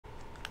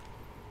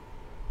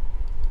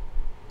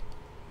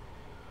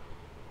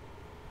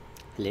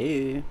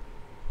Hello.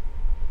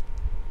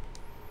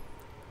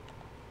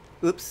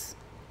 Oops.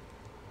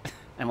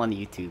 I'm on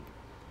YouTube.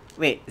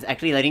 Wait, it's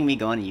actually letting me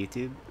go on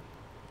YouTube?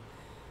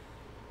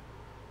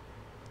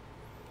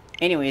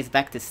 Anyways,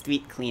 back to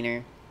Street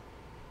Cleaner.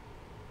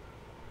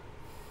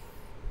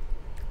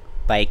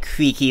 By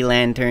Creaky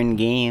Lantern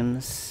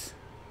Games.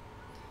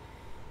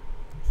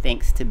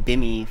 Thanks to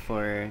Bimmy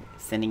for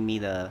sending me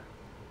the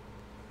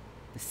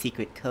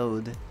secret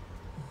code.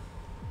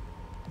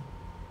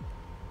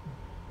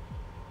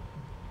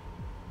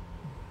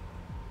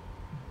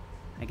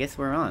 I guess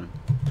we're on.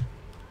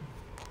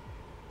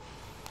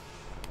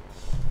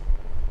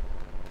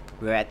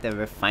 We're at the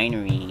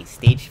refinery,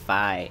 stage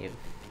 5.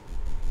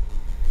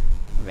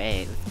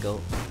 Alright, let's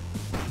go.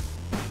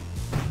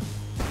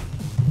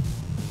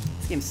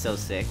 This game's so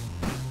sick.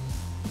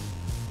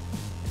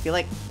 I feel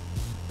like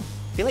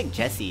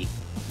Jesse.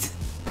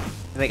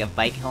 Like a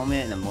bike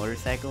helmet and a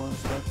motorcycle and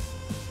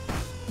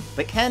stuff.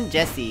 But can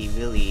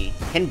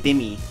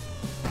Bimmy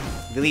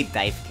really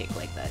dive kick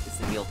like that? It's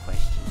a real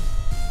question.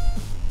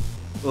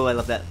 Oh, I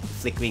love that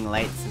flickering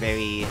lights,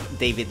 very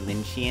David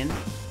Lynchian.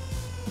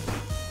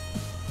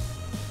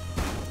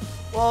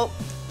 Well,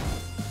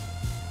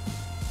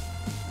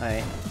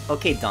 alright.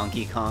 Okay,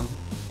 Donkey Kong.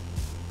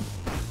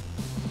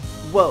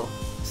 Whoa!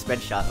 Spread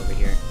shot over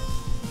here.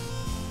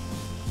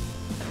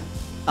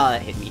 Oh,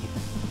 that hit me.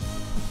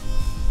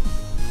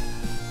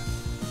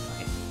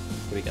 Okay,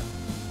 here we go.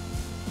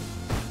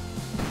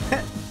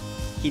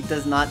 He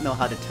does not know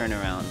how to turn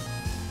around.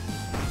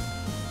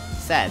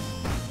 Sad.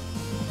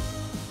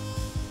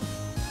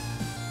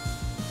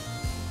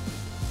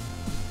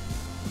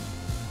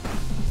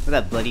 Look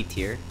at that bloody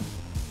tear.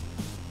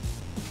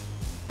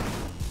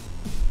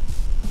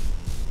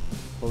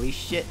 Holy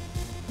shit.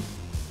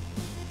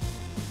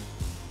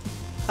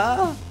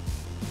 Ah!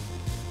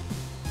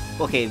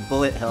 Okay,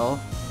 bullet hell.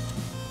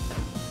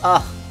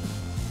 Ah!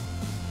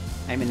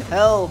 I'm in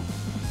hell!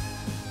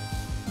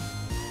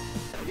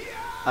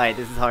 Alright,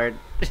 this is hard.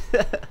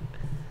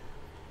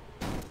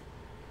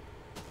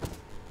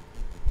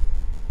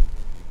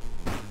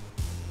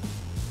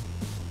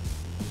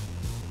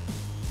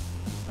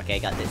 Okay, I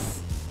got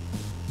this.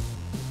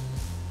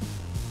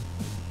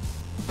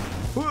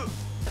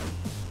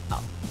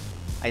 Oh,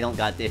 I don't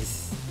got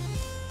this.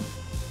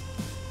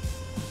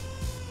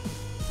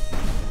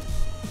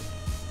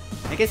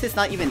 I guess it's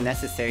not even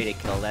necessary to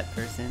kill that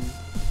person.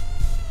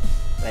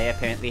 But I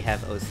apparently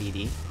have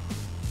OCD.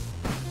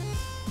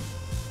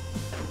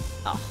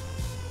 Oh.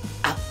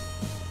 Ow.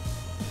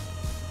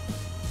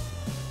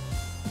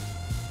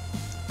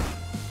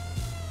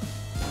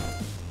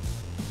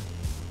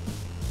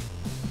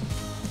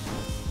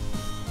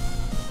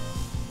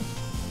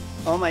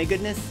 Oh my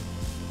goodness.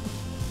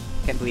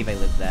 Can't believe I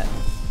lived that.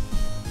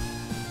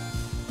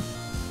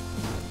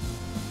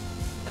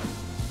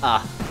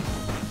 Ah.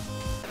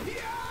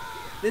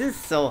 This is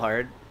so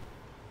hard.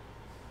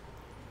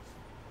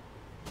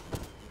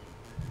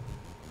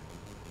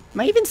 Am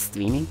I even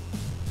streaming?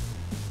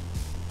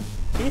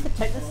 Can you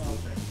check this?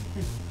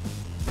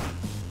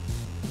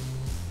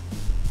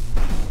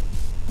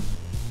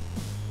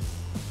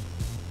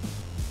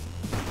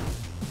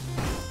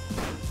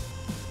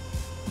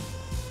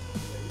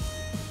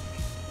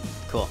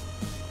 Cool.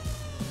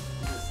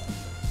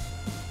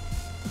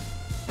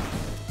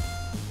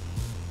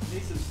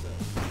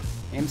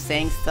 I'm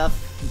saying stuff,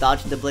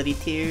 dodge the bloody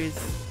tears,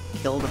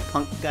 kill the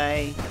punk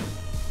guy,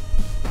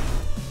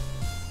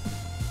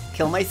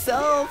 kill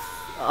myself!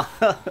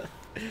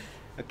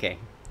 Okay.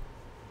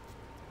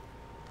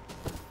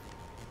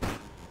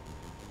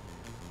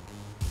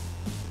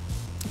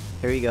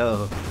 Here we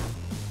go.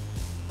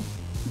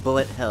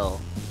 Bullet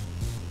hell.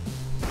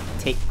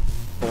 Take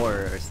 4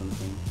 or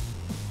something.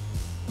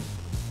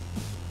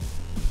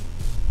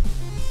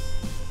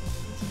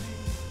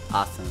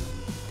 Awesome.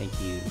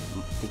 Thank you.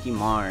 Thank you,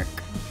 Mark.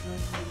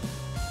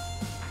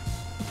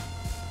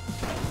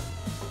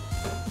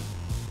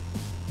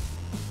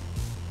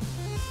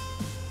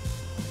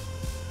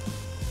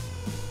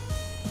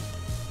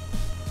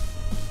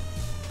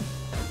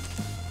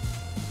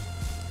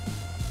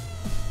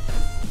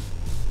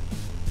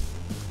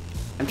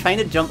 I'm trying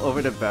to jump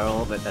over the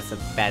barrel, but that's a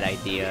bad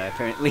idea,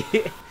 apparently.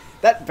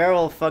 That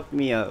barrel fucked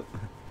me up.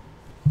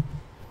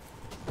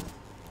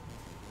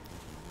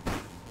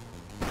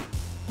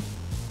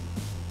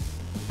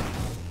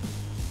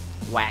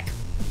 Whack.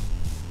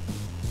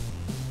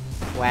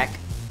 Whack.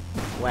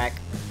 Whack.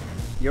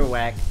 You're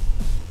whack.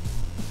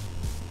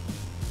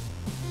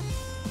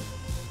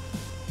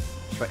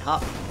 Short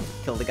hop.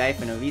 Kill the guy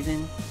for no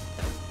reason.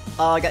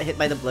 Oh, I got hit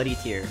by the bloody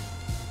tear.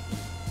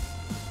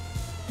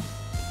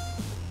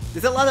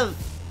 There's a lot of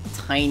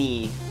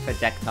tiny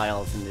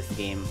projectiles in this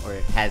game, or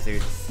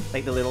hazards,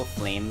 like the little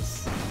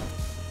flames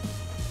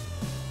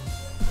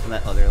from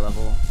that other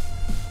level.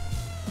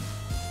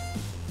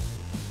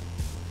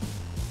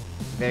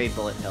 Very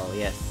bullet hell,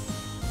 yes.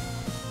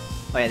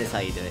 Oh yeah, this is how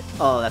you do it.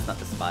 Oh, that's not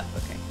the spot,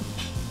 okay.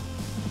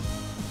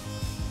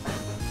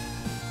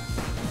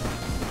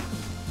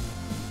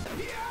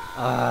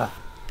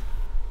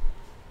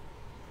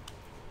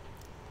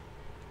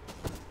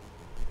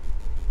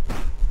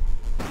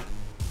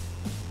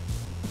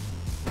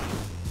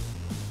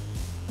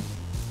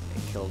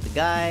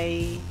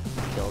 guy,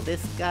 kill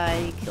this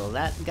guy, kill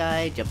that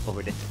guy, jump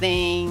over the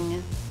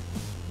thing,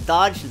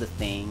 dodge the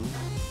thing.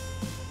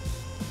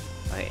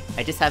 Okay,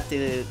 I just have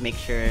to make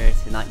sure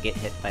to not get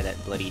hit by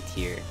that bloody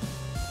tear.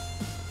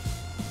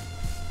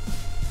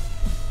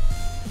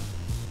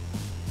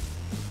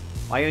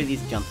 Why are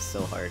these jumps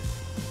so hard?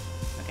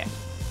 Okay.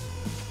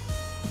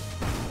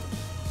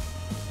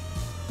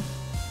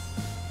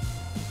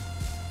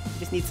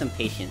 Just need some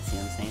patience, you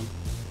know what I'm saying?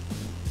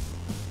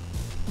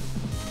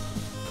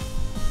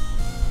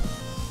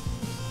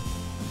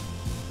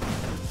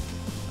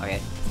 Okay,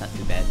 it's not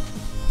too bad.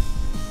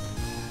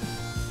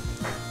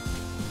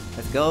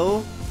 Let's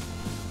go!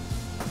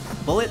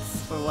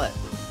 Bullets or what?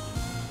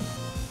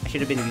 I should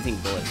have been using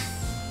bullets.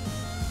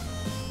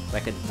 So I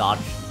could dodge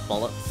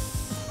bullets.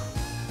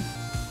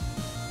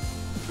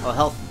 Oh,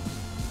 health.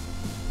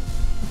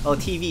 Oh,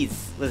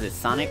 TVs. What is it,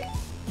 Sonic?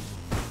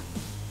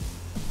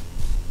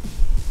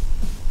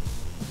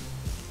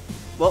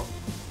 Whoa!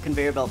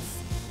 Conveyor belts.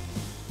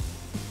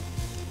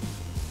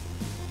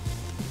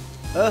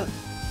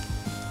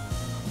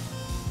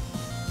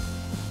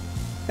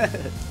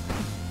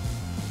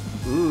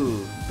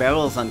 Ooh,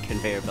 barrels on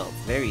conveyor belts.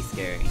 Very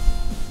scary.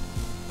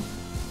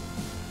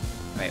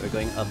 Alright, we're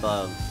going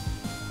above.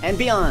 And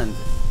beyond!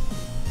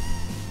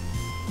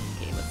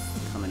 Okay,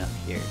 what's coming up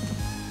here?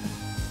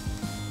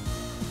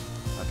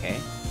 Okay.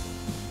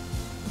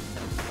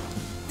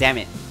 Damn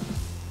it!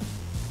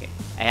 Okay,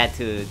 I had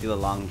to do a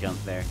long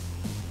jump there.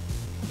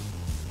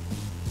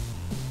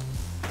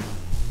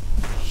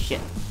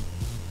 Shit.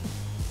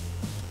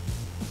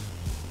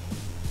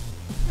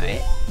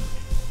 Alright.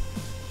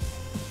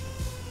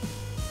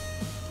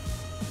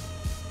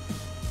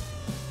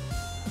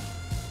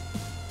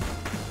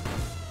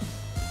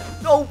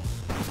 No!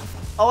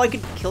 Oh, I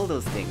could kill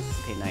those things.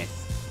 Okay, nice.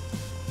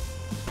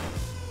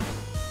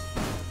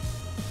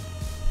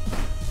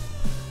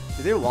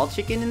 Is there wall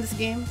chicken in this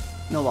game?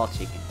 No wall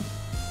chicken.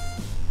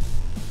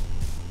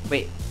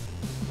 Wait.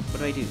 What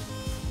do I do?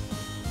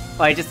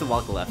 Oh, I just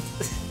walk left.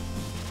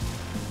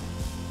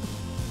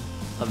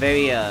 A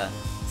very,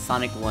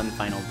 Sonic 1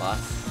 final boss.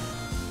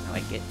 I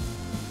like it.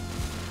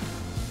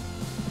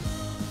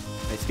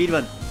 Alright,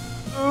 speedrun!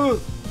 Are you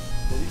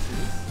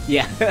serious?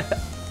 Yeah.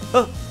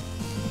 Oh!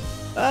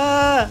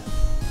 Ah!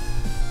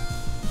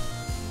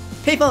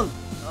 Payphone!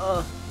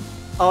 Oh,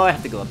 I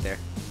have to go up there.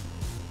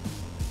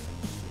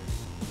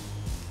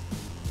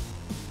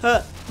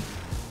 Huh!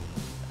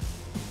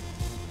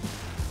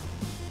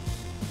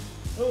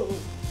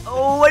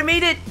 Oh, I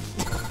made it!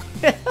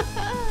 Are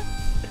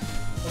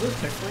those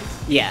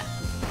checkpoints? Yeah.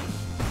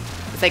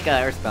 It's like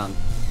Earthbound.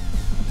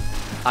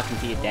 Talking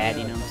to your dad,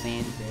 you know what I'm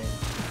saying?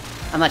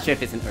 I'm not sure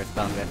if it's an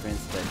Earthbound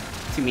reference, but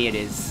to me it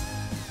is.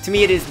 To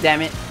me it is,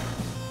 damn it.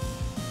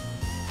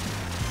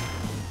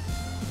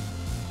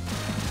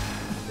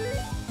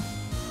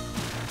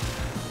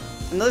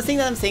 I'm noticing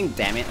that I'm saying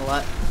damn it a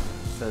lot,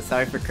 so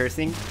sorry for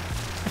cursing.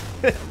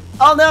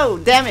 Oh no!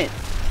 Damn it!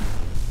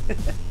 I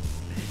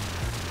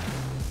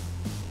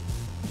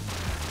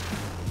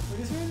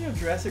guess we're in your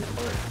Jurassic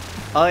Park.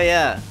 Oh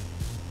yeah.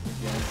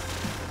 Yes.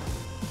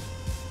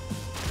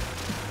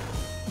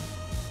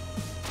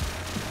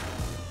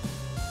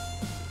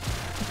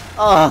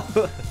 Oh!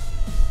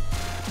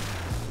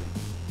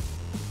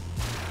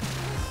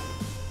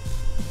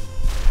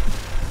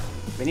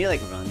 We need to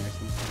like run or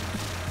something.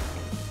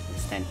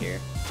 Let's stand here.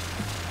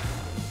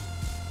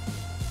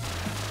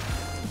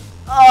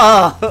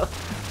 Oh!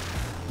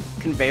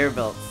 Conveyor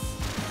belts.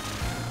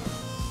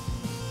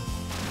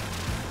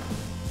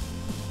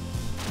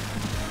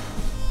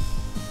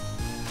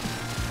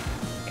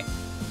 Okay.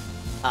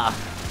 Ah.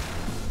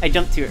 I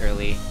jumped too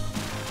early.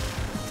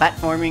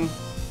 Platforming.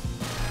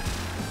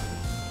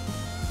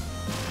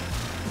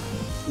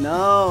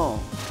 No!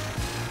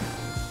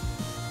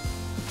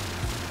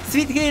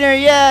 Sweet Gator,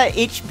 yeah!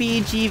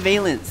 HPG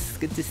Valence.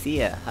 Good to see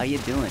ya. How you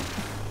doing?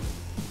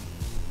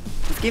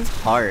 This game's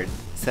hard,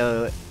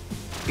 so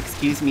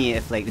excuse me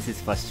if like this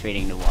is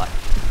frustrating to watch.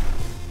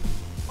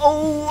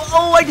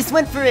 Oh, I just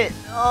went for it!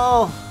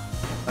 Oh!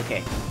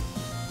 Okay.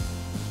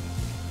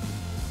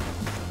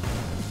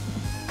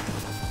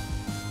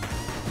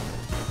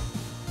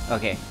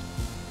 Okay.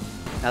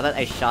 Now that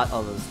I shot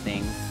all those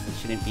things, it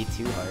shouldn't be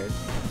too hard.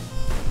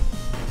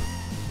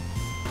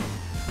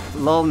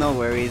 Lol, no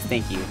worries.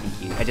 Thank you,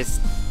 thank you. It's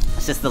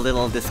just a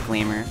little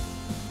disclaimer.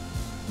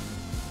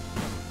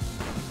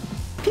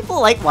 People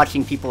like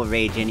watching people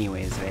rage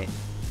anyways, right?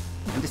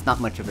 I'm just not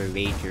much of a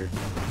rager.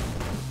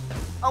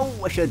 Oh,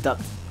 I should've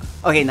ducked.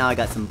 Okay, now I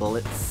got some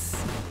bullets.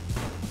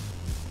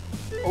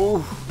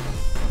 Oh,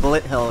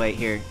 bullet hell right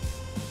here.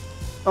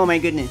 Oh my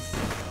goodness.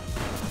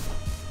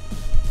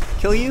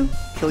 Kill you?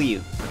 Kill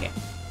you. Okay.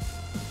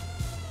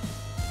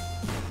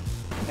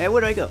 Hey,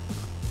 where do I go?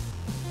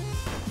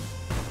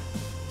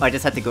 Oh, I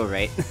just had to go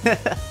right.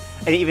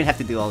 I didn't even have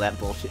to do all that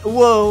bullshit.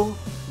 Whoa!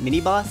 Mini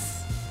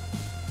boss?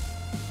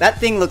 That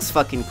thing looks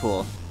fucking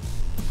cool.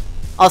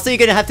 Also, you're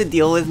gonna have to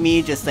deal with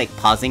me just like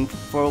pausing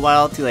for a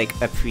while to like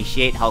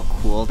appreciate how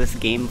cool this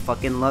game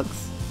fucking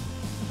looks.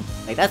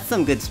 Like, that's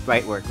some good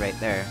sprite work right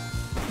there.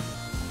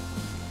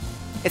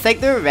 It's like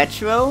they're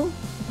retro,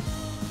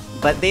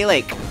 but they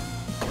like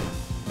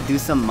do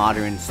some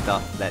modern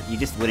stuff that you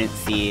just wouldn't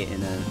see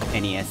in a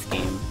NES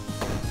game.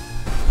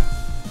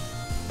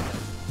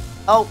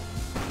 Oh!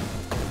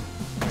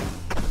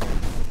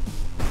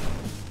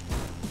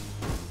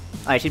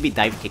 I should be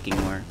dive kicking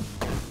more.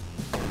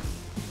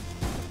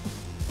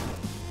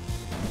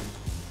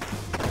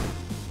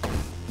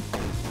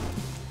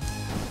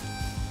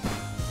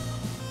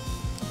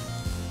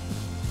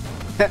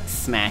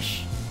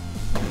 Smash.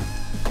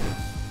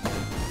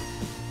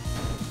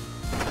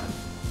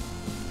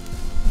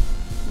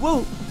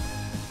 Whoa!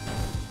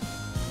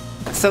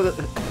 So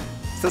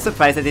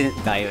surprised I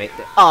didn't die right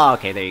there. Oh,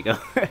 okay, there you go.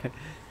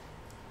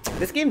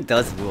 This game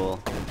does rule.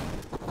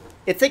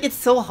 It's like it's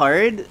so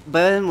hard,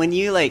 but when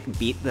you like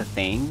beat the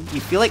thing,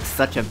 you feel like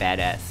such a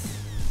badass.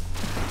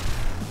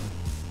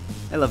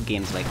 I love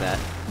games like that.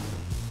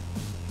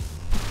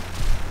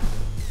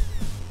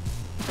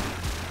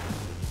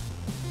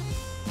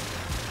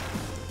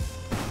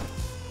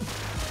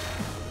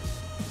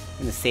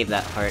 I'm gonna save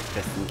that heart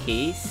just in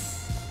case.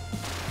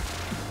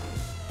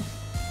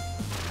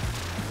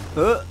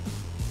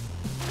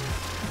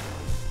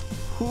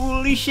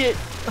 Holy shit!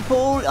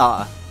 Holy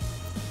I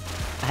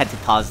had to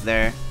pause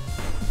there.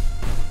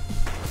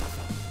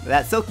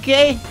 That's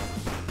okay.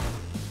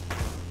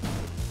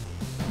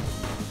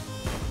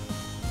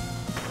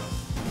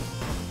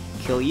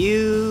 Kill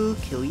you,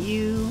 kill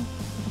you.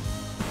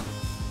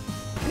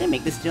 Can I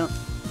make this jump?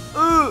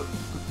 I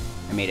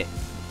made it.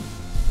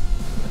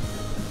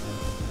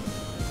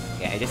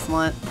 Okay, I just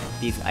want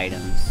these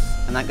items.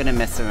 I'm not gonna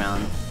mess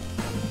around.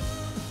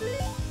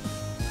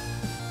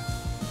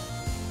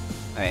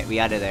 Alright, we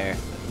out of there.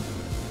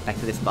 Back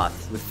to this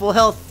boss. With full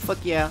health!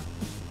 Fuck yeah!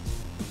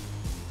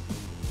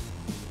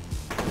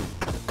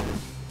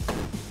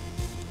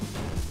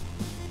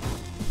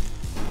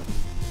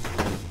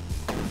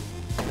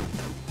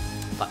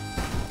 Fuck.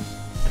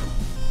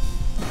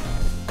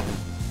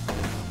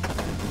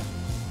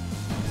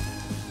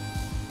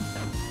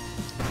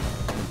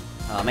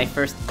 My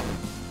first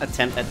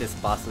attempt at this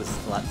boss was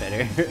a lot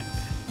better.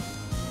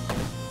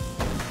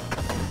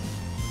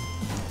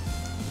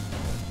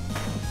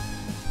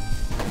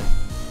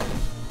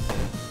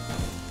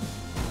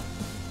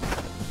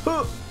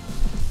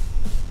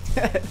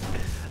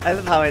 I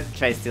love how it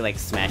tries to like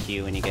smash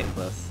you when you get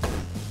close.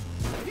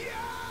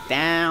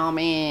 Damn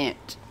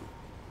it!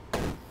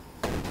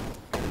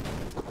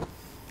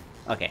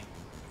 Okay.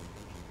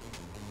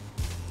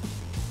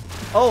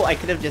 Oh, I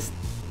could have just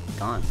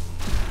gone.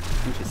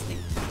 Interesting.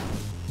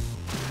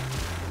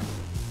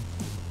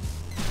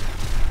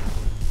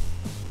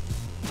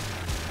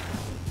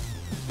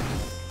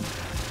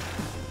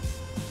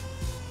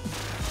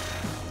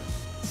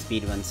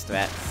 Speedrun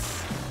strats.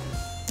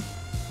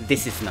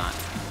 This is not.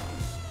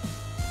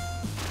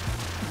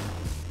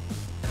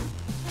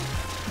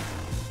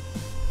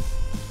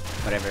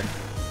 Whatever.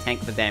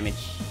 Tank the damage.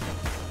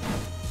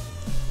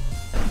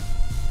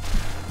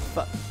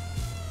 Fuck.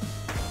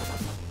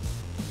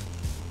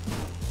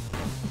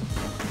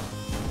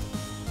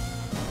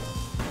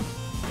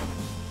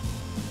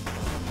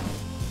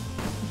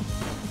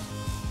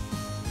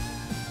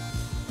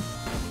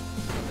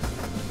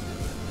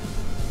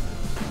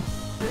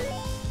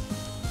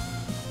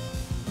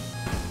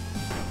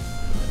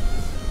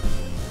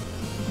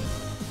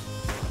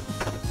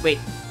 Wait.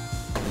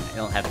 I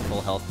don't have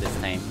full health this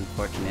time,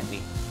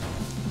 unfortunately.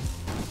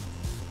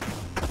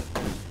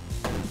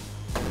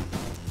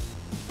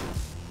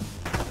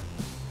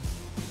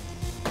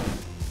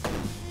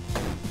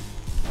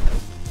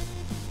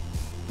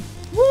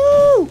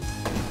 Woo!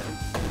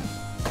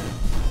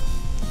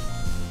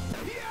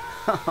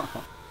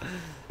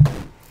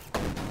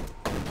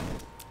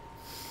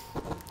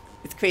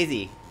 It's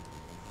crazy.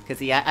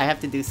 Because yeah, I have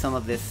to do some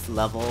of this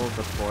level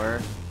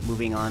before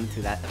moving on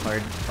to that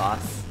hard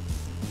boss.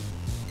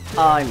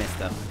 Oh, I messed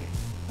up. Okay.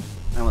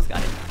 I almost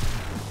got it.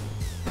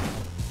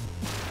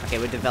 Okay,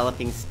 we're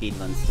developing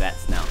speedrun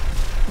strats now.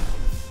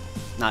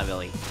 Not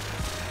really.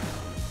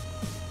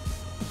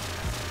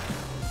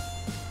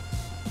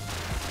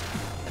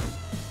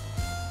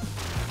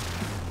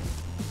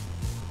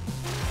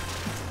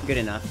 Good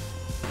enough.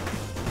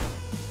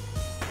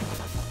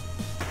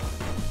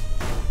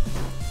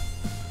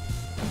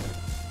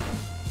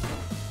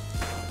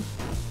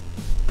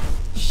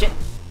 Shit!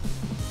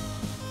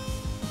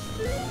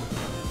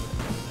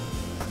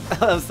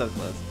 That was so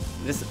close.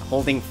 I'm just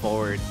holding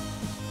forward.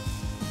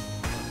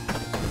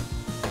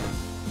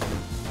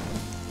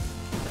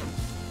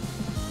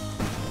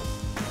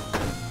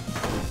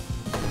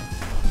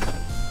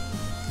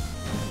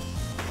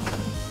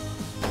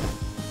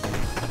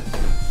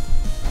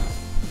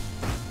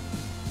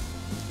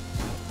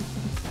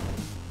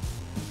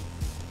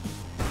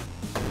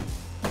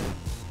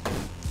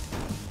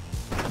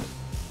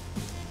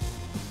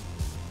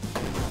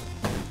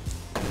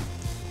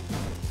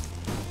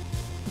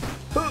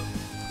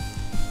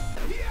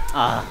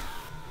 Ah.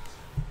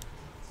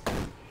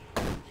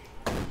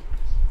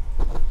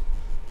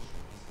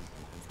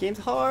 This game's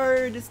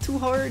hard. It's too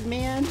hard,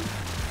 man.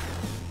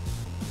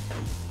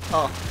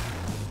 Oh.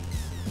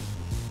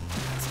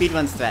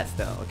 Speedrun strats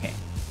though, okay.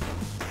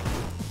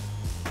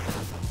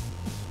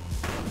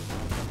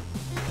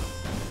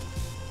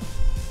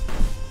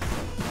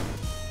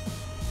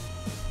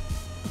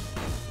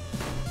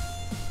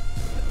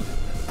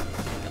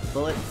 Got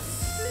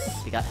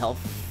bullets. We got health.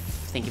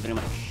 Thank you very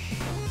much.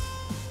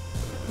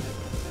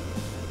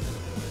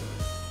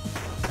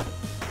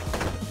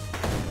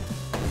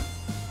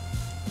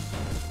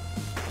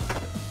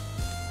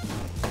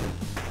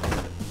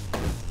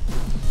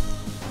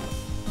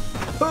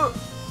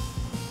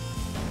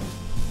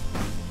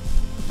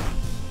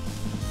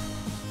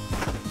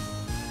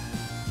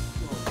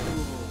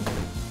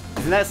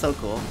 Isn't that so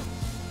cool?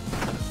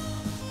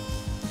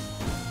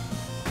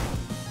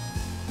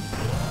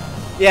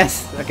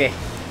 Yes, okay.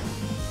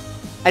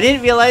 I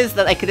didn't realize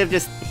that I could have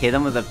just hit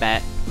him with a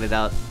bat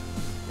without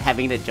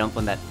having to jump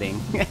on that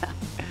thing.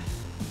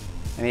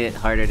 I made it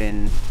harder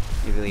than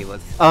it really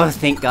was. Oh,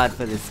 thank God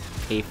for this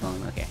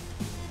payphone, okay.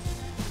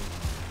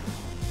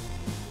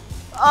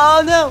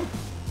 Oh no!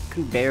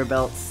 Conveyor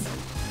belts.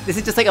 This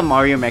is just like a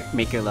Mario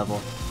Maker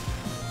level.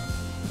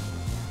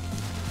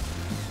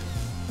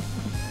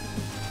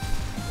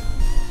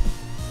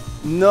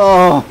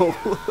 No!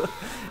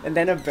 And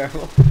then a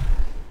barrel.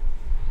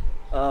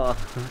 Oh,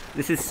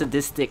 this is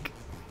sadistic.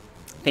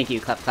 Thank you,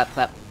 clap, clap,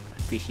 clap.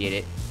 Appreciate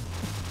it.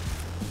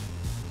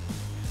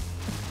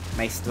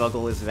 My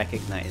struggle is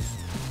recognized.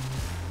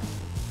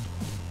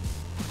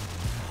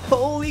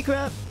 Holy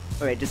crap!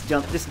 Alright, just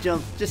jump, just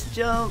jump, just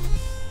jump!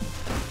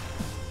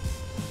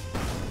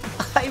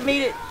 I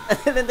made it!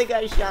 And then the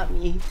guy shot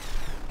me.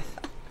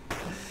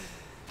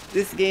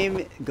 This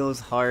game goes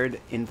hard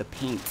in the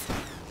paint,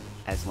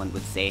 as one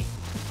would say.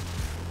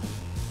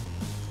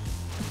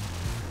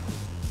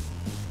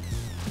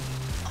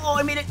 Oh,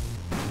 I made it!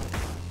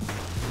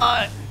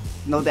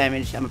 No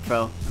damage, I'm a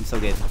pro. I'm so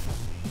good.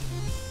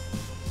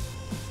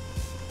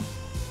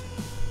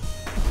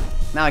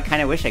 Now I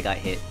kinda wish I got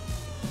hit.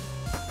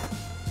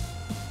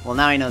 Well,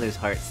 now I know there's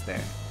hearts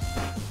there.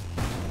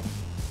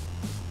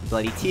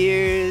 Bloody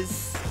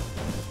tears.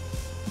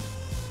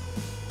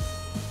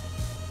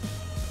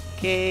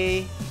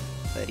 Okay.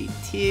 Bloody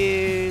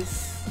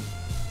tears.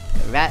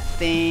 The rat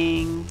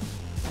thing.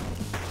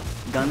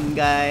 Gun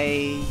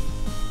guy.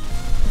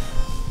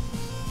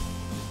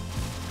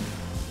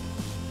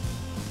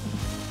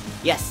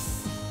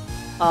 Yes!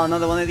 Oh,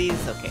 another one of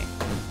these? Okay.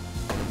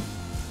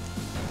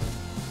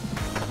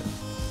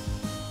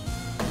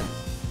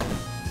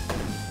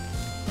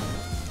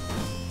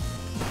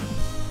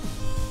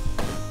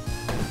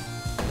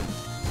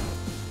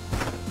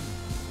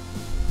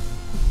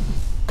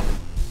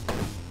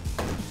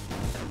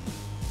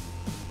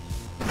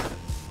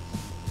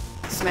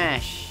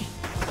 Smash!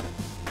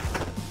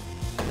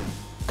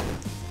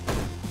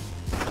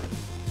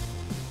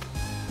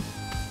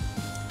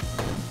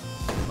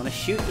 Wanna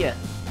shoot ya?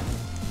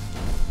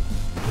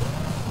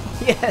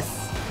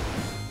 Yes!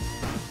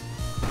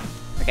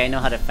 Okay, I know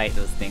how to fight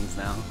those things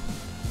now.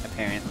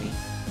 Apparently.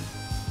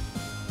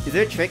 Is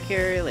there a trick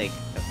here? Like,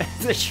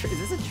 is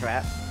this a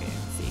trap? Okay,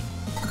 let's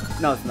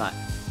see. No, it's not.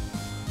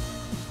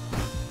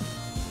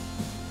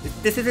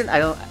 This isn't.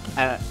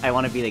 I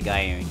want to be the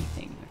guy or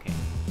anything. Okay.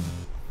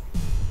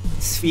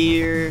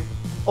 Sphere,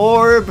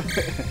 orb.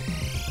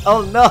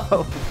 Oh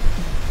no!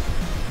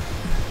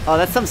 Oh,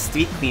 that's some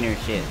street cleaner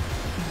shit.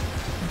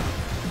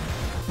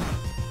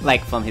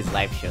 Like from his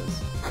live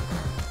shows.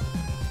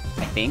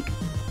 I think.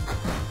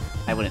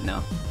 I wouldn't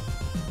know.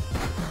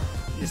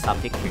 Just saw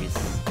pictures.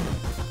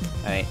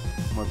 Alright,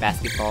 more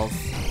basketballs.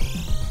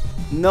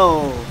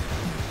 No!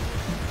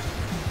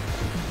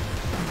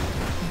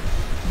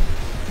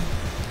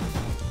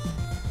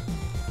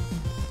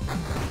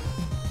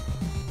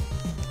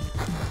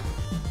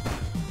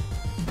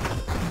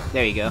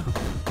 There you go.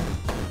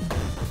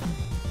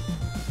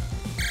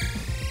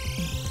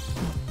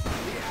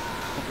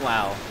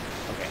 Wow.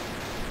 Okay.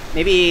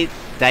 Maybe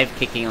dive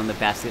kicking on the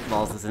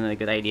basketballs isn't a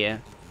good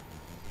idea.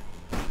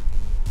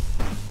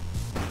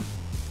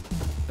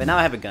 But now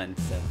I have a gun,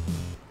 so...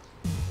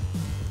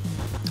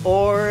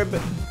 Orb!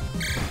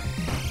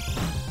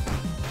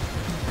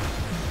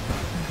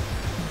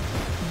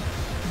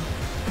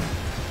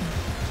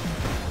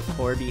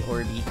 Orby,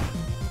 Orby.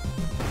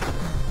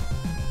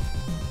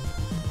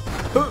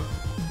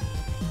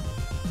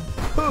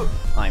 Oh,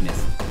 I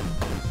missed.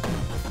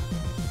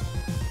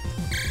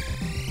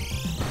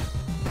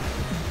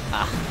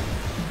 Ah.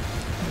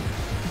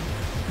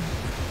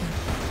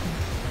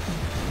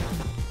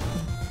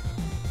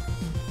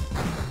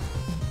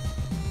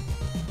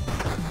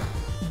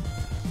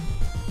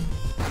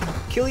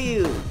 Kill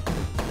you!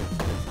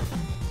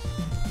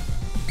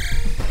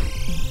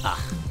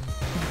 Ah.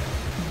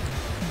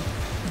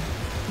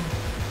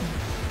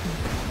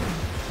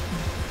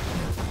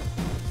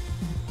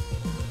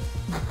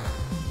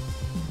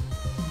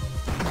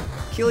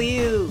 Kill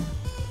you!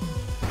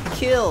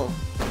 Kill!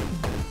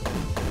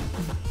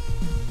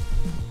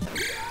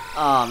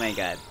 Oh my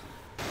god.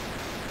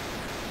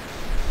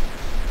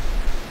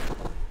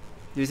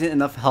 There isn't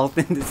enough health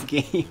in this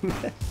game.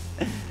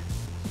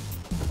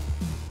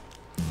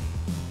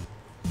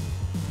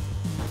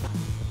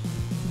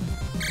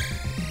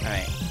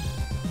 Alright.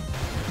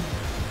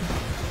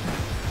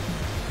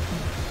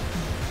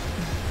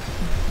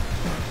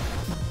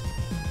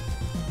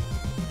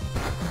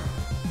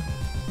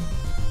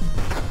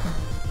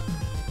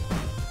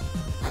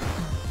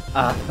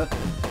 I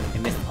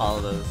missed all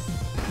of those.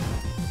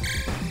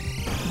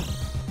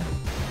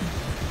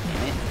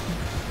 Damn it.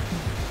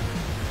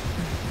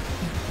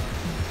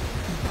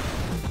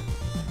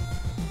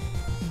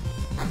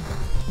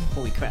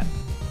 Holy crap.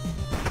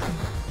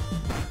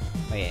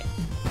 Wait.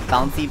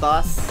 Bouncy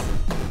boss?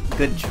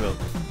 Good trope.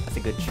 That's a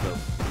good trope.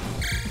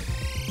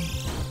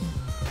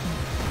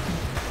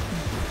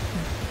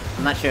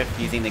 I'm not sure if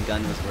using the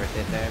gun was worth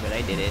it there, but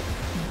I did it.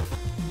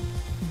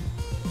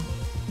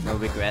 No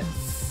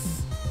regrets.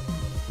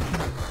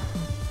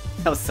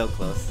 That was so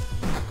close.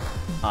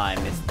 Oh, I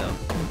missed though.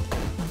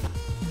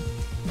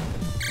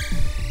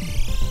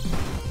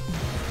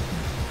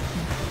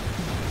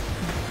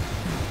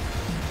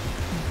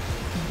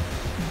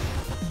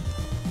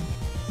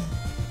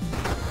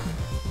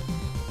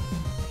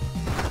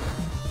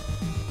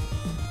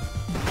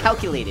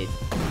 Calculated.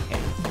 Okay.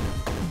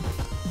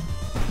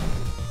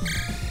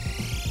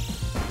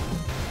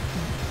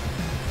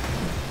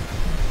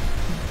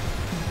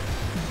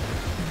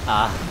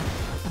 Ah.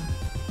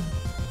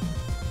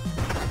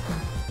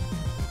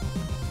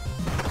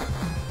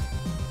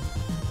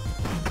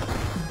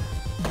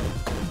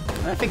 I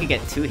wonder if I could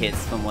get 2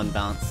 hits from 1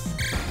 bounce.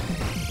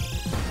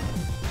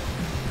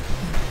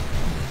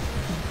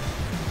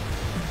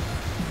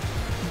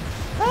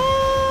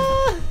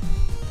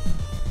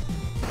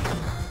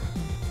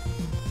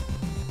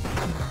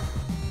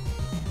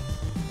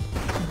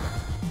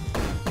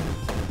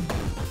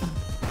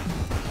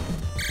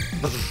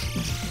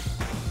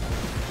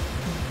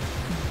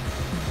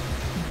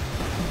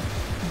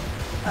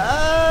 Ah!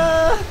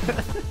 Ah!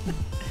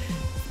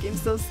 This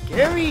game's so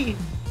scary!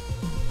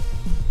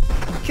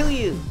 Kill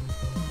you!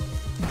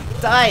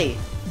 Die!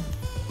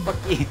 Fuck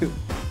you!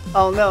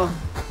 Oh no!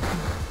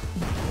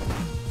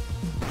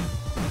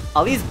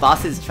 All these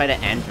bosses try to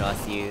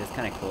Andross you, it's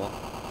kinda cool.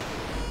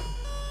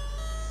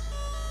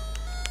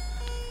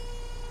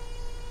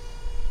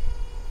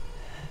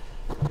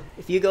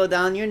 If you go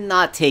down, you're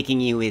not taking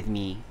you with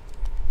me.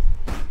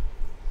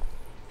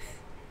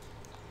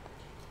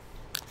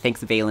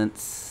 Thanks,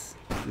 Valence.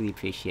 Really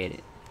appreciate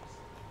it.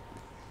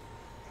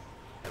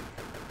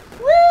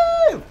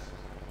 Woo!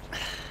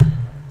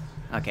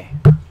 Okay.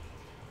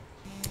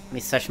 Let me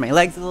stretch my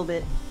legs a little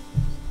bit.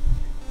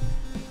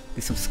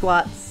 Do some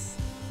squats.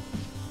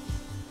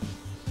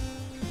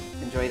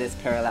 Enjoy this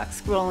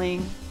parallax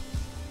scrolling.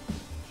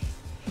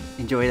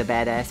 Enjoy the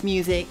badass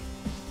music.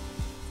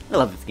 I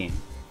love this game.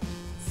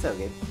 It's so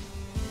good.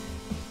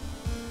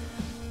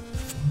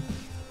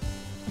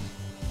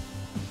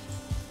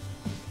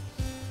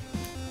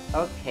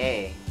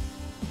 Okay.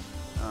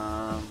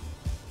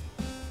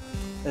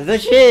 The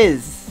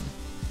shiz!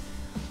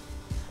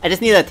 I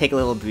just need to take a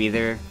little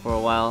breather for a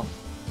while.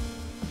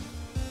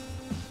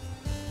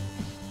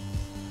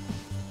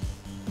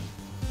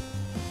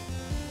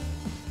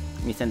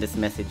 Let me send this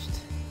message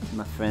to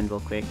my friend real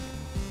quick.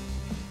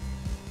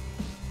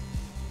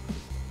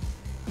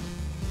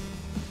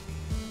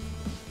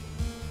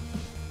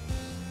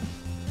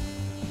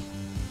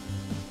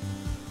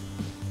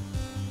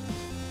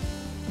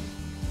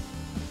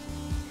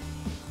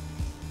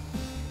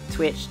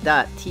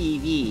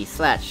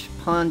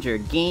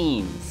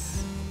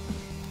 Twitch.tv/PongerGames.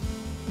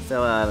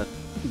 So,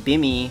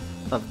 Bimmy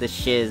of the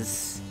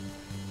Shiz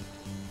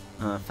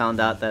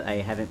found out that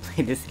I haven't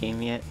played this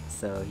game yet,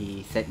 so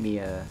he sent me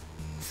a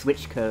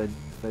Switch code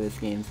for this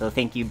game. So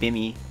thank you,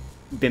 Bimmy.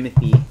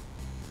 Bimothy.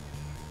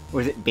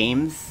 Or is it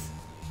Bames?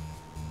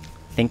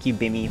 Thank you,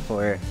 Bimmy,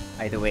 for,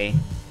 either way,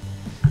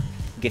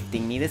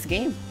 gifting me this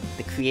game.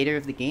 The creator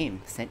of the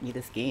game sent me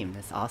this game.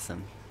 That's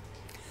awesome.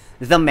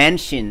 The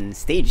Mansion,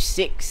 Stage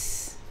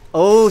 6.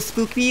 Oh,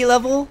 spoopy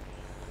level?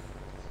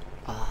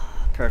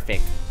 Ah,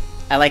 perfect.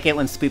 I like it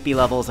when spoopy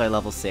levels are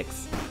level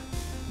 6.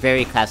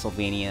 Very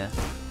Castlevania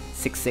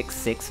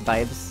 666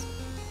 vibes.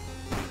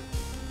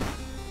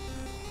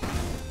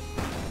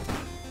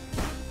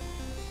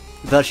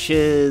 The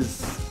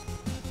Shiz.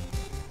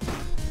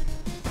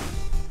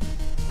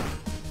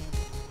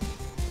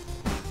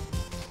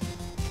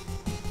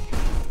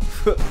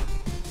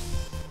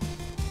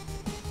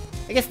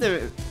 I guess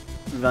the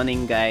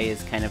running guy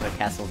is kind of a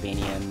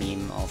Castlevania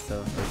meme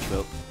also, or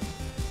trope.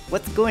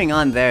 What's going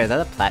on there? Is that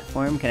a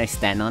platform? Can I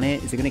stand on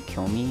it? Is it gonna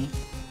kill me?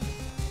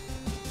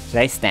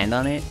 Should I stand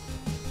on it?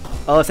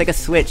 Oh, it's like a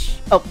switch.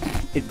 Oh,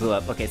 it blew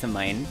up. Okay, it's a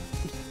mine.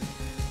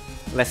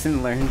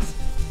 Lesson learned.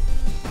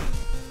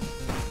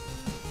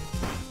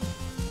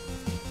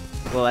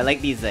 Well, I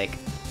like these, like,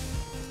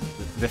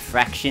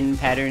 refraction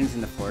patterns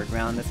in the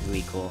foreground. That's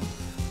really cool.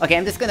 Okay,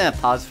 I'm just gonna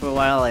pause for a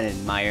while and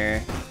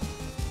admire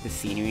the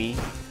scenery.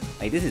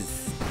 Like, this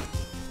is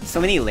so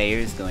many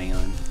layers going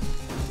on.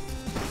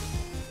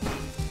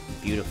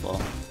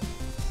 Beautiful.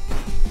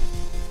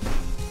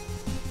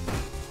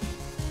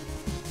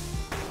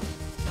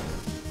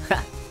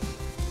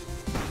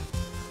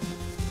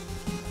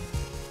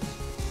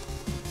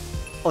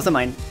 Also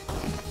mine.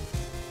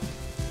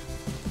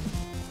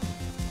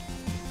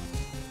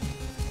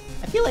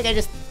 I feel like I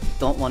just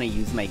don't want to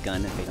use my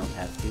gun if I don't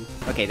have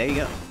to. Okay, there you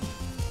go.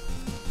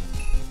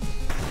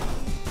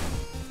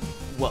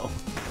 Whoa.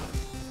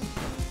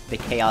 The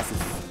chaos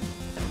is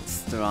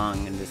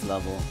strong in this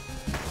level.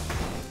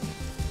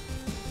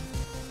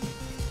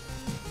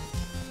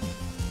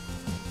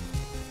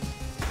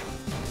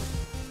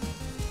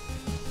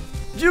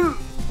 Ju!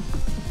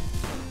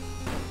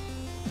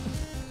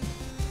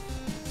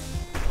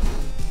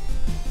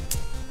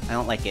 I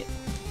don't like it.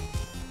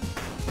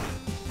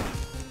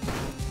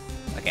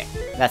 Okay,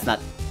 that's not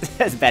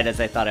as bad as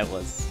I thought it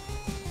was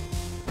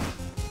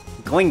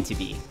going to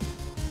be.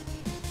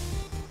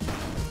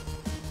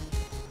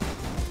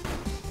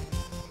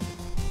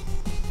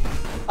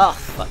 Oh,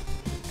 fuck.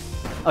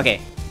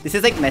 Okay, this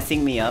is like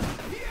messing me up.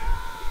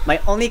 My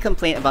only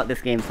complaint about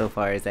this game so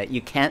far is that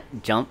you can't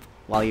jump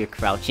while you're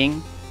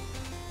crouching.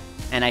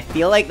 And I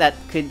feel like that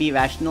could be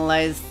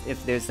rationalized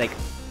if there's like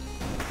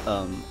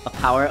a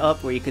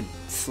power-up where you could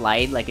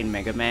slide like in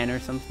Mega Man or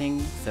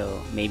something.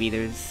 So maybe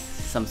there's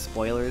some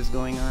spoilers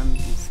going on.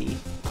 We'll see.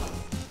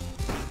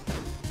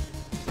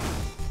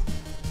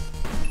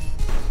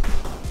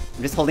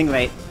 I'm just holding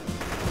right.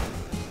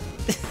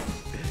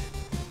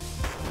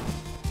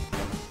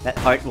 That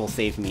heart will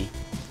save me.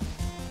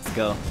 Let's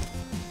go.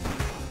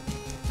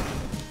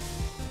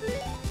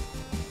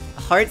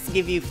 Hearts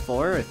give you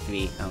 4 or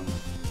 3?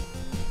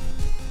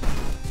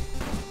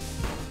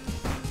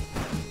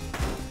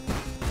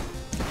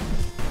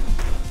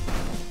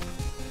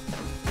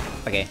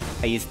 Okay,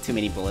 I used too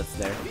many bullets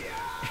there.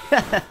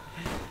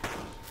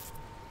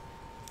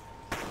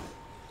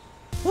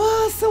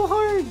 Wow, so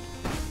hard!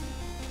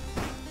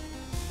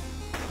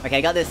 Okay,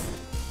 I got this.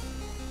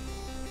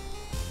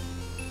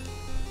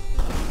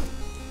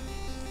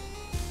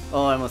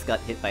 Oh, I almost got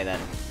hit by that.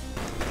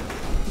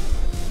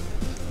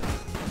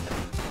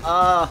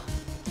 Ah!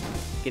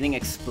 Getting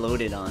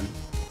exploded on.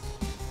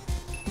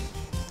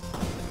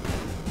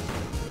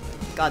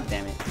 God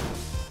damn it.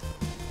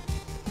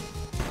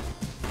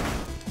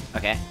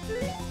 Okay.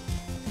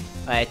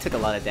 I took a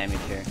lot of damage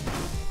here.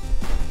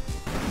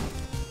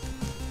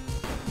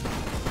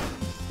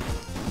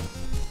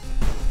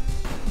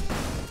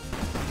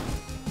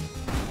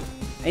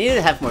 I need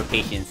to have more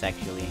patience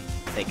actually.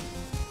 It's like,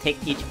 take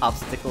each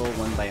obstacle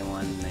one by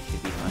one, and I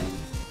should be fine.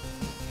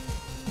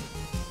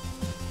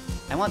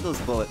 I want those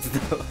bullets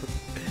though.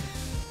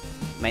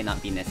 Might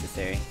not be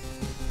necessary.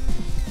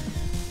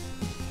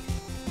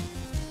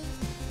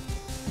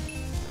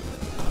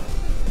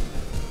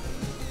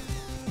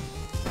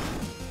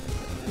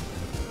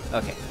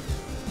 Okay.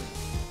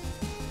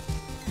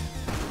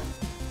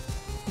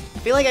 I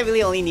feel like I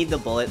really only need the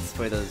bullets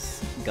for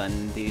those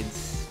gun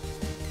dudes.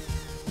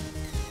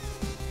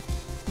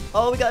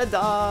 Oh, we got a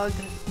dog!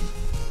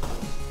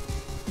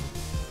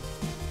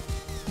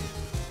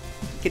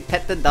 You could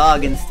pet the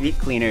dog in Street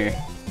Cleaner.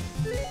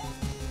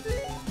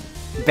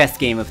 Best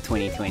game of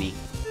 2020.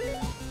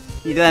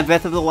 You don't have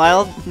Breath of the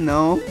Wild?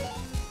 No?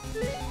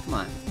 Come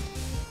on.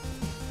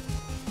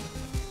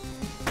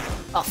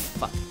 Oh,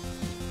 fuck.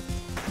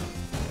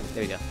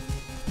 There we go.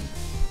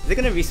 Is it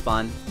gonna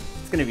respawn?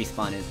 It's gonna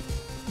respawn, isn't it?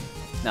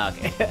 No,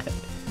 okay.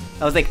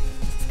 I was like,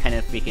 kind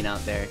of freaking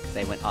out there, because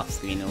I went off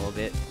screen a little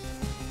bit.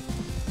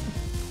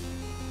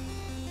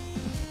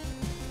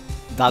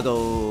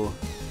 Doggo!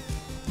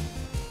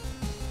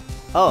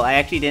 Oh, I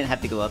actually didn't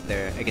have to go up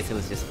there. I guess it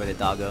was just for the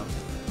doggo.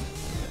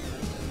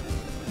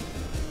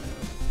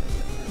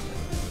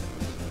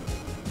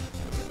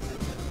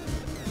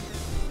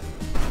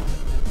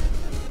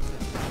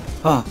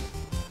 Oh.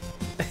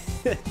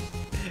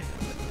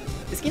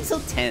 This game's so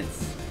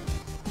tense.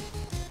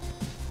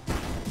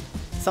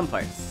 Some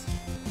parts.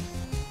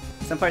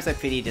 Some parts are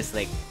pretty just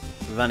like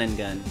run and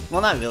gun.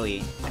 Well, not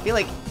really. I feel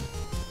like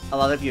a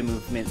lot of your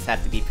movements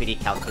have to be pretty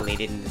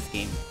calculated in this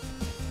game.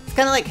 It's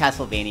kind of like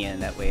Castlevania in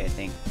that way, I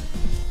think.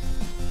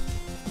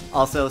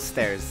 Also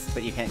stairs,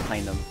 but you can't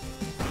climb them.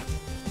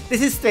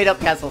 This is straight up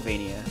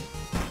Castlevania.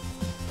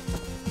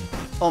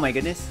 Oh my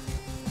goodness.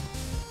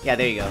 Yeah,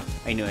 there you go.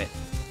 I knew it.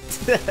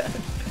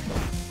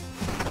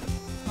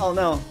 Oh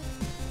no.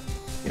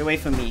 Get away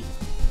from me.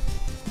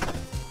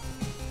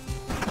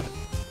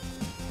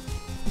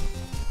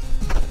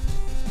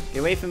 Get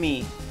away from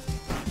me.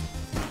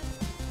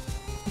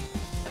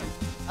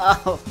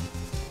 Oh.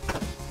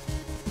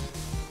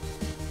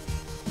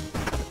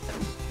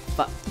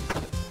 Fuck.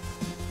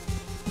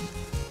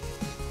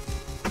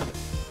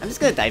 I'm just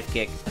gonna dive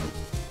kick.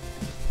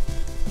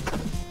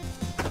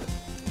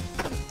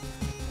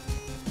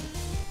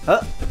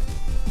 Huh?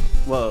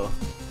 Whoa.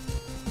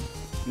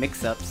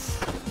 Mix-ups.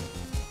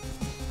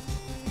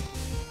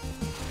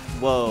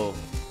 Whoa.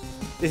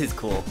 This is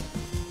cool.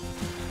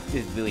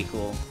 This is really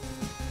cool.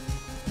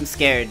 I'm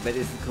scared, but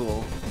this is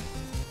cool.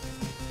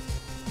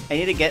 I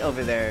need to get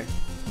over there.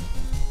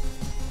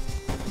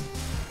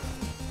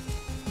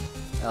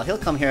 Well, he'll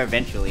come here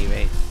eventually,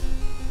 right?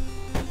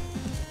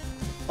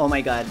 Oh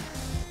my god.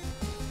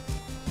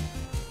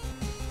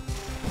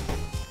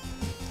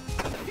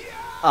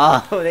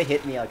 Oh, they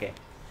hit me, okay.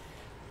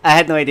 I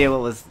had no idea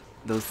what was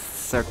those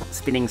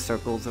spinning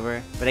circles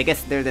were, but I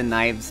guess they're the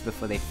knives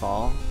before they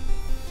fall.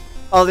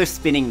 Oh, they're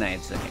spinning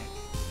knives, okay.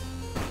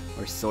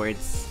 Or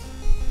swords.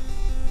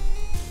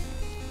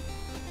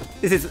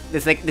 This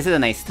is a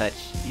nice touch.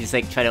 You just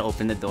like try to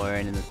open the door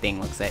and then the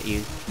thing looks at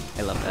you.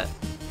 I love that.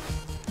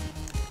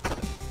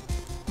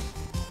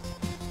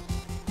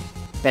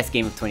 Best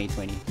game of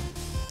 2020.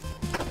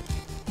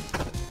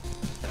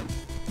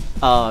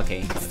 Oh,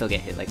 okay. Still get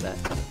hit like that.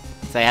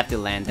 So I have to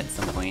land at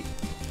some point.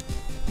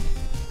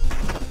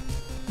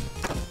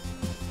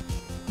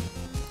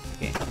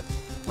 Okay.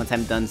 Once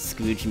I'm done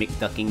Scrooge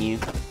McDucking you.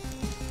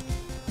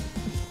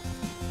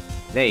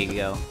 There you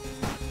go.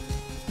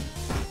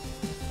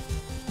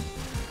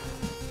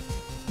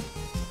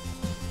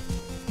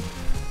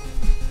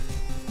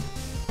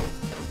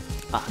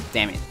 Ah,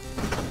 damn it.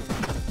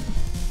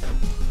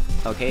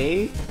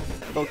 Okay.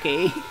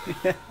 Okay.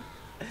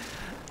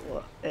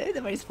 What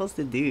am I supposed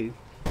to do?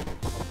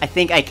 I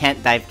think I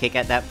can't dive kick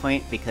at that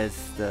point because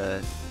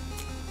the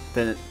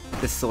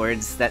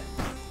swords that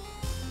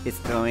it's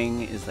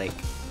throwing is like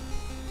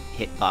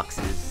hit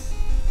boxes.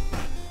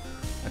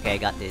 Okay, I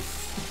got this.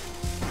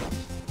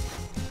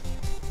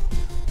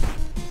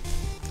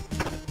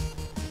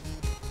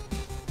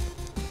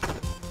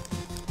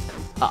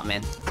 Oh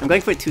man, I'm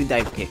going for 2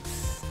 dive kicks.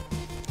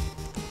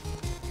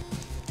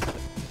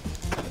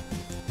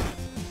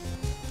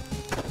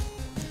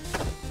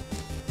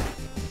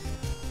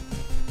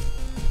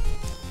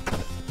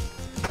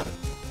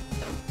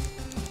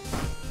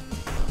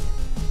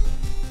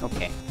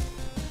 Okay.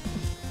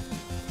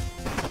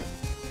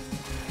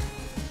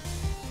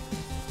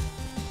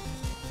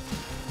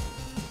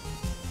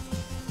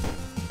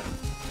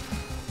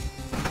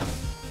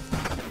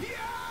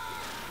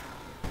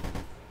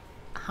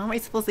 How am I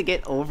supposed to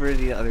get over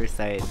the other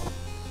side?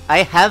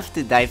 I have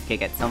to dive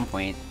kick at some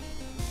point.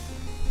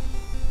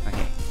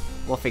 Okay,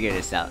 we'll figure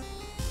this out.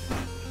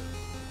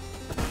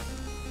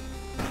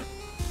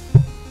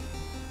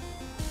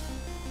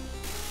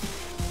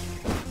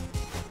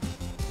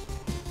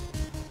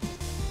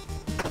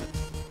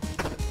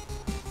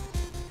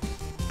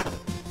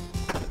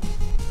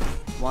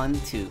 One,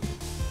 two.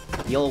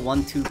 The old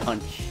 1-2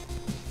 punch.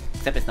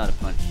 Except it's not a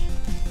punch.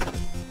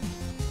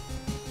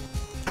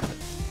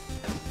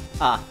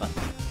 Ah, fuck.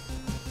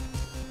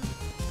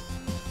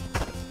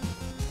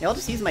 Yeah, I'll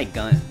just use my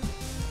gun.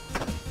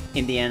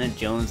 Indiana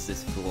Jones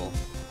this fool.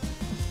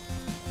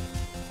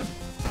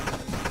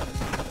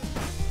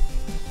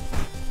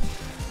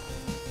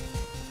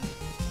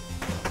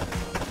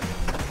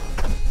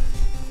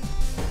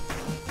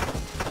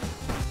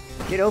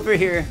 Get over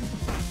here!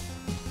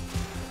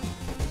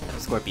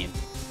 Scorpion.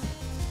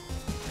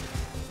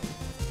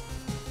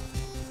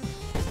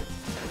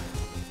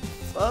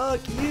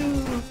 Fuck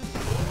you!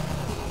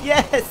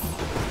 Yes!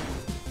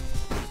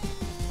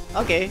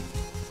 Okay.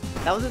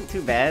 That wasn't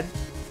too bad.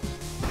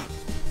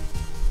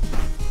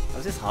 That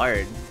was just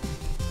hard.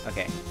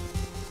 Okay.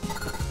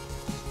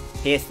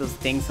 Hey, it's those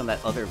things from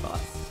that other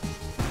boss.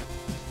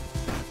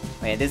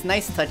 Oh yeah, there's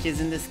nice touches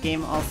in this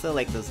game also,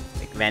 like those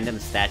like random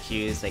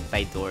statues like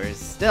by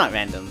doors. They're not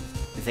random.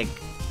 It's like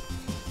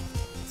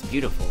it's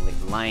beautiful, like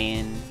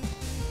lion.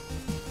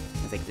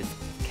 There's like this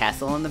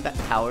castle in the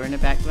tower in the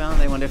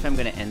background. I wonder if I'm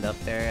gonna end up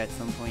there at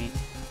some point.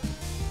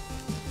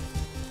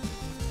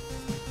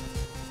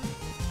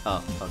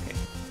 Oh, okay.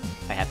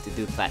 I have to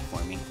do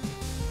platforming.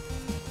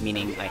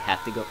 Meaning I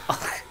have to go...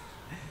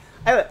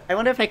 I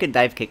wonder if I could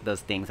dive kick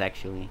those things,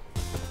 actually.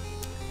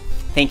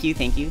 Thank you,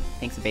 thank you.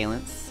 Thanks,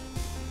 Valence.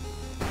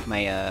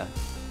 My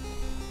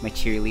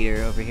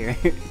cheerleader over here.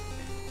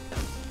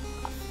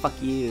 Oh, fuck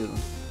you.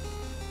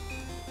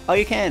 Oh,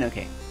 you can?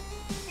 Okay.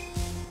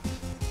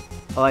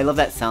 Oh, I love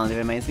that sound. It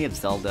reminds me of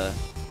Zelda.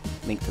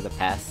 Link to the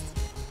Past.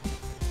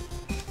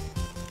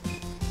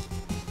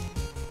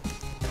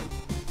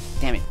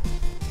 Damn it.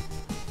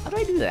 How do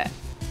I do that?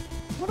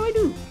 What do I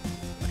do?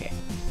 Okay.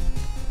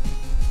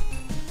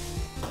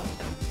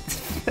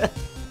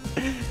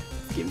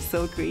 This game's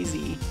so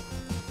crazy.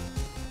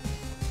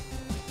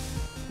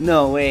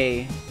 No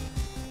way.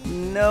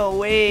 No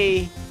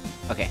way.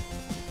 Okay.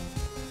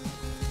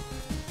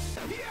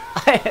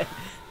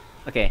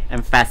 Okay,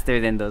 I'm faster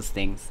than those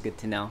things. Good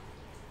to know.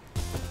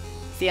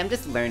 See, I'm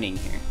just learning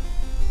here.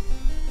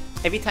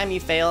 Every time you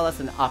fail, that's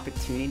an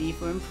opportunity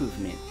for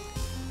improvement.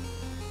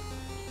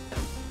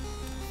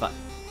 Fuck.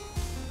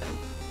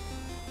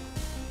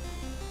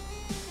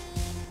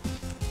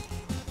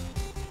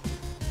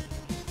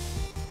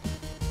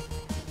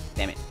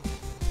 Damn it.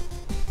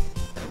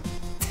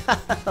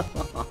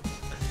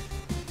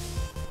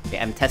 Okay,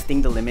 I'm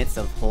testing the limits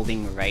of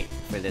holding right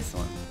for this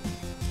one.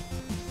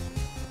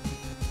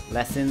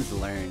 Lessons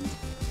learned.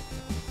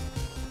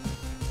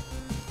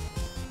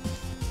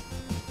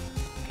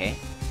 Okay.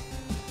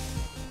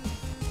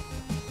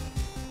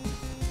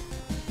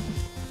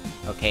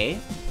 Okay.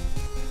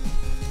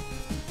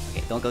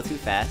 Okay, don't go too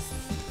fast.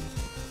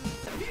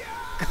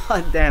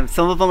 God damn,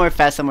 some of them are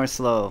fast, some are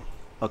slow.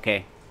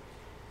 Okay.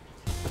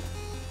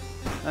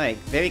 Alright,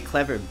 very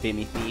clever,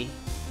 Bimothy.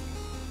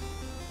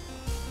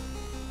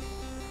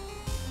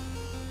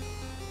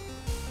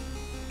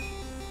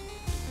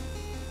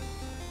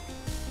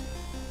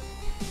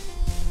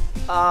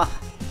 Ah.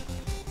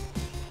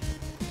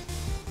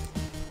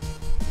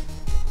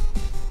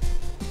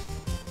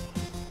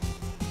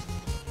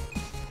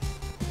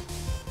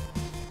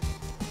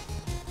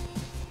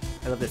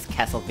 I love this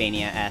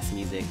Castlevania-ass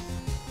music.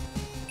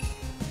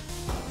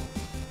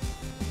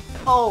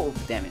 Oh,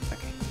 damn it,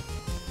 okay.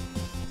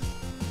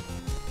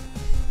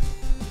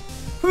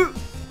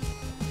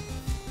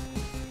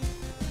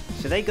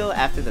 Should I go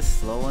after the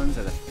slow ones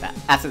or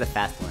after the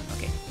fast one?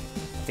 Okay. I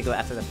have to go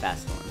after the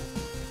fast one.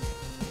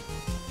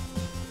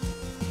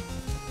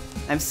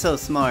 I'm so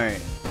smart.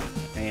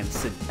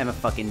 I'm a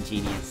fucking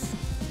genius.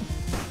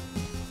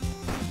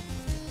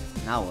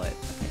 Now what?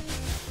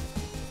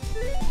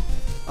 Okay.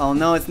 Oh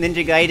no, it's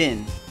Ninja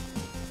Gaiden.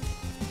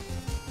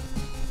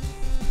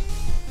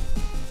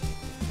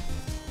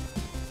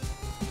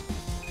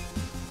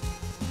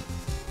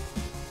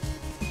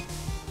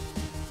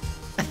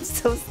 I'm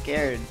so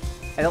scared.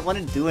 I don't want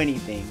to do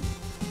anything.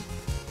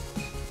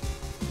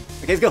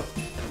 Okay, let's go.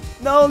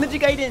 No, Ninja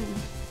Gaiden.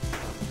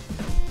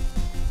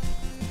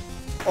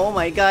 Oh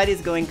my god,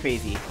 he's going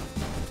crazy.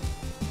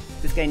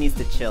 This guy needs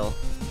to chill.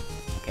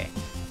 Okay.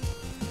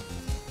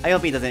 I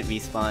hope he doesn't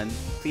respawn.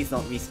 Please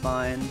don't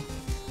respawn.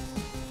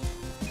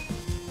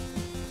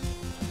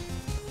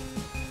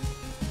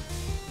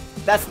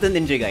 That's the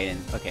Ninja Gaiden.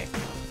 Okay.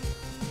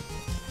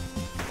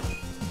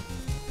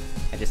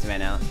 I just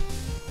ran out.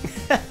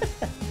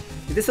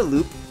 Is this a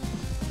loop?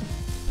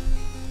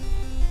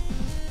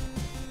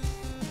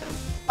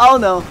 Oh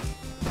no!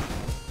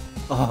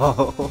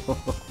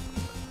 Oh!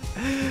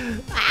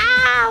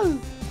 Ow!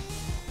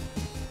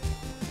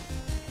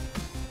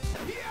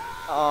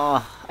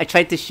 Oh, I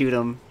tried to shoot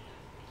him.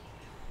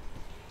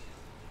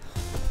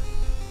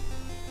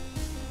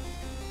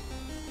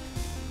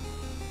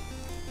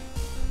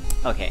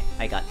 Okay,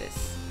 I got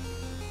this.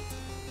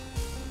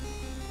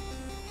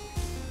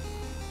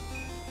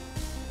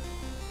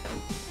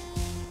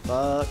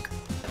 Fuck.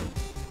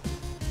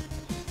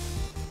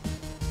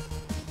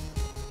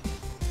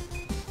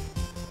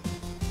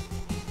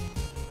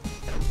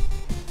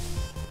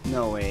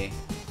 No way.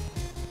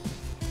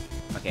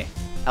 Okay.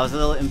 I was a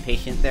little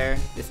impatient there.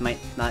 This might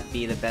not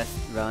be the best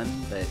run,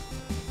 but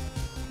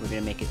we're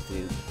gonna make it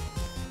through.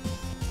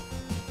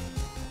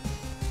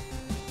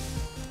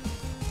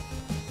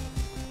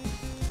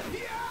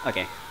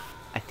 Okay.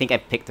 I think I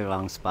picked the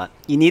wrong spot.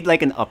 You need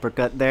like an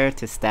uppercut there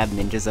to stab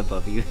ninjas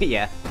above you.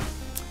 Yeah.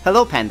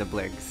 Hello, Panda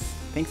Blurgs.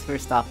 Thanks for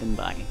stopping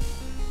by.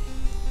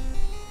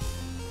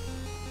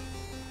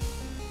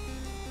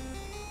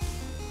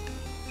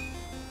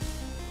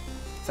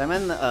 So I'm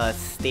on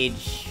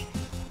stage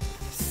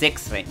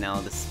 6 right now,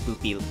 the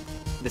spoopy...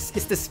 It's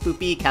the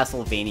spoopy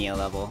Castlevania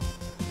level.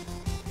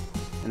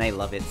 And I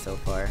love it so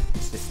far.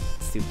 It's just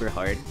super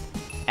hard,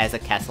 as a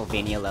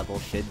Castlevania level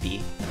should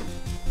be.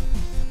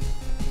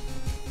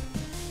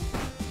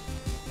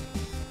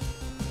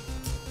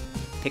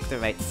 Pick the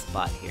right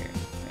spot here,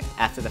 right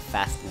after the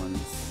fast ones.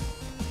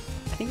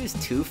 I think there's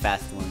 2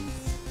 fast ones.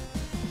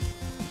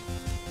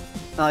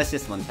 Oh, it's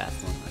just 1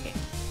 fast one, okay.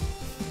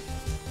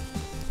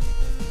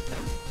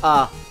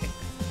 Ah, okay.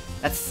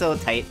 That's so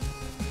tight.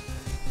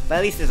 But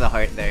at least there's a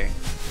heart there.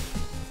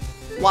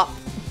 Wop!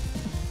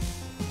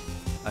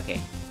 Okay.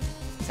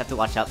 Just have to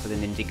watch out for the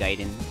Ninja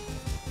Gaiden.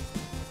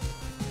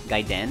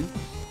 Gaiden?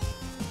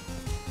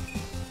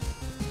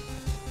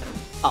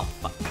 Oh,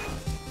 fuck.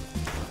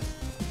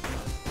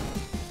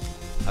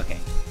 Okay.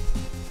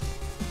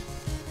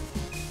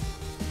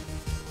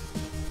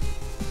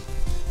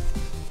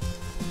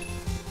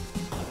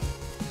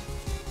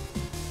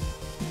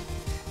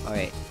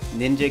 Alright.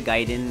 Ninja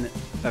Gaiden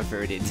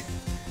averted.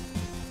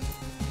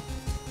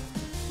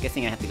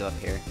 Guessing I have to go up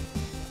here.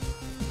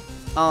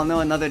 Oh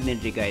no, another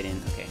Ninja Gaiden.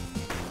 Okay.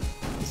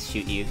 Just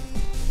shoot you.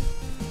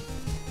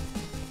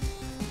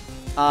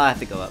 Oh, I have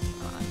to go up.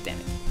 Oh, damn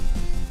it.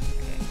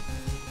 Okay.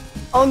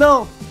 Oh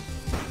no!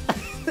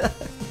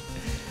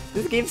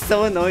 This game's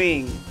so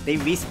annoying. They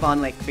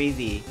respawn like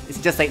crazy. It's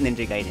just like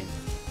Ninja Gaiden.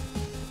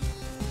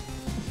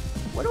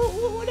 What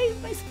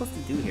am I supposed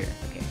to do here?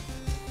 Okay.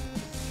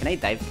 Can I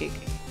dive kick?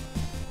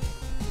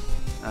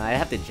 I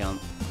have to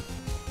jump.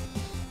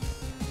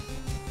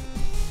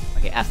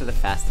 Okay, after the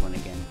fast one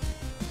again.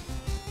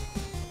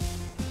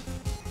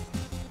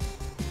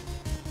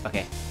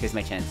 Okay, here's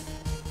my chance.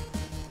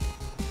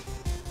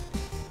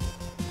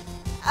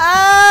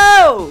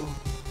 Oh!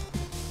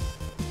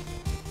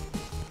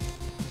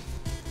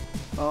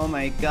 Oh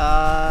my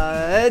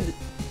god!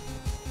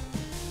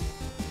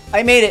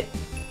 I made it!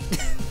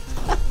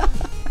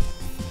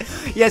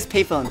 Yes,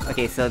 payphone!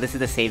 Okay, so this is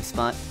the save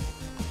spot.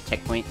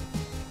 Checkpoint.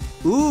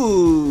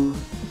 Ooh!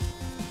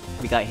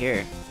 We got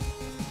here.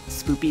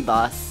 Spoopy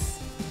boss.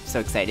 So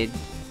excited.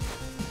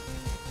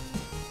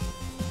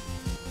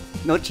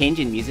 No change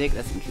in music?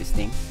 That's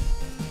interesting.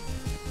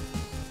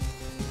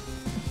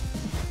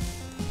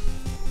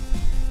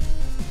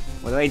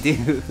 What do I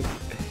do?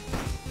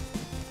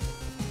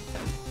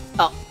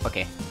 Oh,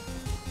 okay.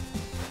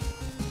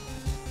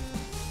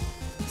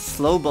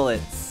 Slow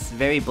bullets.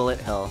 Very bullet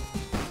hell.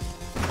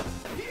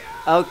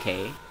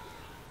 Okay.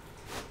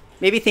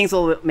 Maybe things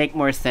will make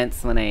more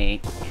sense when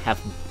I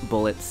have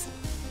bullets.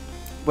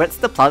 What's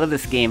the plot of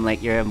this game?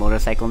 Like, you're a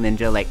motorcycle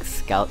ninja like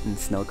Scout and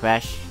Snow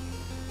Crash?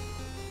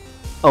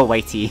 Oh,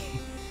 YT.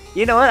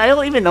 You know what? I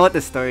don't even know what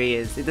the story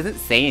is. It doesn't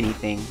say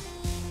anything.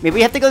 Maybe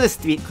we have to go to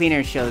street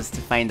cleaner shows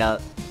to find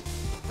out.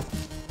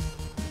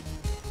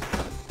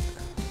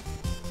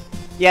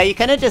 Yeah, you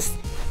kinda just...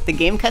 The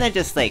game kinda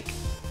just, like,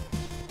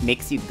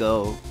 makes you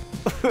go.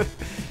 It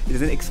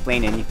doesn't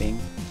explain anything.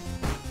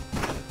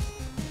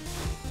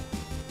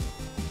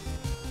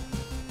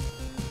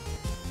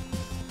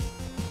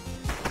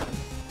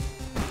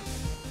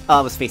 Oh,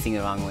 I was facing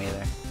the wrong way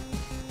there.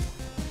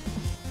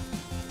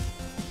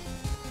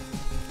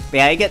 But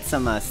yeah, I get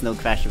some Snow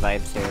Crash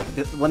vibes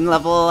here. One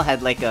level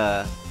had like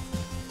a...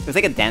 It was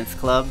like a dance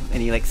club,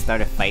 and you like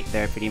start a fight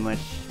there pretty much.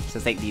 So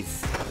it's like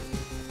these...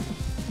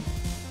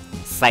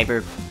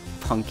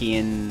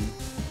 cyberpunkian...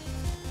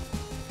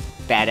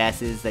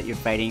 badasses that you're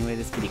fighting with.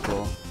 It's pretty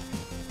cool.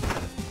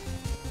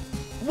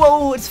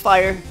 Whoa, it's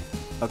fire!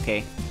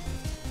 Okay.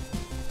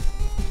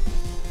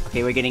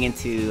 Okay, we're getting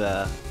into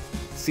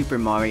Super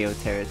Mario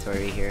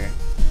territory here.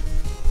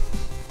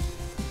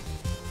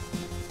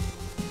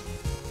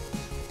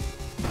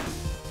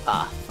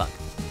 Ah, fuck.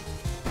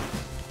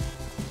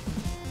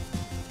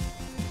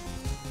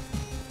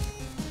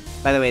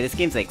 By the way, this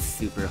game's like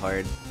super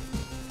hard.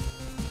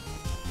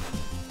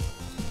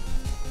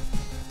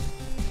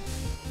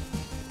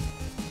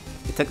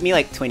 It took me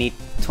like 20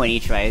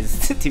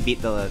 tries to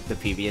beat the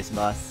previous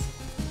boss.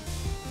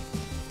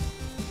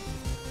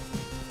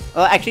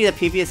 Well, actually the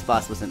previous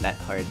boss wasn't that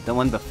hard. The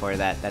one before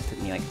that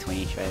took me like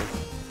 20 tries.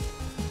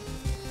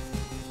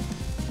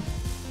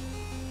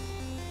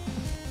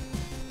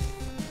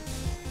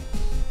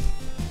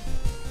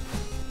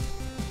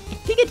 I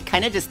think it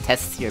kind of just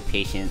tests your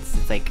patience.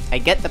 It's like, I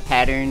get the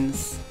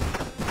patterns,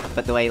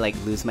 but do I like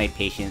lose my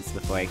patience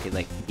before I could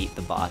like beat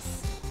the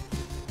boss?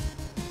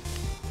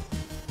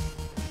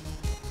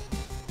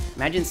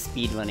 Imagine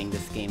speedrunning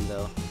this game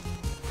though.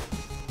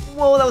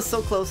 Whoa, that was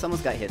so close,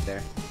 almost got hit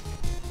there.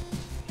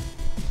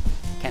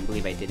 Can't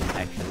believe I didn't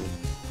actually.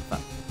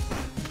 Fuck.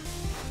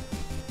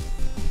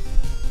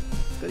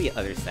 Let's go to the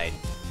other side.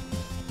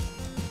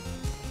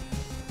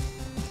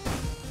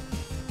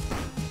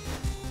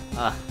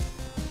 Ah.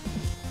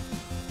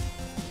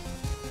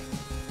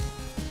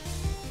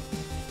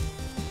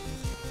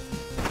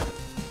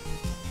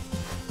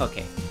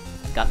 Okay,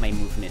 I've got my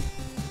movement.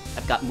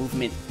 I've got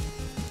movement.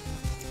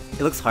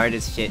 It looks hard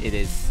as shit, it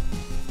is.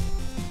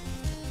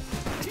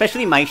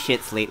 Especially my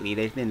shits lately,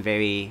 they've been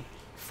very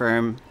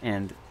firm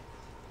and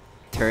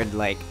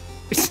turd-like.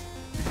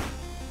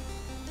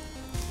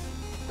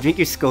 Drink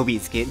your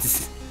Scobies,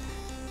 kids.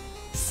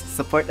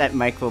 Support that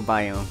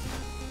microbiome.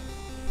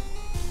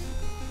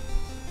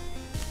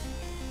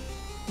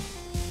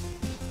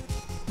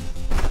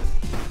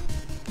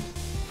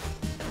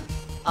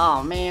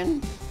 Oh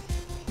man.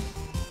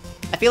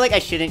 I feel like I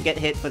shouldn't get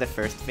hit for the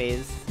first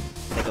phase.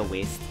 It's like a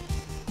waste.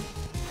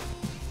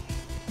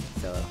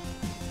 So,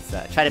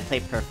 let's try to play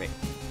perfect.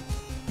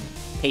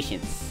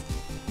 Patience.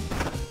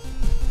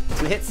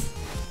 2 hits?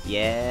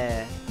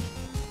 Yeah.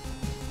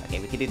 Okay,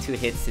 we can do 2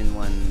 hits in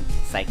one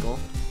cycle.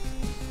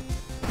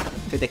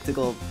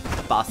 Predictable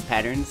boss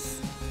patterns.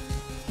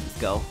 Let's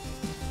go.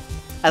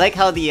 I like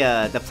how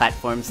the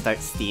platform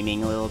starts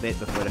steaming a little bit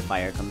before the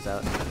fire comes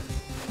out.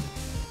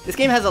 This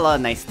game has a lot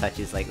of nice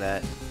touches like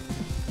that.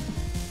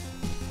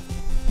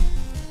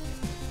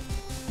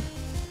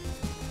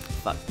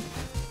 Fuck.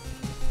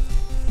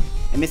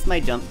 I missed my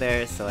jump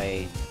there, so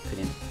I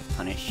couldn't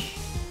punish.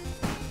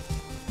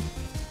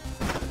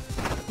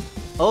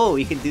 Oh,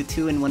 you can do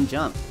 2 in 1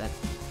 jump. That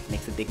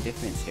makes a big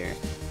difference here.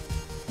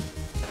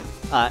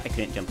 I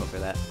couldn't jump over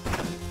that.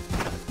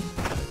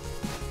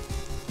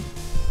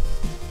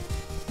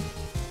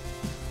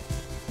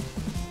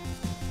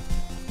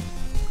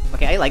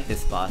 Okay, I like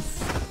this boss.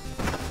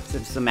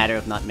 It's just a matter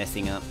of not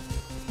messing up.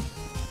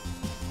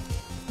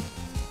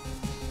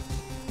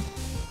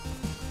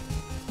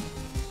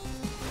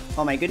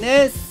 Oh my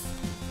goodness!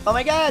 Oh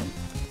my god!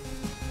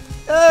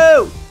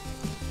 No!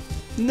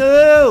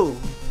 No!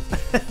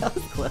 That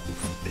was close.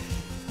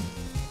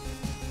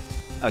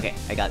 Okay,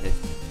 I got this.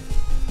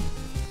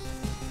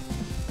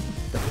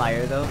 The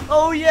fire though.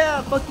 Oh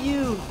yeah! Fuck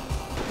you!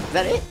 Is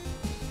that it?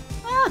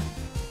 Ah!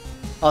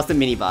 Oh, it's the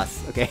mini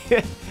boss. Okay.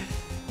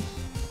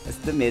 That's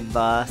the mid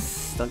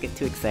boss. Don't get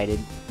too excited.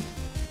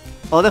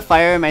 Oh, the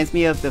fire reminds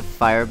me of the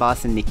fire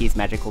boss in Mickey's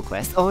Magical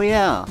Quest. Oh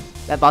yeah!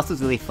 That boss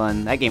was really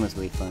fun. That game was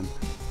really fun.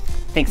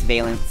 Thanks,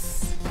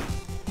 Valence.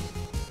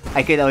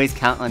 I could always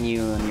count on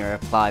you and your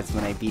applause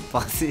when I beat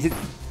bosses.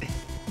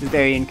 It's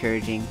very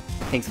encouraging.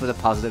 Thanks for the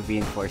positive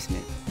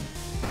reinforcement.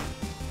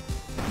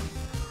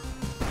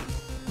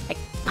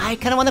 I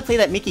kind of want to play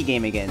that Mickey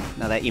game again,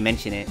 now that you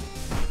mention it.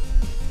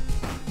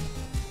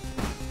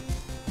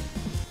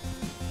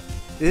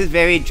 This is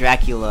very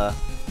Dracula.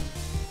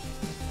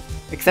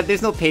 Except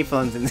there's no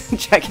payphones in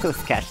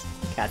Dracula's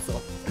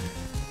castle.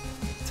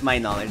 To my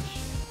knowledge.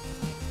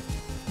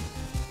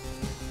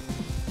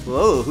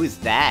 Whoa, who's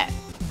that?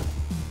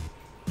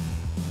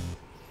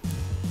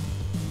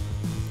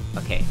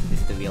 Okay,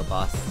 this is the real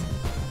boss.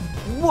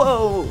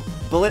 Whoa!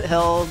 Bullet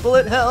hell!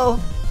 Bullet hell!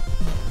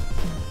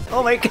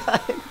 Oh my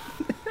god!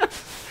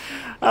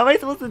 How am I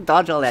supposed to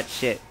dodge all that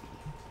shit?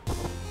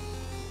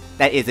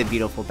 That is a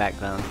beautiful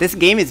background. This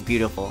game is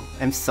beautiful.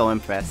 I'm so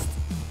impressed.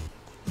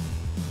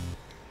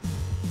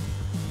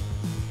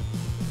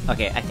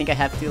 Okay, I think I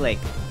have to like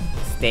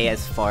stay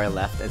as far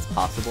left as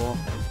possible.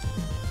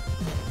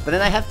 But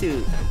then I have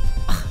to...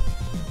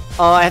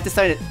 Oh, I have to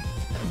start it...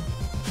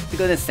 to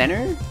go to the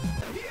center?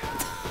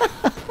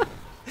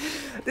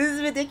 This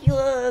is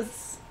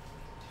ridiculous!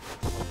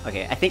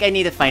 Okay, I think I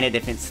need to find a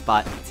different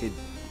spot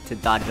to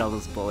dodge all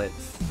those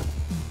bullets.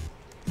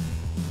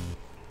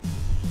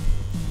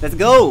 Let's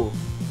go!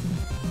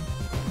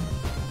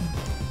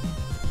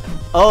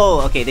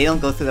 Oh, okay, they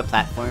don't go through the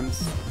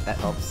platforms. That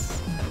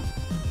helps.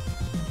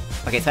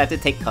 Okay, so I have to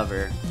take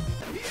cover.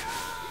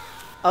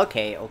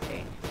 Okay,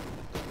 okay.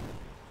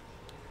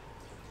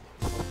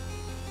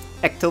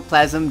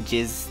 Ectoplasm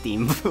Jizz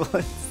Steam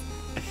bullets.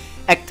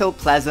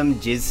 Ectoplasm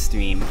Jizz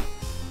Stream.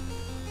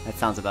 That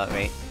sounds about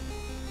right.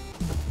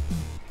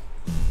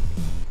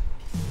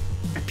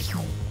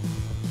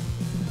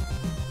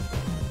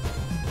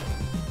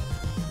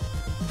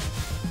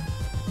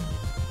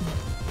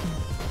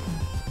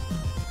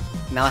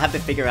 Now I have to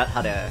figure out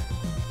how to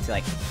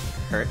like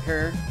hurt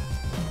her.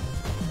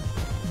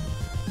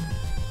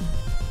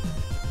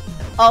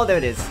 Oh, there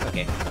it is.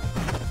 Okay.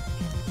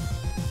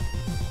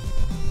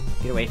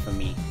 Get away from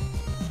me.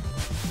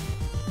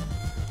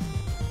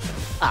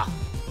 Ah.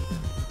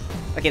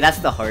 Okay, that's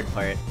the hard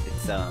part.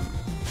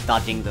 It's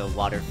dodging the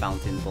water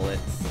fountain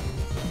bullets.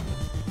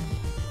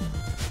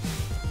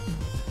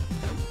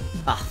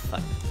 Ah,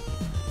 fuck.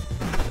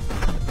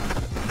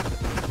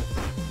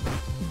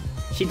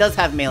 She does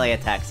have melee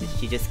attacks,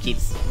 she just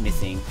keeps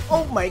missing.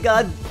 Oh my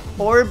god!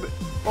 Orb!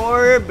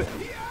 Orb!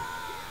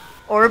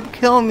 Orb,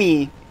 kill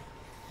me!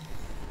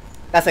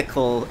 That's a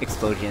cool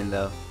explosion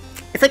though.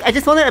 It's like, I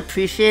just want to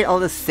appreciate all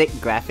the sick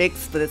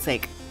graphics, but it's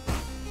like,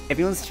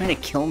 everyone's trying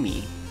to kill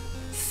me.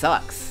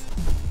 Sucks.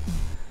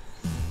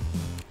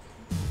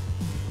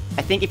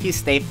 I think if you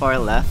stay far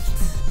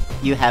left,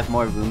 you have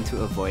more room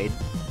to avoid.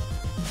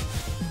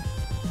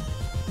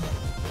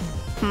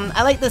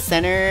 I like the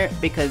center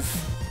because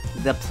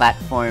the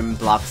platform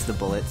blocks the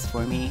bullets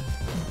for me.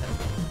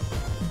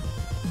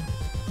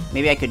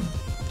 Maybe I could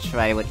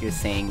try what you're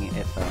saying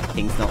if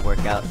things don't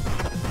work out.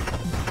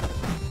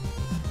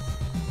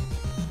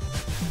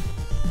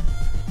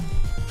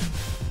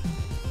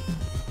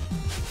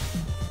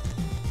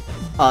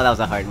 Oh, that was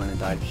a hard one to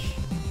dodge.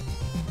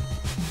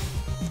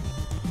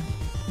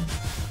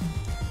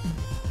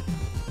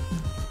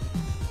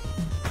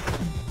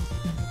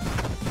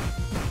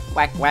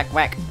 Whack, whack,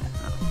 whack.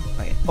 Oh,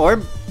 okay.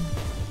 Orb?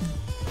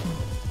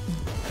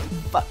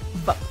 Fuck,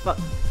 fuck, fuck.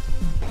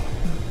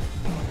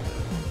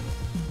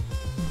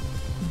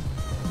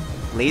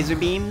 Laser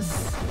beams?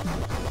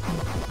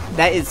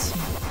 That is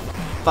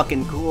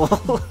fucking cool.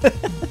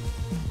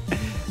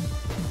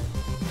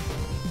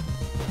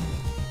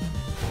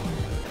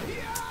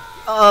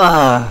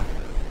 Ugh.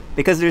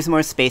 Because there's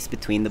more space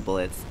between the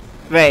bullets.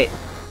 Right.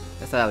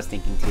 That's what I was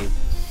thinking too.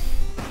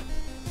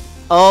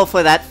 Oh,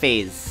 for that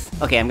phase.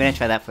 Okay, I'm gonna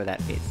try that for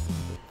that phase.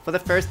 For the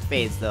first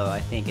phase though, I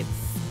think it's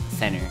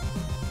center.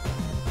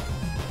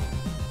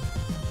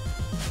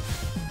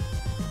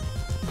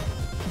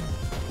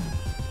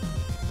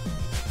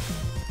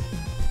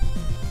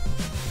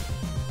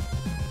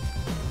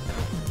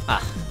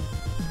 Ah.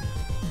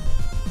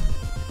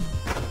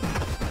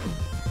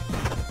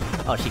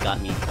 Oh, she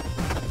got me.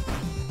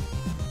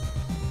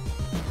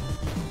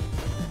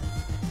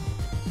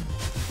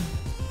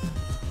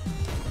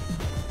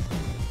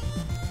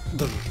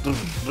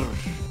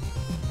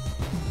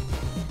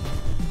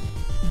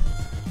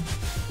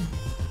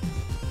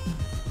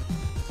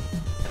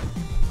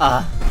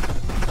 Ah.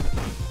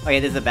 Okay,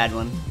 this is a bad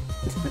one.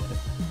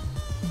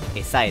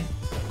 Okay, side.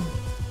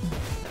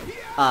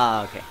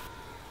 Ah, okay.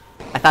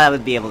 I thought I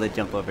would be able to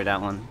jump over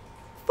that one.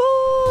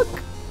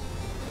 Fuck!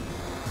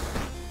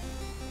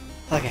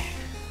 Okay.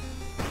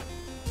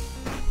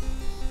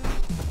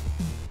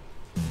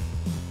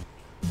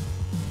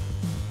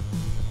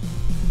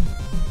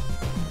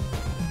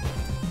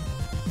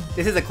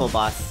 This is a cool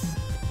boss.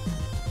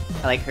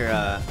 I like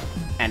her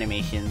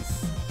animations.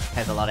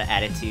 Has a lot of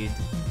attitude.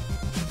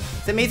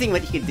 It's amazing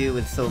what you can do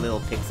with so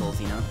little pixels,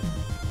 you know?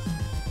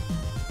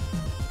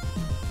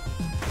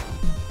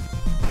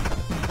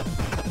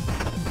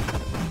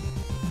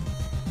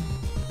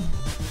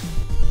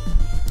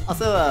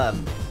 Also,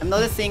 I'm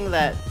noticing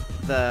that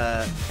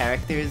the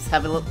characters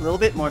have a little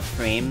bit more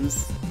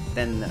frames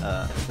than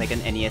like an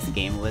NES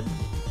game would.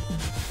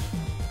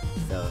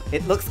 So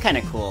it looks kind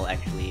of cool,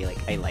 actually. Like,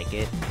 I like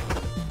it.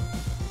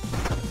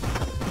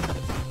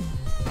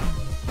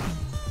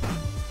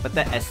 But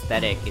the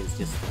aesthetic is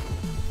just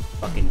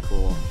fucking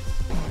cool.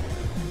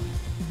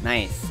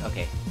 Nice.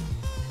 Okay.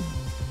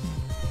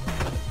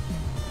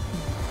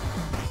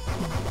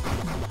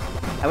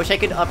 I wish I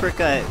could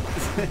uppercut.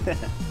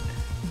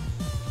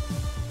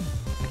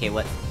 Okay,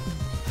 what?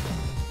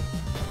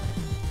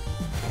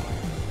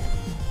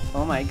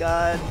 Oh my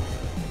god.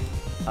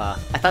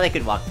 I thought I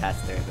could walk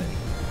past her, but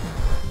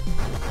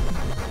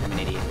I'm an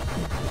idiot.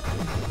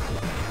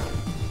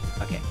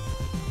 Okay.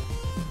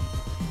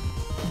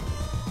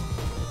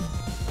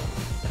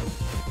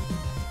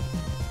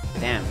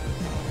 Damn.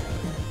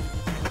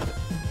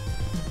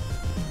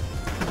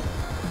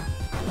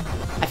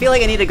 I feel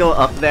like I need to go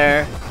up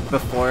there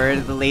before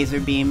the laser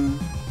beam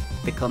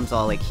becomes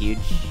all like huge.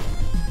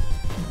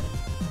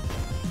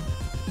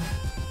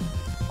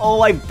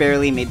 Oh, I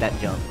barely made that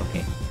jump.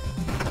 Okay.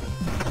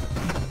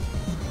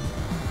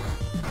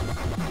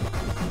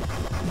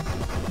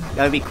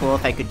 That would be cool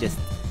if I could just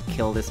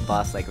kill this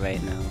boss like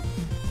right now.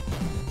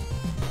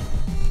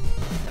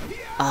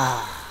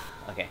 Ah,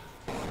 okay.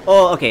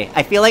 Oh, okay.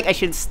 I feel like I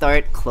should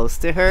start close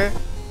to her,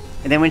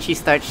 and then when she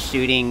starts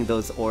shooting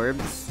those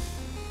orbs,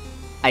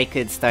 I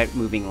could start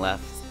moving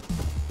left.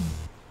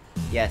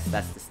 Yes,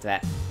 that's the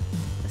strat.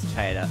 Let's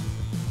try it out.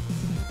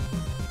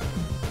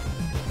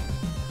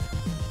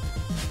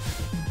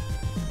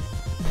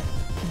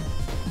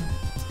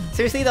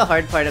 Seriously, the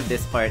hard part of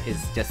this part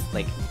is just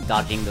like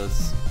dodging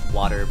those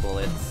water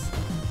bullets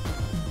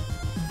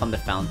from the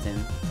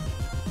fountain.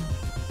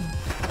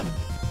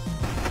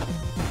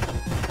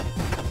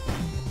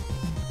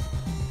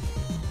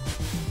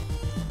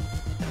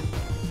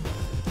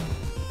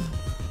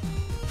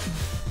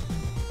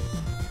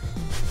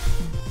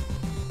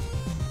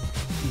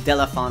 De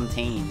La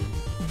Fontaine.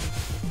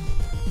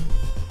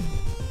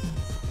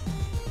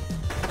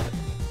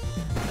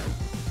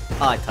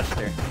 Oh, I touched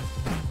her.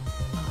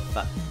 Oh,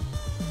 fuck.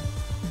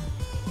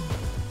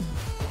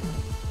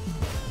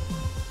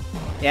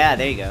 Yeah,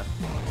 there you go.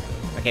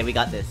 Okay, we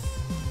got this.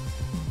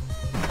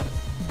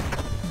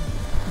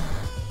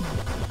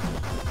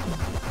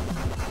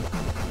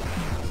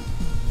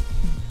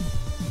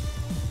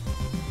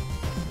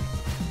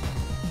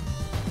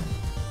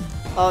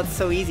 Oh, it's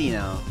so easy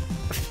now.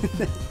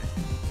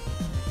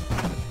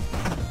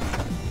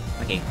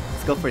 Okay,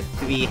 let's go for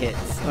 3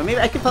 hits. Or maybe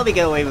I could probably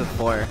get away with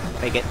 4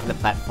 if I get to the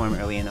platform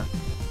early enough.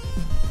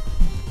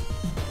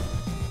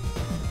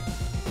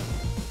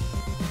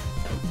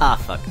 Ah,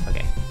 fuck.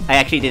 Okay. I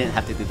actually didn't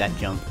have to do that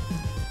jump.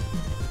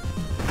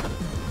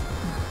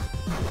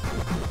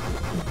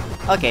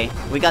 Okay,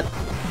 we could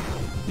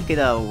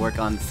work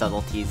on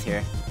subtleties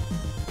here.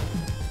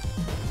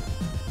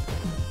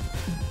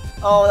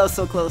 Oh, that was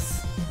so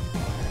close.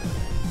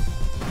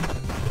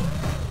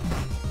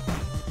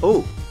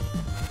 Oh!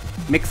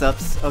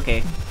 Mix-ups,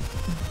 okay.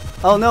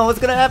 Oh no, what's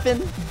gonna happen?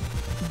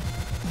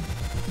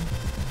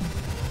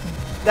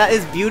 That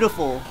is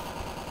beautiful.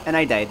 And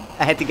I died.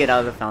 I had to get out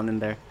of the fountain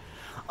there.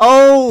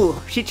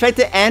 Oh! She tried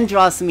to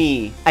Andross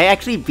me! I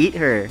actually beat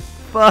her.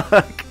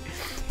 Fuck!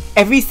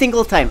 Every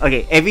single time,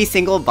 okay, every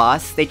single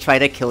boss, they try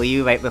to kill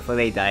you right before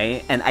they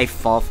die, and I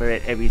fall for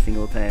it every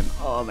single time.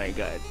 Oh my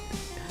god.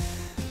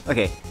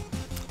 Okay.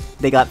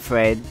 They got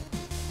fried.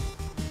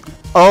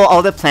 Oh,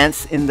 all the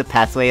plants in the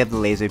pathway of the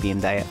laser beam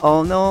die.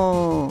 Oh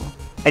no!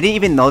 I didn't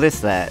even notice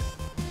that.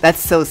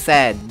 That's so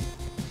sad.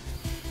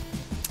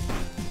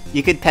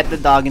 You could pet the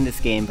dog in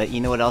this game, but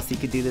you know what else you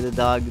could do to the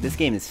dog? This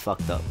game is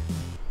fucked up.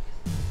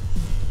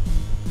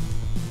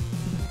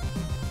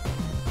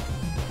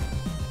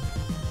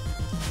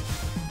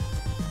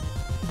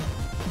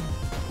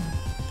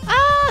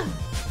 Ah!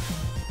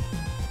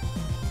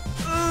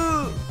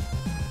 Ooh!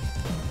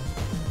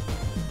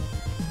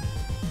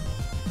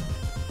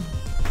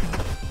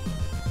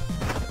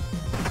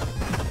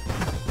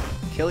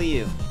 Kill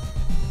you.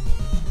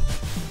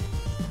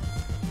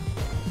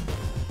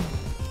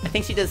 I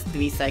think she does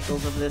 3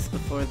 cycles of this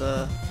before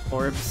the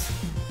orbs.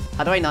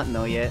 How do I not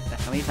know yet?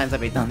 How many times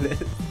have I done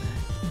this?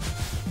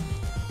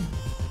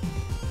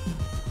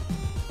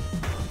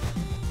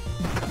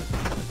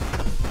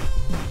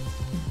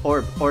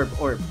 Orb, orb,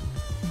 orb.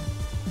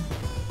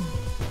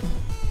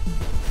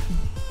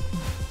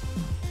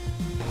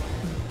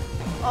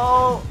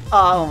 Oh!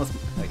 Almost.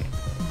 Okay.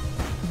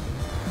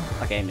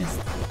 Okay, I missed.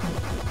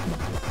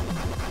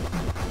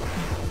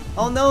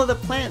 Oh no, the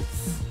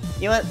plants!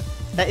 You know what?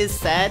 That is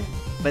sad,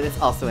 but it's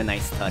also a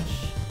nice touch.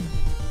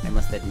 I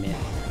must admit.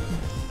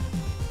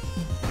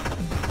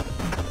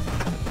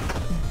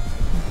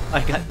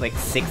 I got like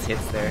 6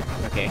 hits there.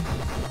 Okay.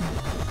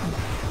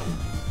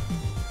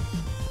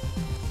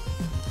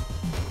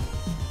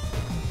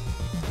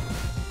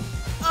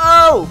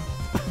 Oh!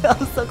 That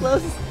was so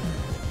close!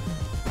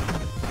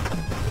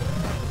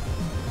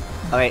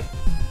 Alright,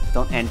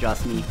 don't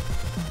Andross me.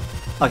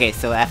 Okay,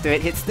 so after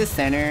it hits the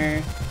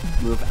center,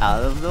 move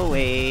out of the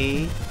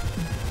way.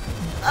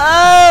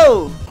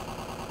 Oh!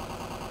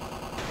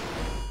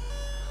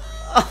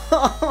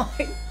 Oh,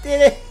 I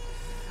did it!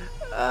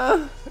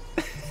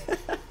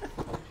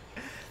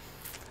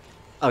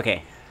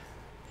 Okay.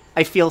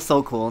 I feel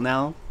so cool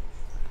now.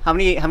 How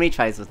many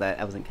tries was that?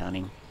 I wasn't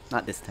counting.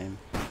 Not this time.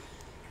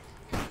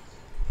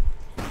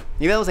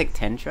 Maybe that was like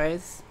 10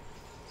 tries?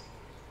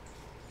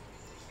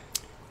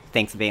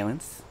 Thanks,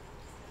 Valence.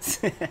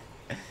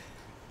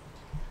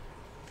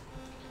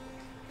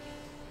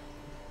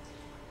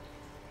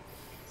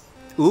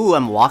 Ooh,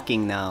 I'm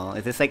walking now.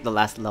 Is this like the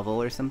last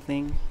level or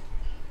something?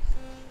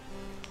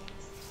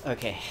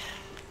 Okay.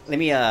 Let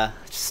me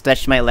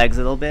stretch my legs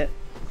a little bit.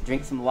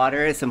 Drink some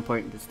water. It's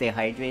important to stay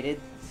hydrated.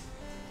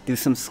 Do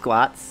some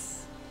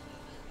squats.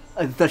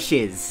 The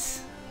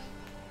shiz.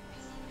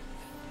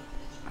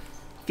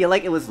 Feel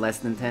like it was less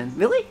than 10.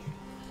 Really?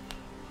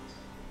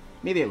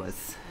 Maybe it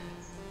was.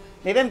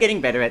 Maybe I'm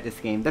getting better at this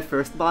game. The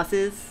first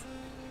bosses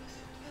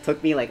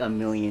took me like a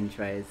million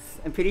tries.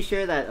 I'm pretty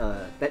sure that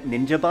that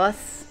ninja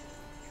boss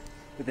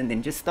with the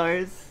ninja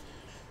stars,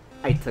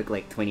 I took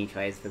like 20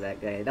 tries for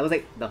that guy. That was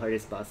like the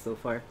hardest boss so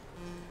far.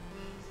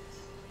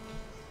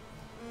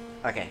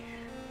 Okay.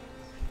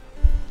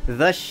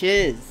 The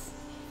shiz.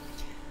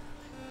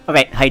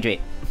 Alright,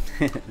 hydrate.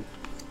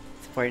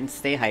 It's important to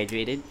stay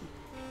hydrated.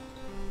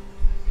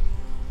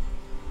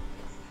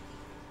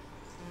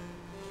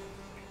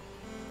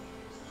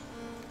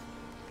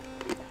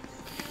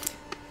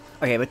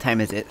 Okay, what time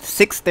is it?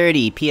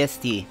 6:30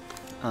 PST.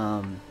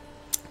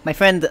 My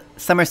friend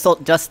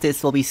Somersault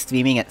Justice will be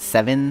streaming at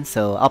 7,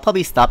 so I'll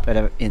probably stop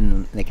at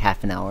in like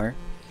half an hour.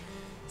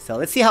 So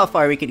let's see how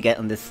far we could get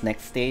on this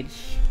next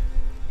stage.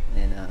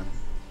 And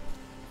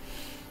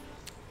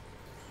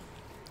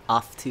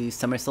off to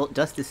Somersault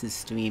Justice's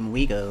stream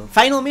we go.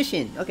 Final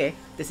mission! Okay,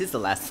 this is the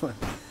last one.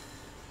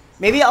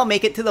 Maybe I'll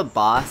make it to the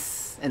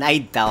boss, and I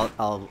doubt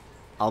I'll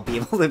be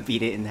able to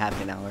beat it in half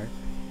an hour.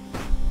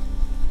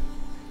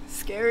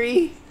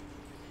 Scary!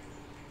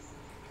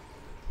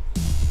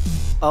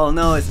 Oh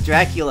no, it's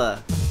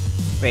Dracula!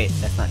 Wait,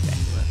 that's not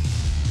Dracula.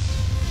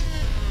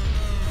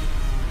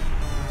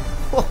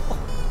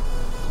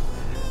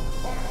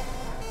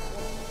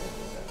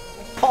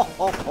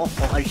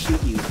 I'll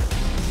shoot you.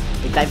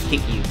 I dive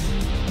kick you.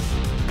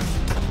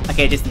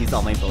 Okay, I just used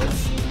all my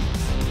bullets.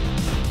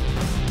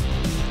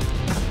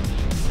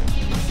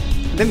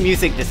 The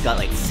music just got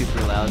like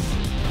super loud.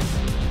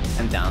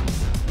 I'm down.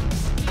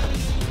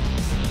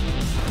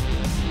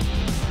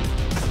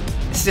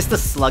 It's just a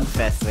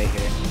slugfest right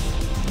here.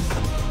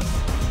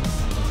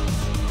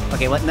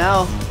 Okay, what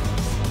now?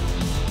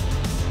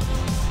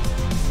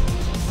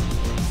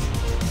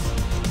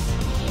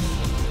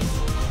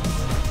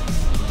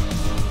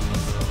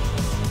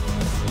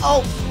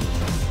 Oh!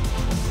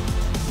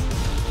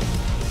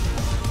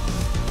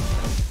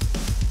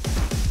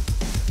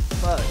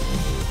 Fuck.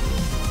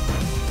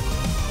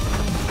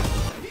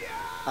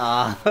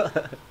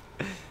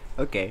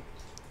 Okay.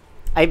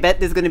 I bet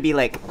there's gonna be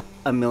like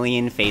a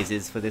million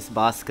phases for this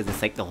boss because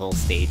it's like the whole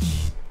stage.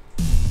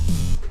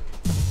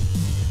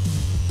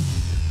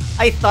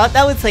 I thought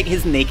that was like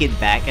his naked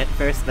back at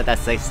first, but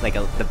that's like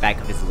the back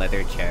of his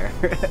leather chair.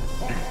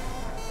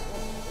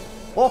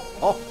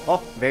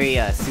 Oh! Very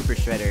super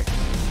shredder.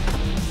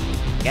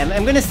 Okay,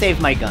 I'm gonna save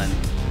my gun.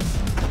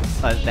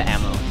 The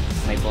ammo.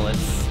 My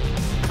bullets.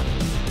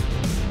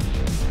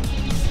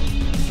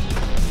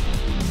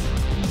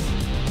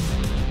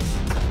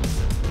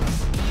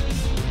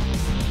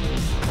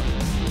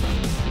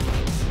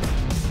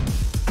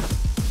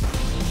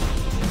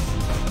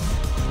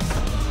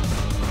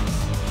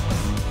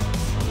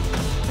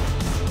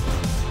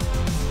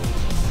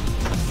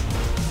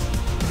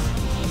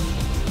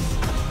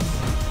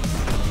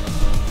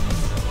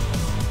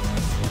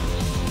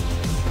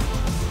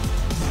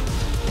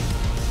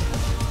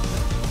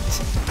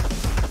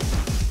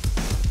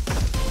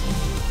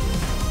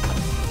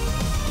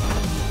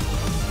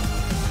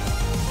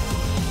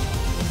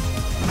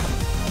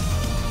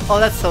 Oh,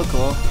 that's so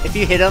cool. If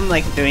you hit him,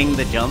 like, during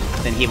the jump,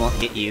 then he won't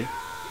hit you.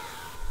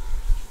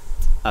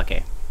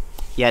 Okay.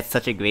 Yeah, it's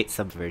such a great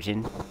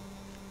subversion.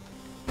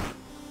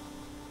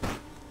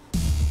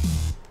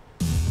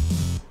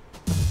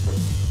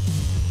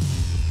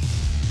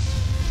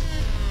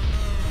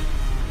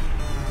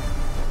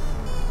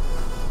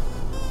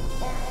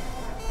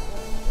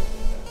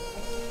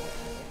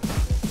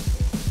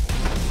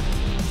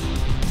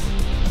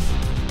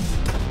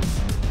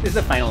 This is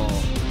the final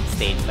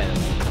stage, by the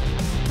way.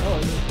 Oh,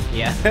 is it?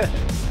 Yeah.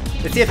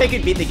 Let's see if I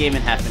could beat the game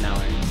in half an hour.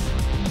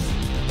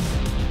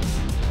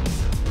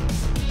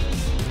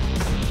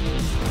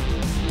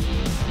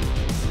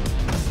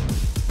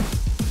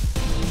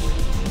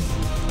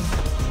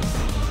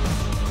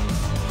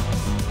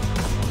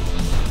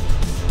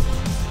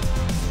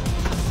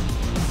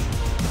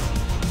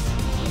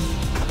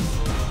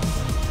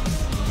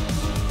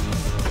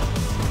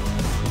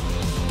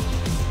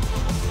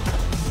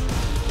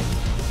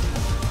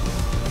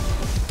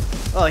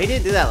 Oh, he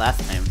didn't do that last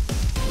time.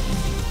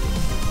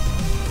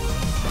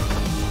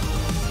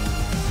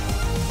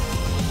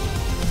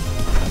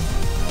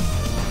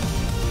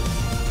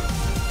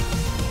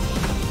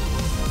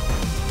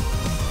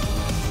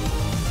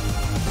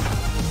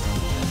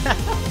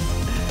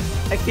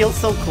 I feel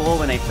so cool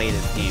when I play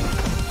this game.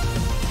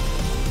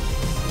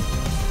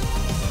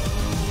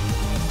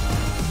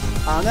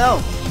 Oh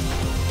no!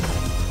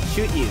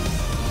 Shoot you.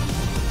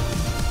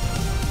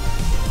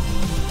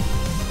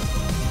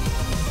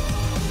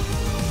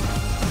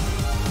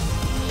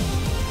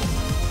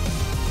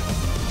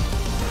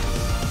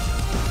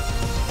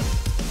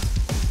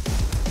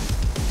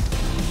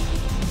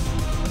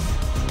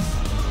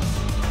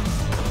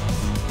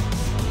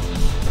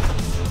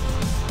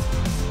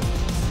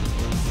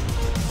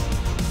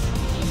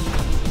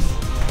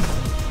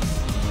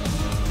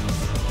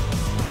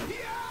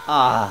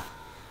 Ah,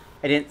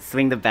 I didn't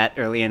swing the bat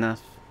early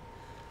enough.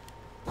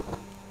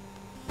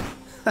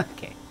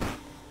 Okay.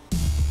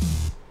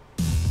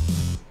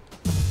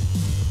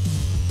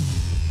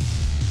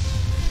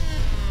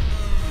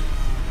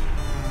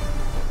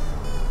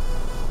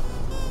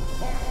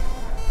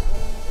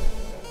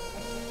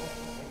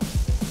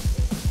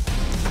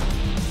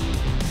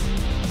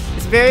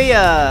 It's very,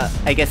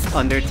 I guess,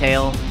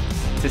 Undertale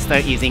to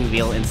start using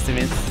real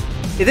instruments.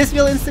 Is this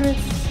real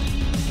instruments?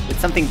 It's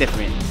something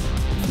different.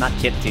 It's not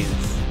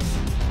chiptunes.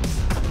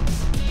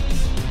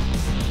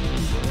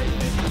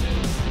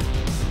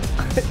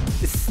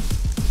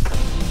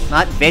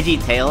 Not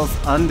VeggieTales,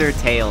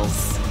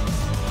 Undertales.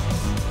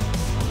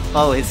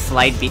 Oh, his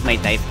slide beat my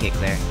dive kick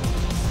there.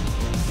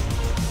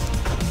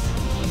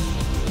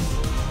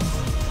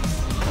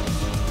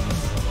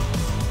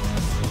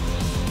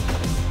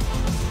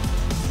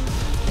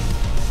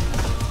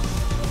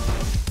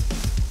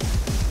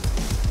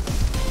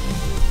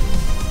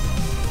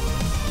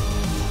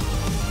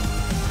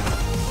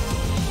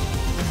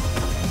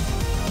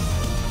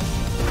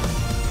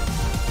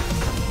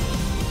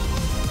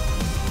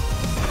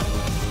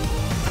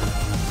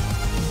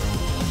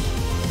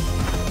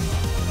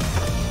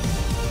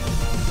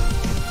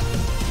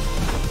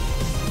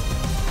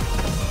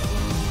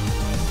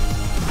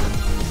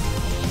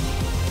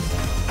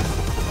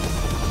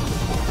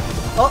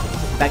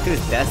 Back to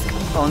his desk.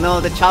 Oh no,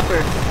 the chopper!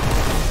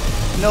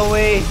 No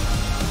way!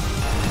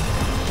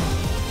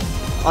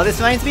 Oh, this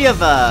reminds me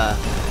of,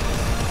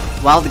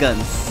 Wild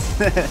Guns.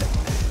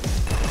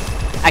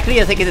 Actually,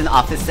 I think it's an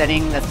office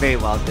setting. That's very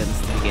Wild Guns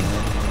to begin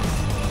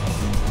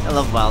with. I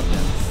love Wild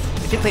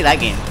Guns. We should play that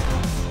game.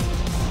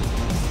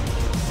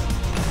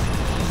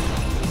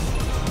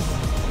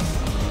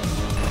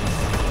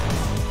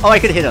 Oh, I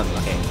could hit him.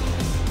 Okay.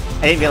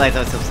 I didn't realize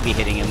I was supposed to be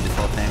hitting him this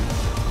whole time.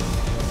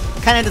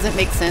 Kinda doesn't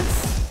make sense,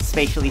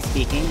 spatially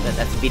speaking, but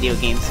that's video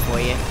games for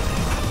you.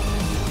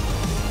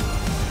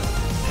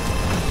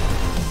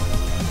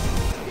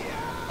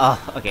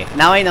 Oh, okay.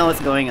 Now I know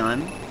what's going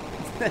on.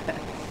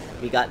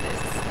 We got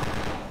this.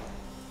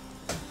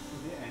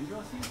 Did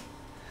Andros you?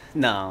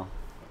 No.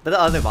 But the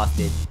other boss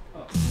did.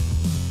 Oh.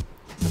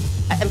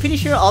 I'm pretty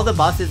sure all the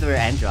bosses were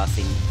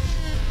Androssing.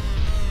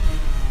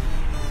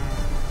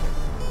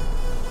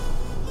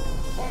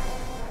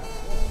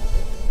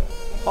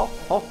 Ho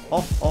ho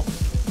ho ho.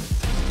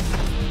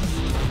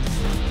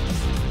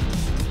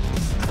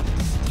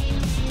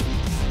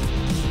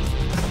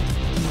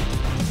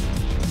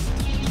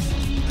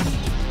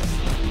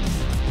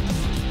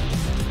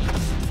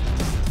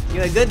 You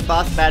know, a good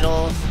boss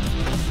battle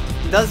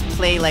does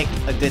play like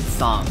a good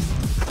song.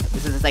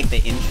 This is like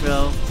the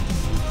intro,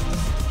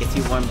 gets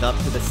you warmed up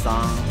to the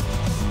song,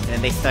 and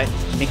then they start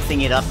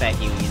mixing it up at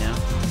you, you know?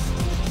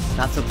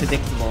 Not so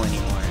predictable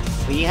anymore.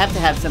 But you have to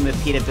have some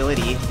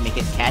repeatability to make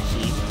it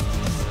catchy.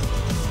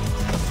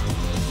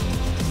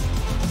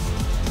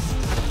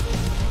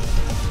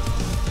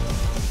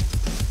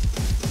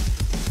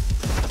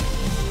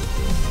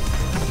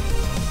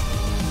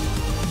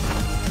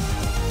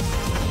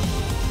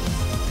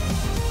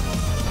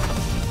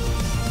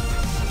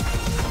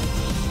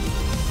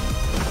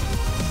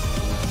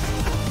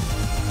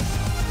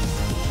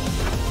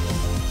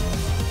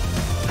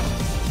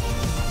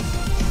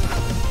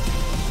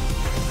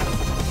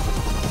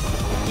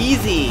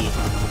 Easy!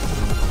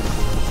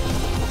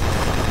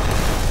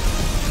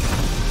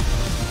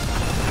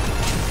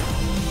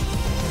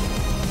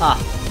 Ah,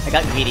 I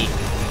got greedy.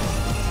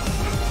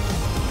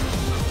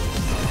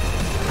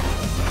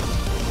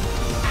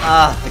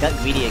 Ah, I got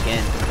greedy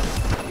again.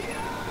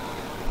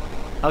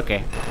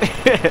 Okay.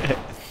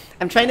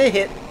 I'm trying to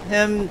hit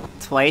him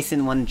twice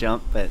in one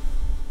jump, but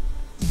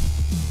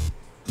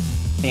I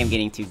think I'm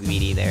getting too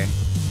greedy there.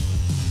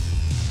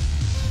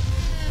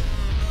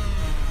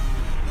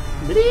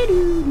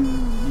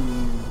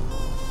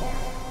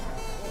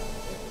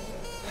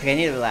 Okay, I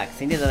need to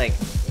relax. I need to like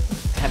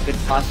have good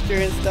posture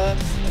and stuff.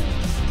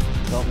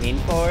 Don't lean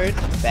forward.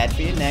 It's bad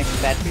for your neck,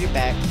 it's bad for your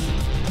back,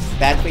 it's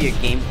bad for your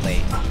gameplay.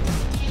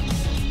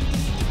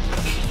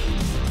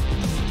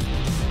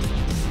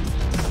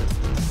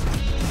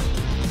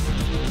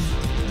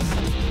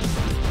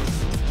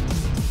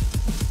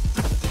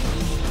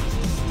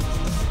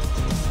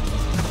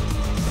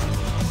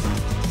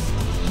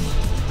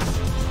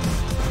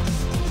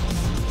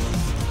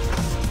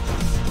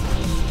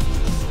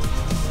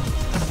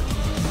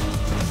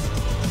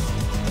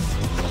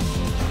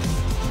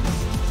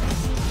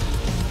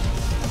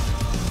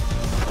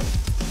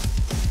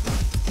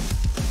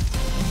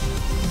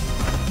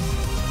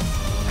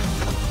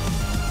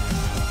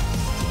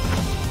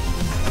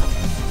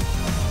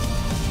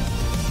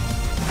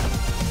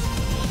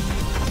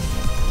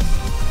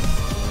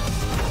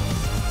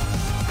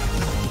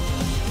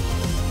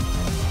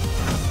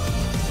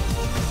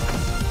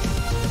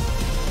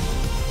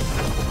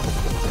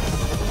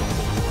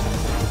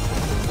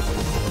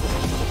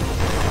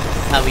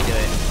 How we do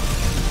it.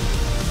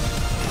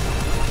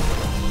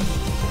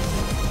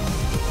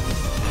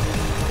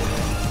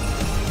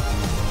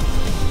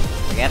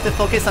 Okay, I have to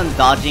focus on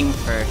dodging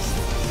first.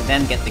 And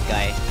then get the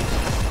guy.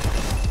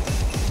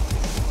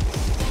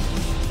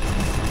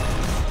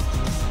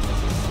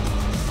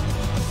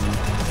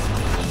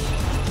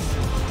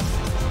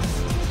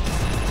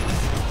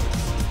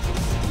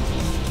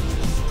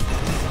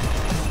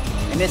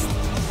 I missed.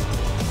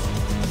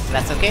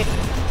 That's okay.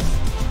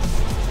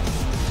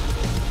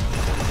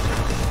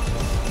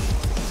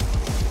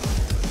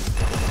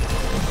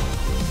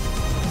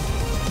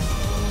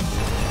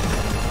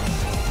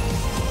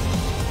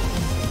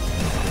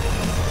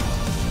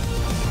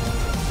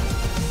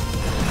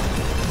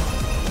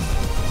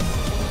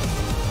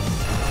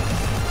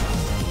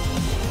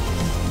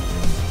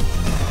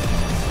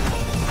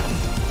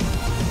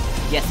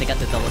 Yes, I got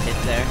the double hit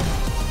there.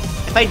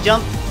 If I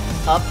jump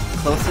up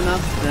close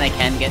enough, then I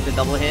can get the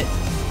double hit.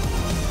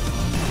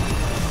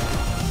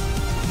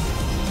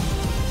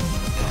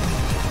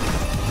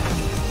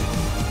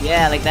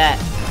 Yeah, like that.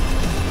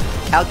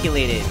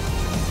 Calculated.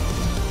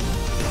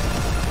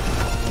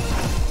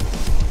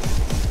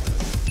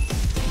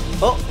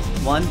 Oh,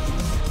 one.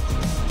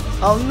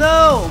 Oh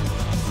no!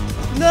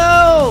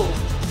 No!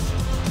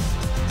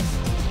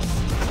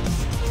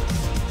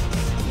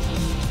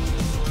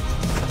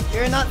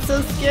 You're not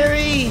so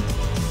scary!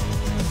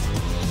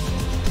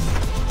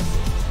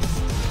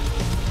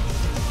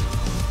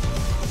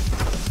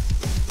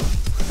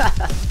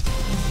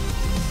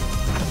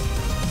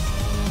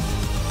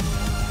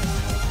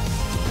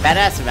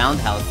 Badass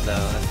roundhouse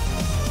though.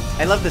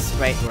 I love the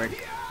sprite work.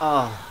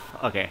 Oh,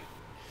 okay.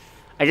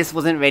 I just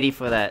wasn't ready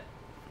for that.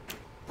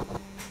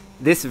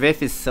 This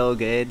riff is so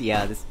good.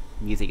 Yeah, this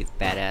music is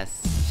badass.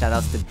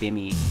 Shoutouts to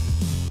Bimmy.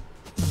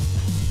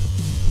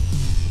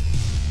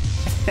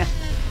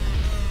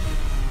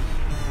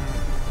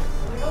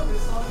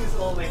 This song is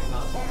all like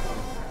not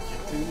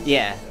chiptunes.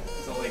 Yeah.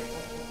 So like,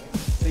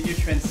 so you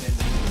transcend.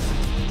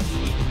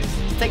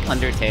 It's like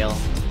Undertale.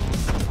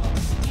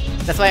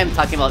 That's why I'm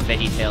talking about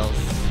VeggieTales.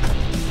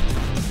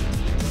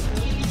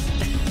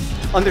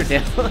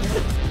 Undertale.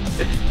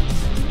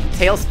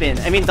 Tailspin.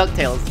 I mean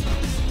DuckTales.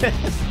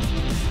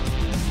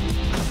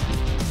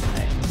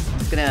 Alright.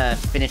 Just gonna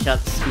finish up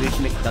Scrooge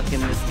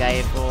McDuckin' this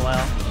guy for a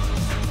while.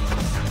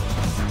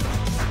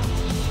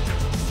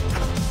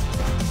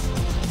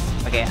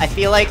 Okay, I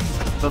feel like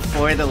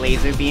before the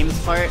laser beams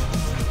part,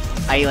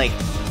 I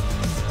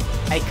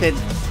could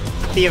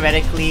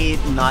theoretically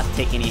not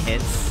take any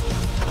hits.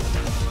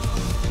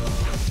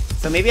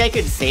 So maybe I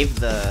could save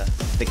the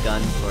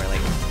gun for like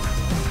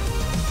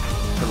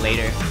for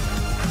later.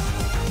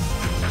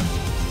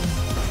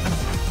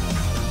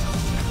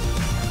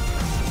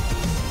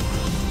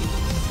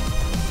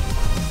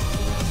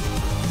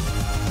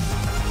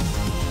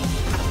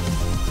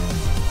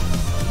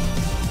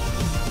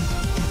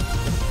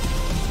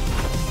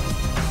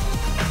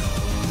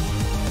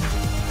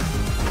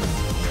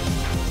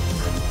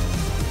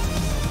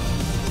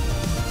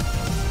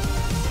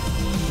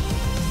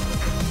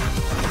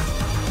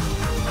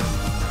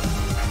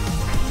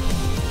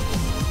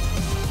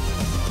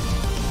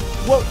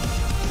 Whoa!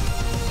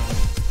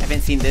 I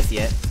haven't seen this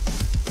yet.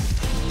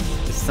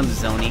 There's some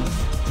zoning.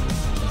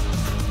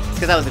 It's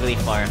because I was really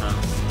far, huh?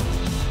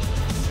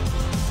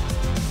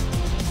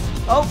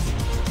 Oh!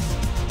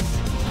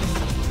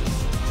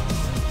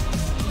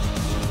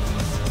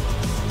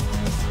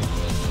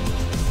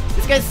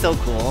 This guy's so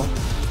cool.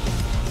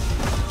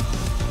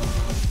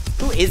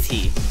 Who is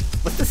he?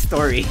 What's the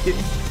story?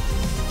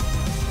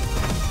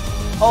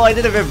 Oh, I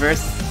did a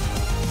reverse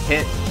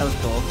hit. That was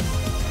cool.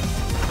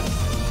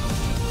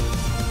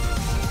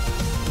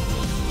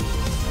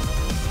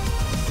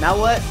 Now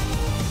what?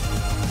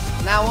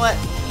 Now what?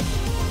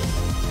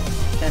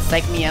 Gonna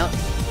psych me out?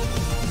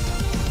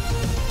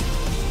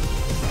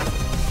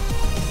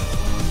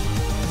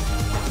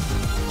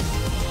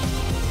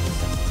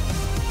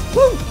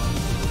 Woo!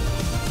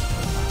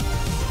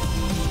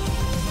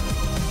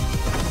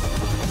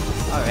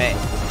 Alright.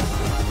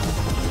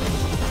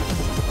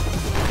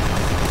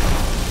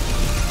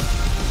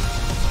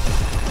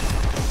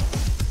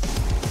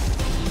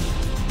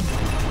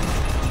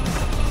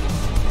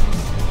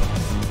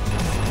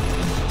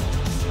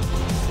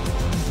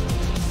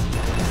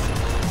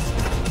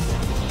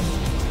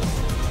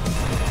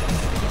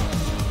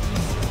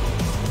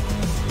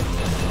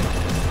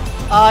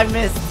 Oh, I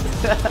missed.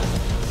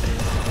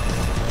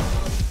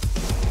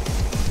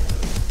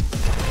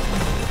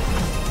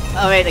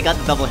 Oh wait, I got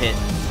the double hit.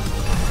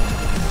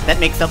 That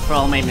makes up for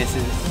all my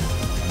misses.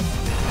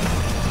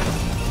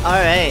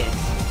 Alright,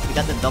 we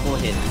got the double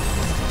hits.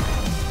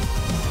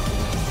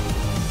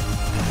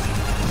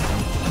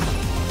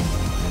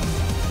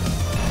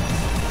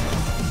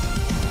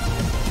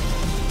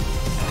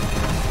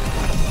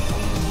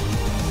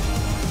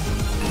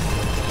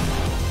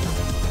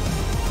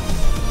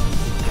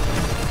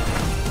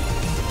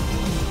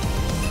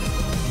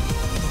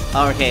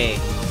 Okay.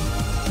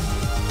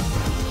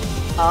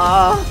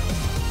 Oh,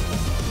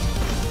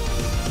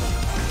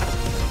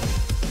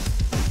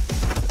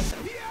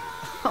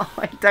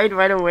 I died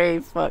right away,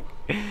 fuck.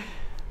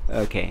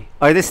 Okay.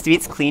 Are the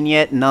streets clean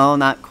yet? No,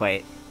 not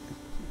quite.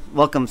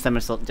 Welcome,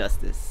 Somersault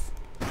Justice.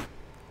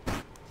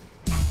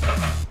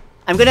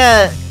 I'm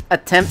gonna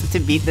attempt to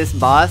beat this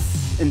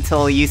boss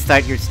until you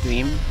start your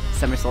stream,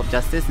 Somersault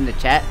Justice, in the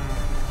chat.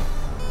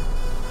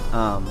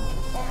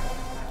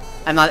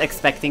 I'm not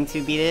expecting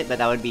to beat it, but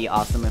that would be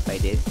awesome if I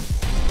did.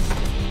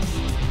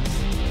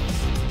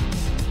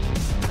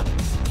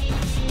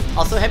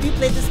 Also, have you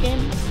played this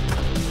game?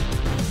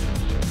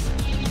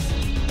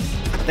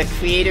 The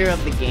creator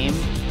of the game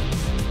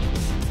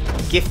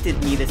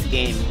gifted me this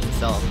game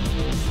himself.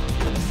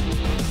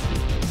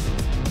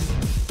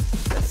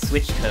 The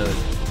Switch code.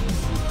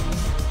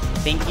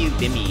 Thank you,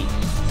 Bimmy.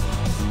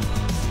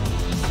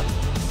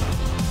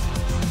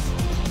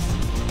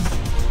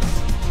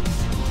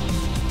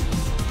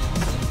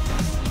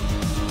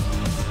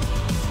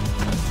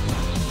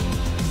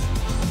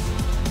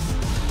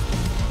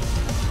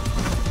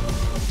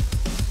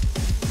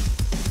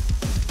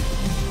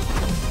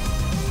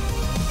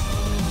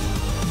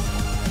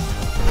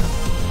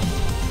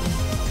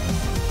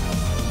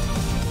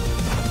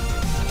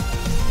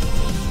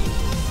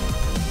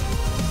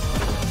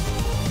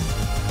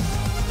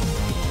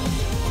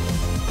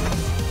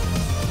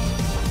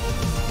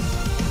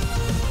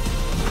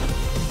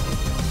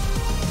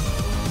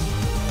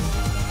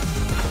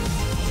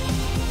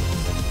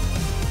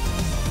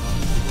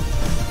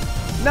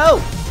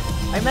 No!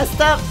 I messed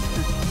up!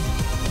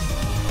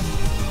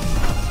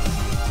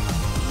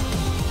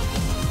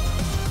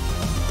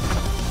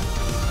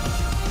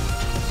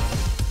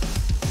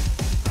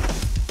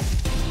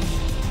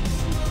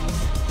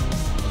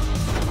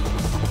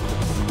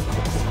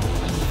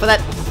 For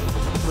that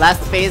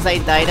last phase I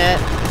died at,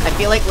 I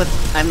feel like what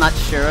I'm not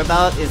sure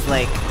about is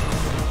like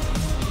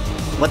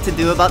what to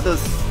do about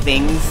those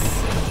things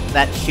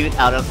that shoot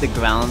out of the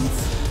ground,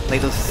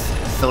 like those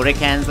soda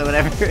cans or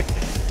whatever.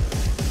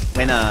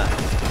 When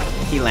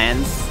he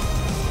lands.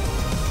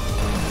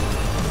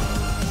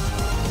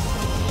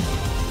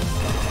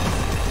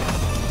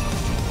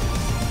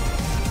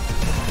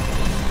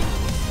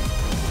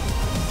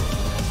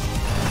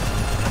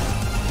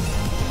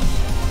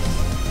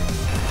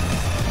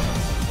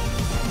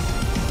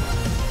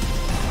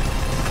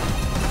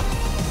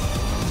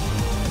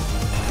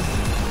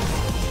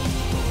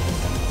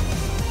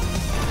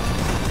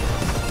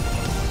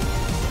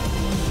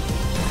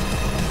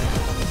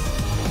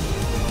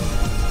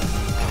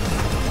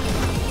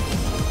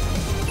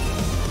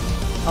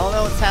 Oh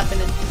no, what's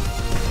happening?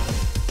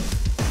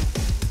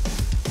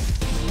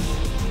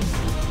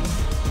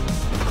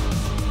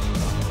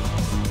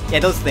 Yeah,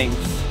 those things.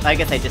 I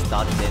guess I just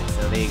dodged it,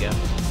 so there you go.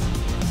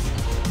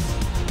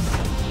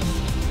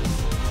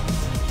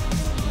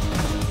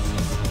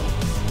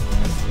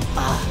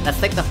 Ah,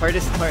 that's like the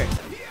hardest part.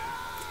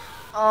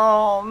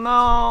 Oh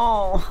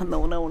no!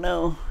 No, no,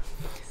 no.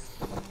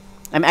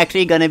 I'm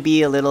actually gonna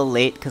be a little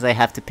late because I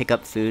have to pick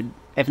up food.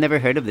 I've never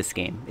heard of this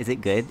game. Is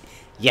it good?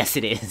 Yes,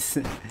 it is.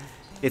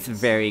 It's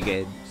very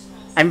good.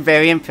 I'm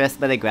very impressed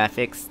by the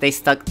graphics. They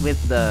stuck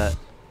with the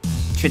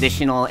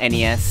traditional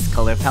NES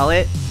color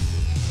palette.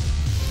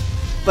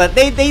 But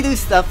they do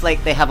stuff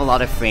like they have a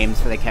lot of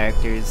frames for the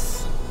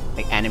characters,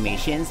 like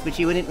animations, which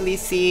you wouldn't really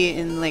see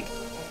in like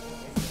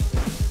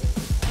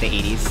the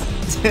 80s.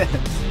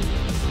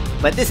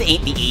 But this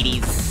ain't the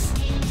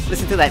 80s.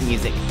 Listen to that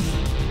music.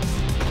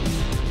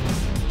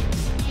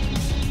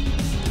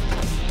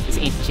 This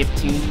ain't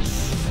chiptunes.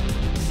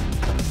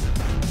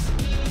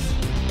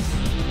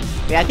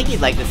 Yeah, I think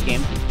you'd like this game.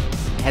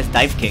 It has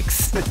dive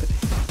kicks.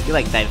 You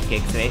like dive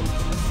kicks, right?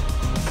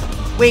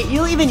 Wait,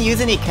 you'll even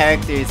use any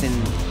characters in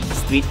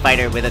Street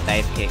Fighter with a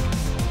dive kick.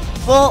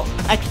 Well,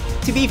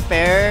 to be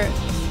fair,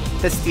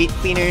 the Street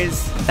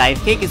Cleaner's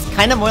dive kick is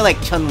kind of more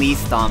like Chun-Li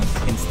stomp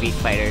in Street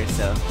Fighter,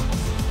 so...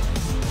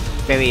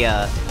 Very,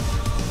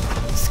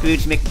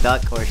 Scrooge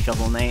McDuck or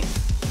Shovel Knight.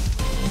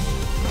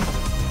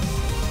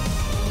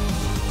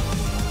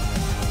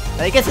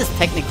 But I guess it's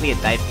technically a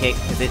dive kick,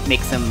 because it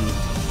makes him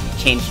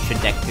change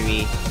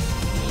trajectory.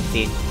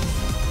 See?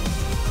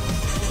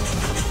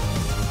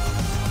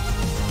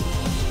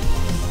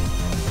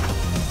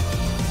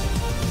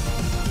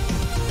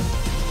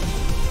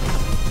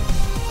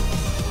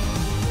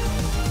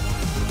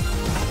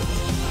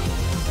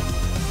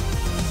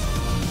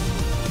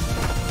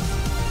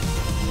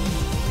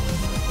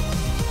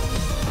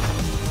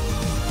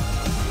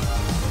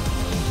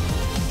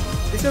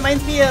 This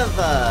reminds me of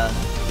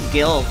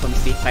Gil from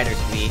Street Fighter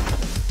 3.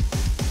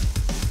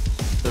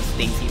 Those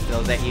things he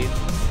throws at you.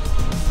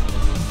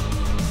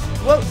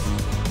 Whoa!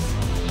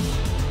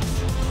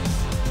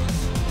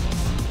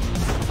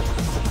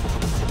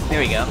 There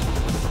we go.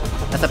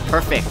 That's a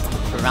perfect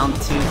for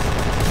round 2.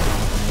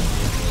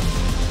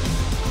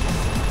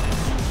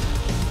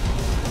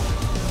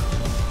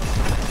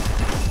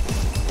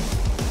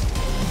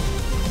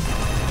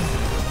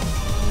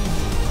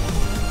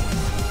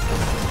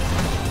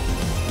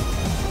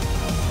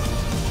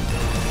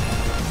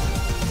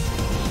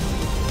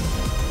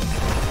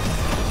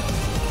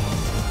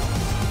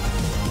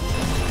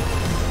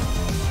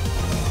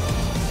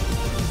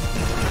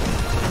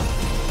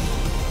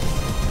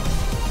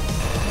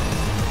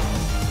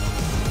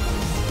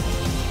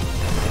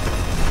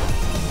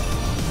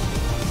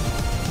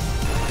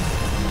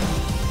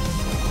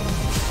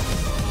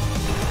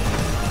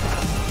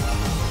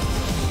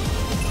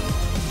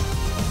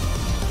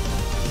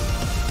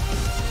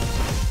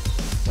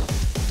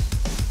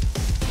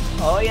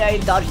 yeah, I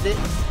dodged it.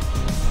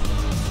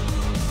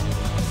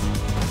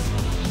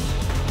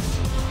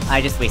 I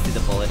just wasted the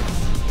bullet.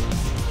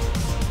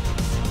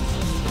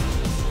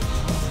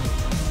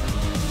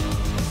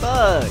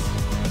 Fuck!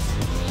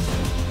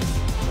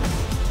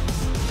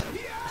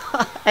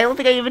 I don't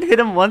think I even hit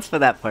him once for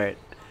that part.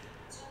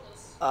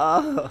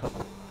 Oh.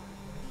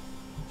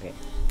 Okay.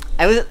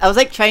 I was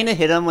like trying to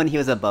hit him when he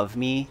was above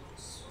me,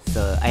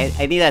 so I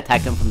need to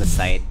attack him from the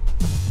side.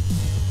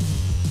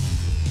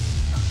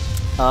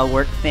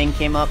 Work thing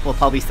came up. We'll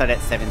probably start at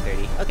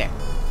 7:30. Okay.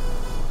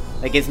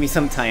 That gives me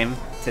some time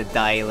to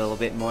die a little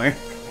bit more.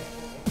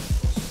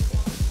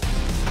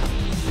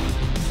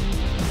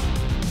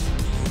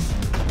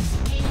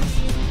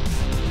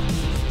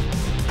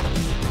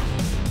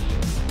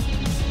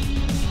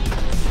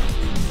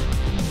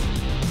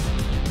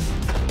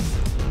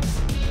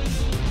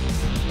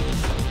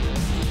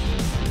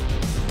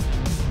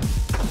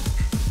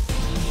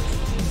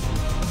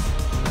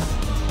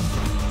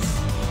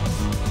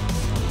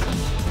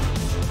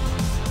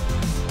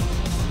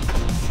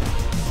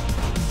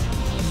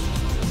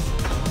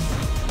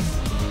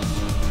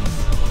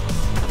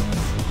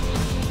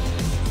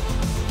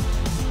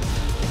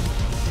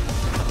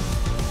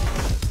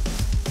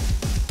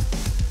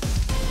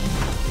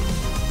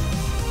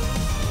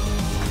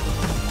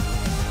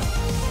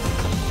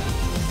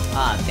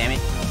 Ah, damn it.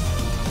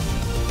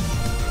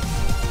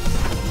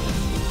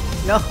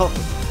 No!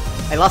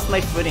 I lost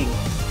my footing.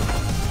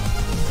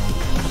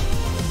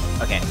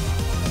 Okay.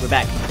 We're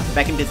back. We're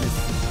back in business.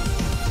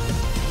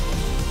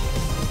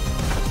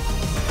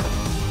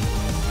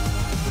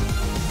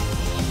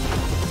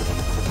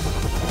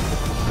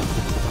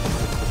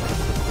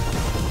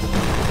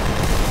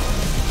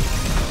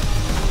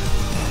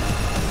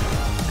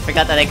 I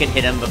forgot that I could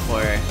hit him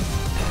before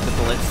the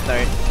bullets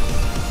start.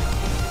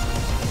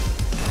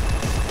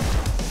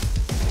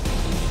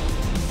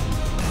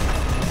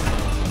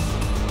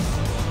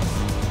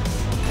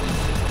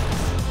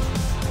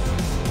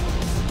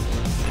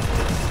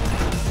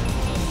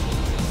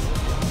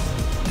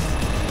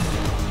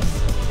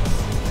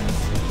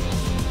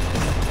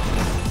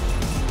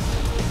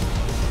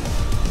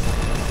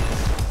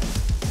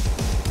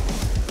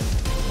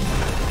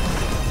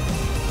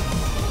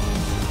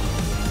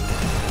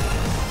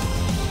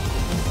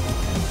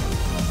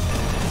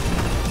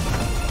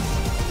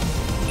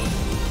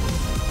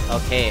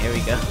 Okay, here we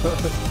go.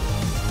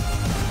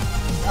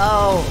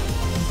 Oh!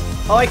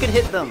 Oh, I could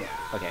hit them!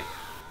 Okay.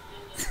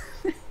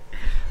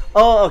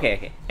 Oh,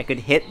 okay. I could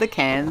hit the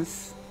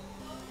cans,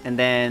 and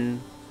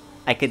then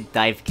I could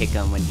dive kick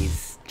him when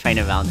he's trying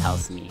to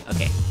roundhouse me.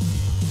 Okay.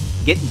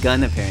 Get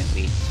gun,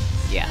 apparently.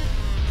 Yeah.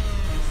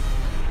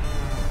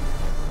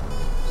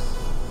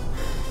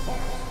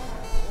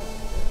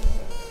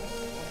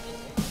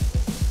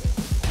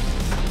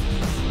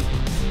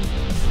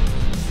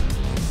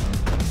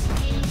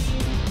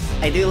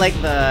 I do like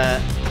the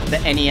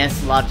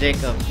NES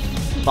logic of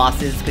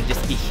bosses could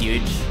just be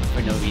huge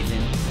for no reason.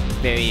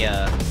 Very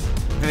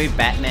very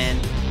Batman.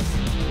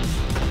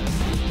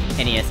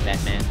 NES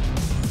Batman.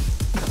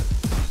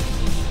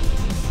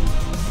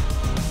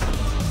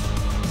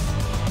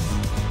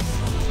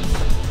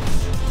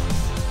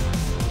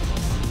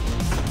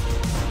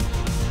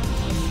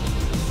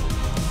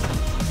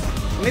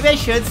 Maybe I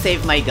should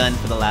save my gun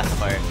for the last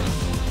part.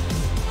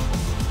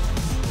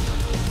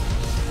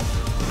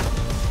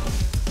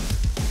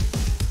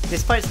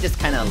 This part's just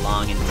kinda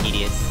long and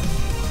tedious.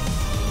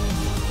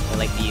 I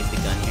like to use the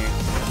gun here.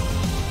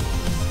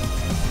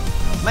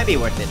 Might be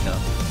worth it though.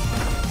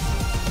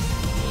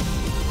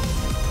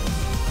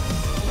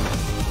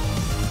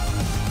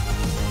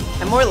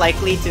 I'm more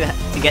likely to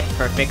get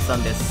perfects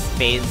on this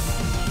phase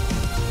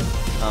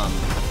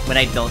when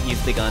I don't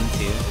use the gun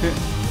too.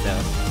 So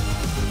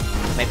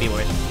might be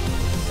worth it.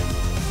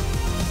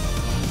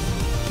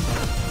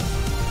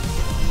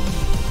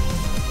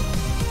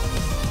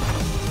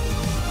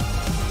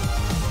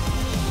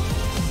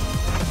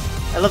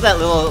 I love that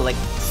little, like,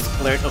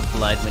 splurt of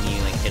blood when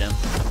you, like, hit him.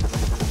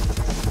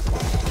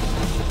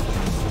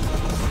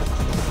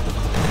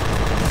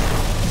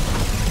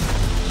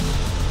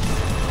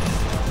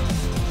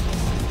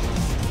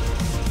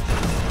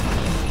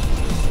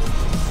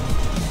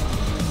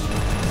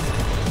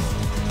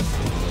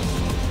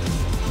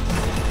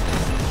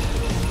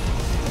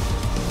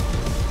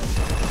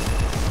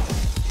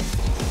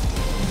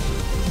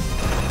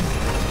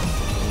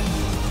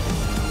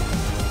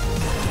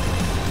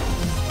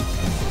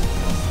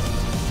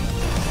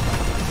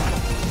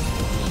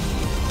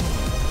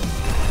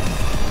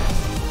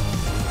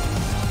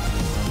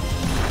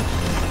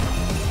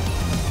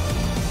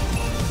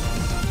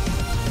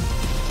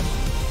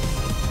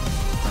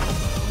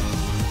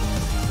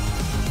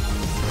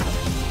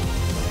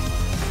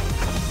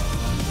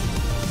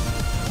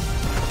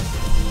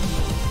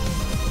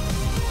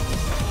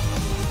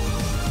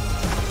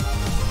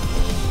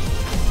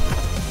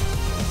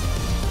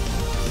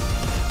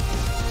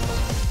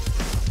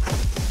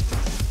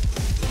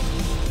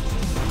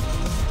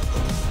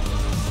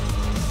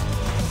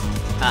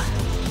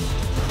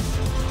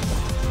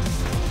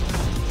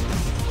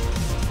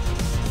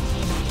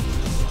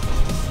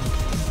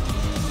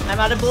 I'm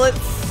out of bullets.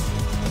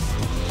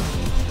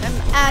 I'm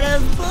out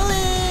of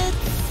bullets.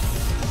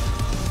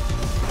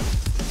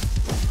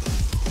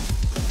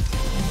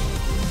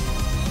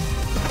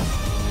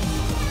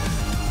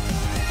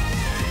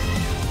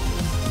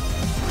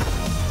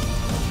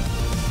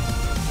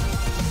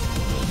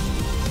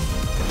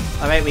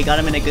 Alright, we got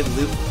him in a good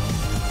loop.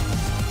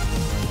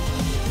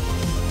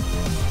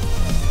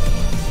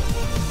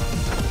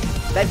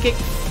 Dive kick.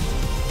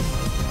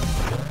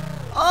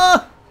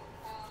 Oh!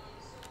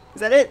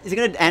 Is that it? Is he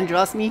gonna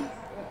Andross me?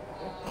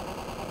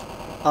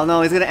 Oh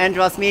no, he's gonna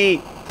Andross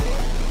me!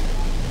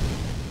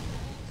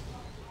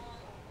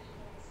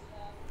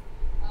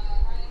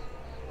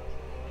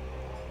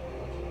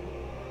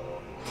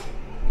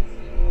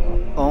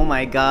 Oh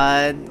my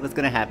god, what's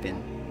gonna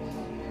happen?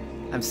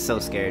 I'm so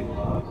scared.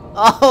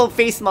 Oh,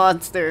 face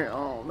monster!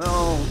 Oh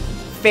no.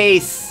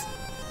 Face!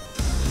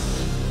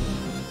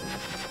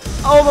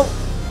 Oh no!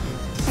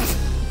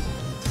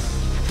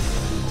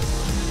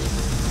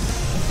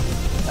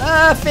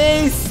 Ah,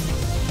 face!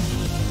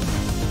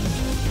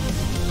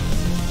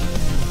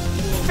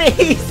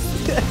 Face!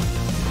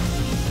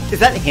 Is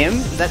that him?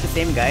 Is that the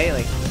same guy?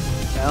 Like,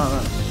 I don't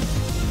know.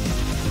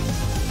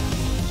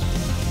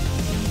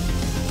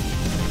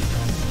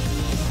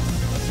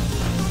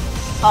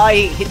 Oh,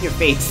 he hit your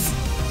face.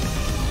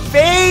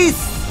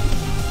 Face!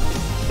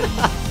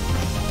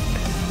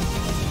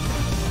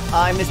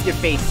 Oh, I missed your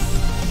face.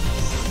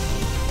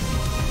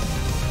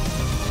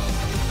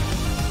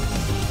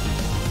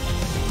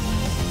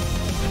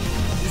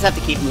 Just have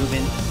to keep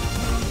moving.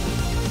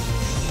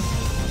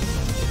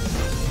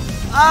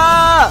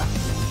 Ah!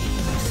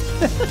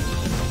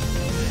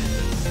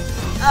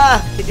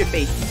 Ah! Hit your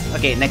face.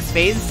 Okay, next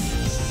phase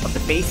of the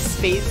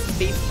face.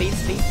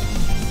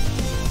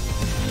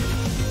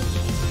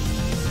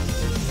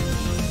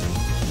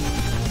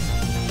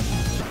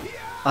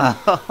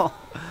 Oh.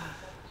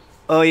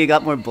 Oh, you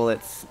got more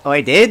bullets. Oh,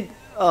 I did?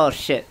 Oh,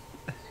 shit.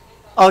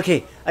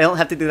 Okay, I don't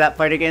have to do that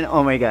part again?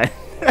 Oh my god.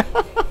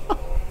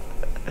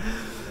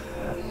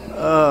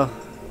 Oh.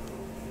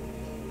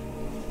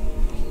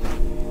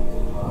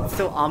 It's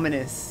so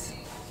ominous.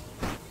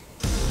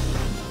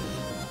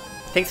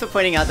 Thanks for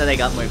pointing out that I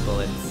got more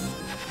bullets.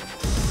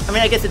 I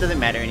mean, I guess it doesn't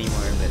matter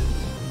anymore, but...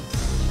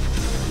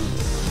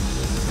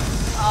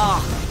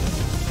 Oh.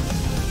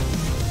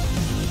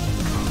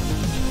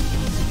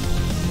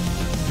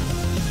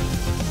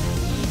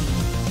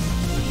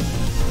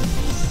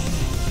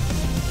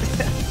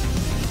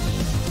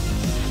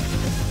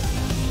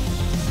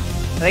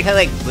 I like how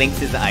like blinks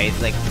his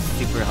eyes like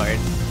super hard.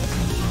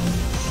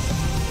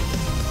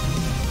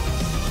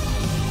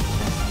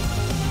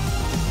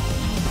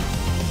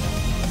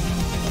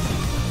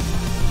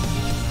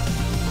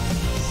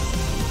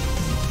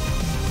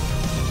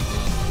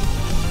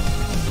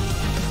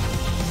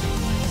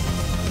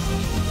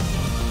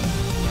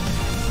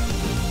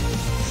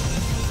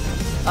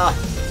 Ah,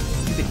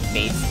 stupid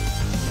face.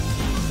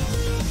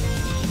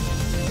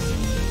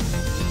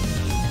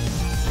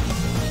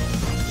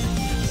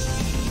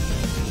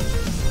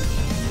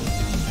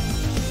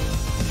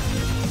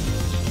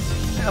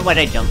 I don't know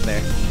why I jumped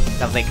there.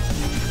 That was like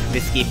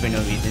risky for no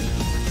reason.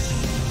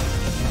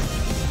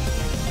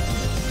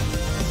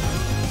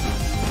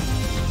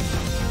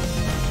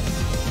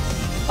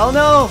 Oh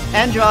no!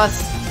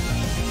 Andross!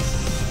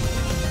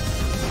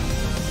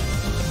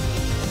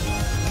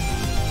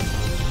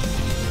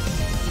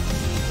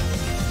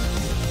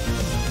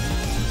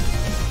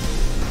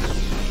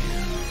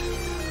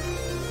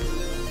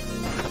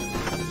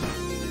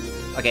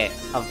 Okay,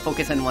 I'll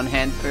focus on one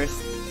hand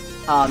first.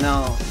 Oh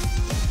no.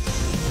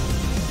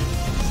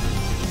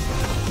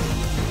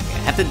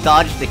 I have to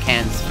dodge the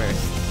cans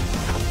first.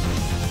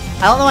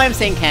 I don't know why I'm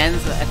saying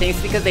cans. I think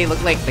it's because they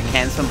look like the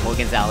cans from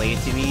Hogan's Alley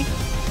to me.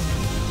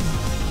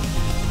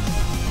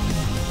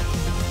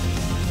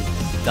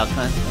 Duck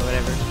Hunt or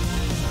whatever.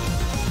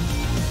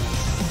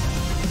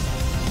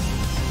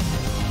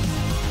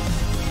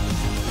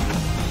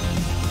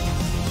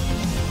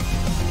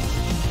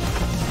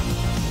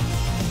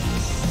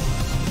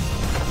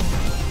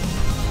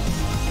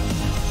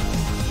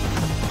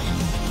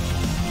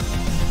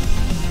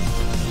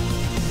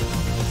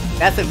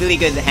 That's a really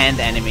good hand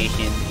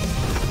animation.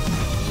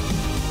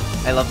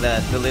 I love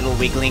the little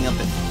wiggling of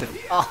the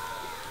oh.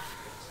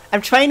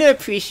 I'm trying to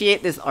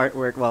appreciate this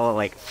artwork while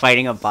like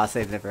fighting a boss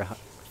I've never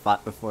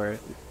fought before.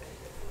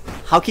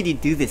 How could you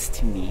do this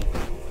to me?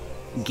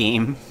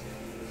 Game.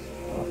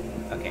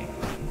 Okay.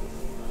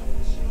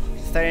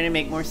 Starting to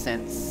make more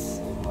sense.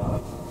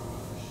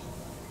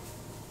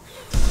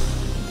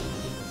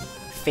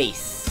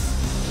 Face.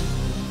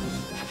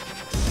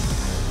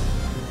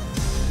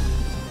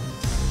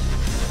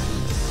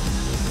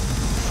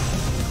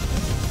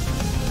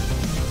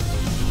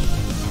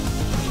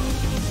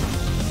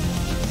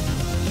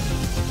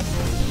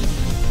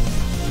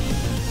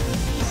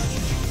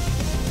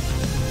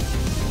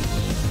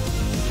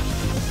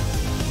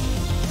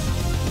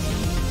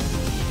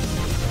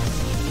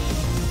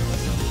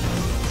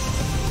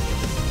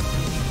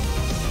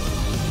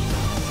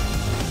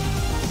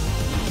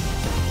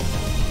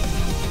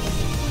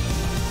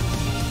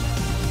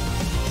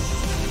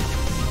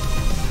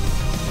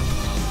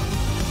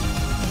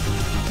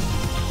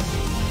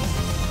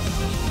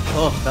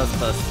 That was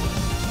close.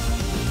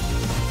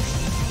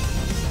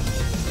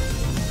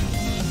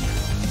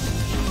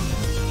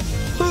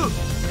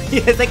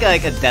 Yeah, it's like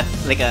a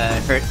death, like a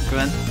hurt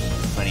grunt.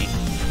 It's funny.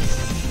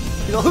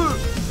 You go,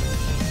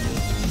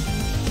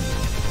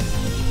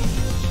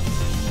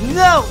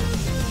 no!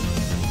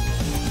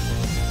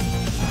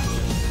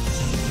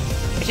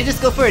 I should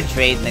just go for a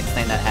trade next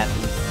time that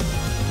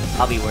happens.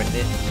 Probably worth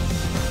it.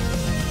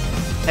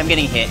 I'm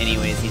getting hit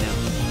anyways, you know.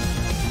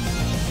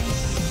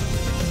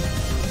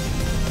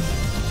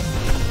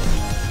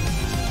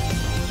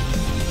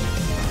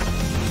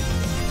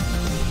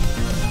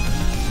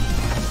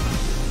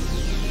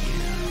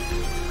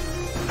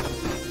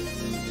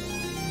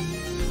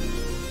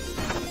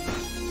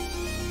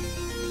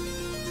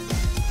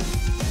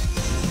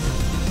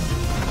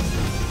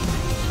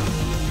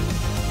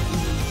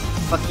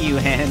 Fuck you,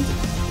 hand.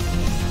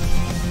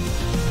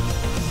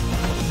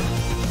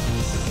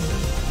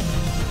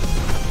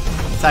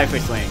 Sorry for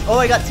swearing. Oh,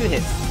 I got 2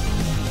 hits.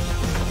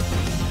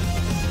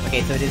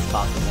 Okay, so it is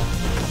possible.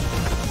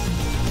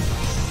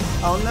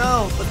 Oh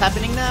no! What's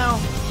happening now?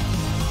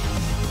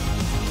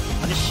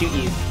 I'll just shoot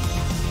you.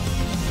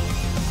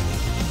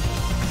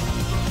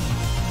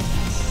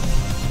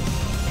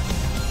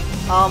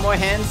 Oh, more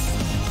hands.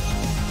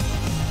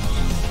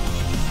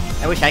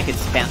 I wish I could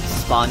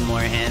spawn more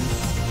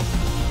hands.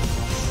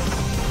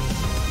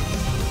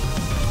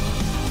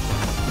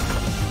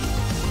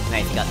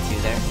 Nice, got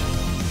 2 there.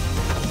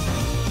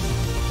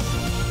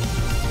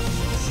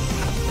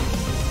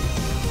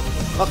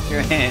 Fuck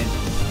your hand.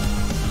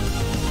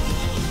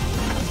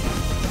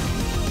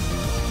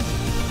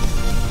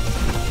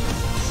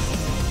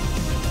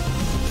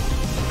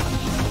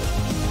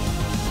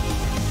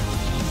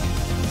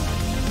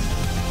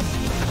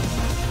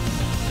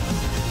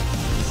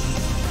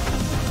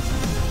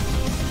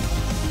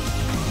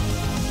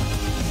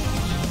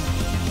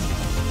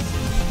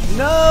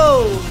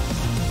 No!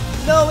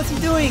 No, what's he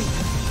doing?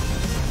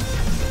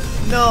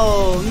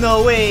 No,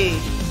 no way!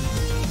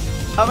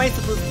 How am I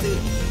supposed to...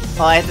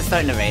 Oh, I have to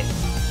start in the right.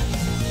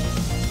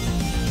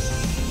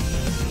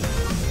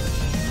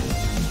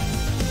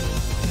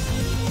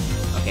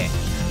 Okay.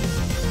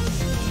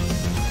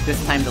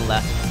 This time the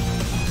left.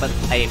 But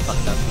I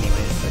fucked up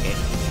anyways, okay.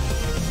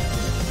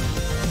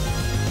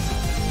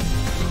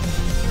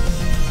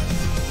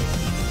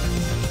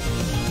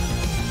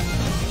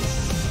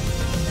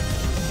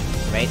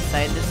 Right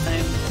side this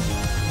time?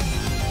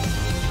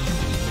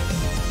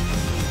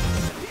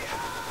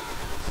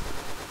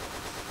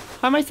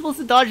 How am I supposed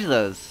to dodge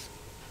those?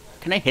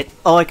 Can I hit?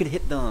 Oh, I could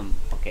hit them.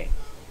 Okay.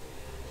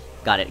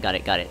 Got it, got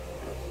it, got it.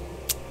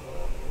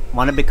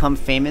 Want to become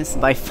famous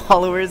by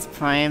followers,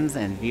 primes,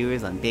 and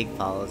viewers on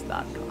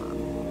bigfollows.com.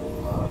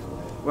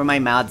 Where my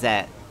mod's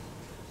at?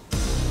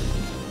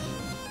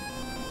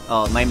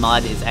 Oh, my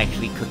mod is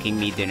actually cooking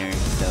me dinner,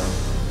 so...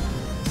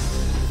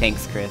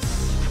 Thanks, Chris.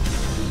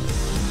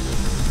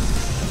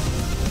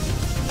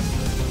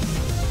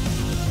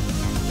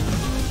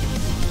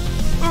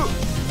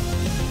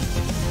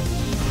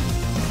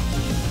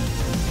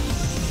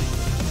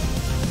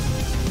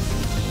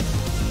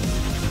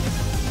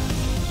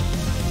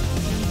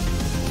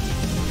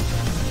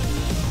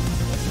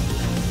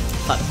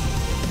 Fuck.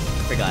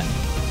 Forgot.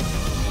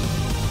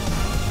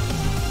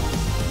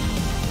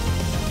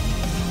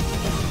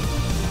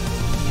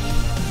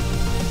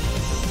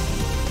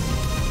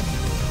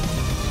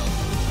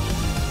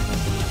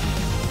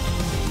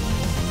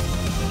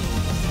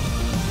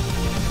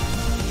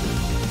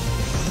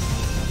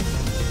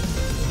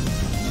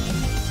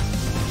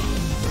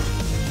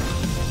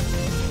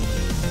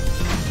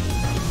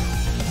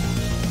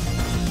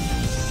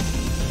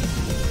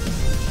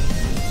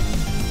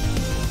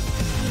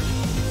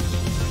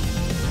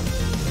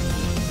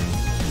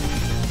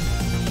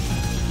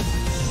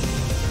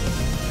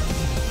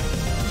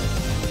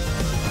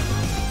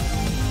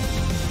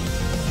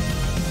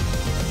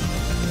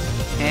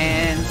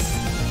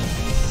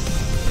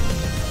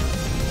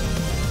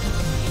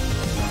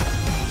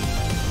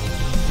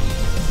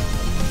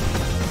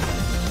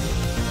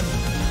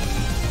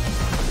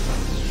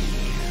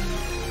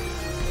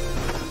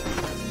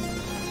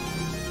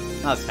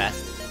 That was fast.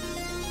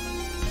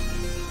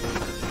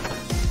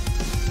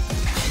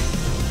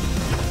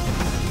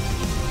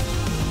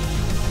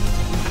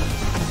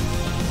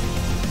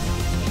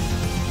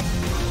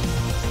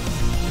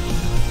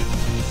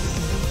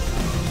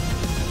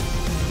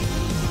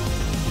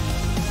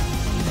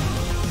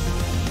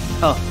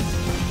 Oh.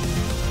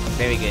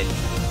 Very good.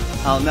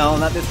 Oh no,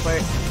 not this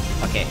part.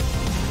 Okay.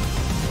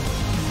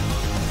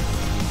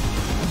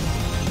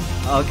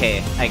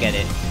 Okay, I get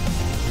it.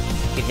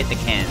 You can hit the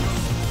cans.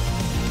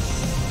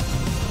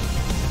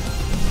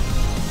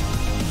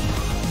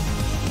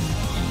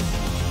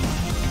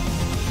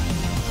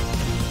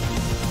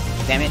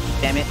 Damn it,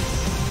 damn it.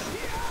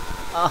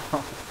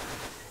 Oh.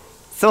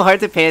 So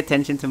hard to pay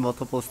attention to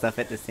multiple stuff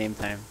at the same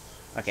time.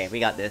 Okay, we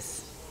got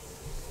this.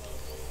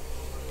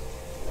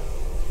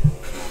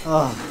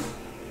 Oh.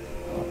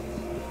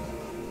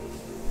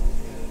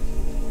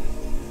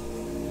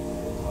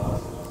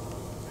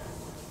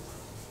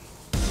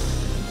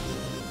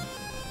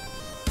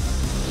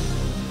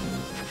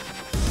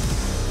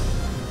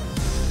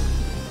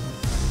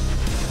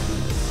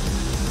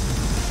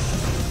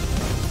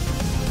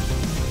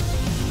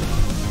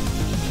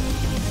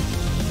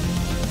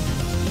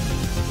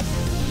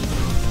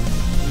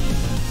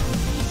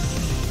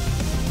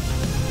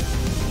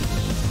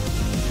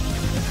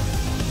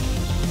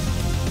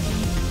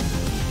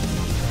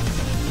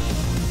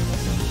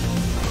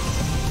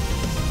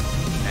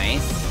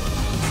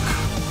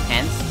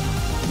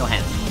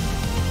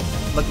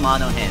 Aw,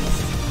 no hands.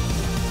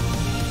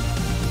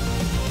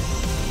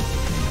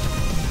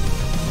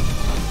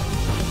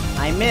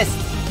 I missed!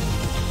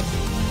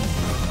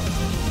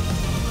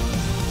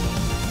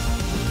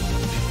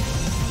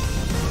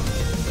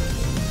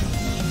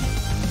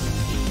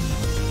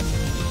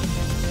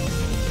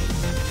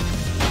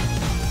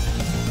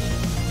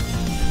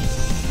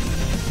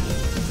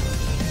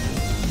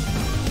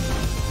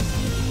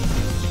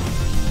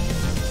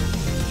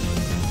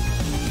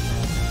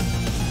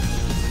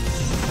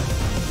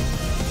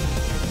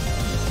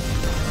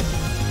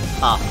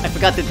 Oh, I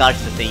forgot to dodge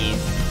the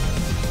thingies.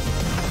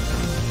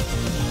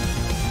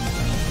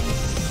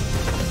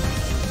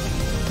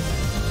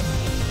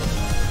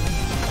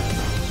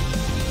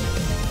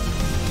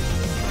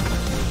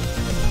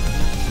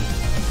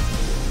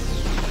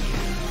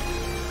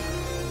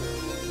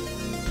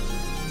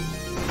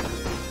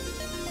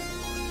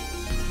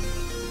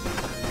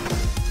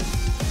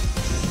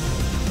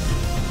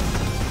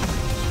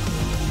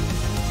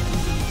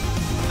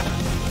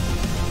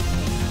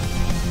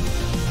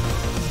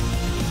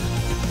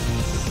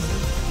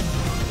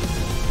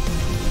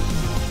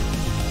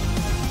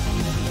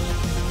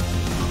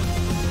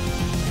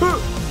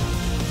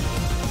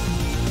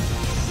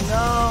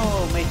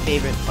 No, my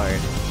favorite part.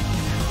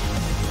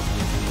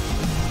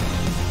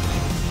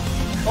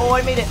 Oh,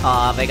 I made it.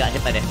 Oh, but I got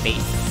hit by the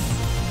face.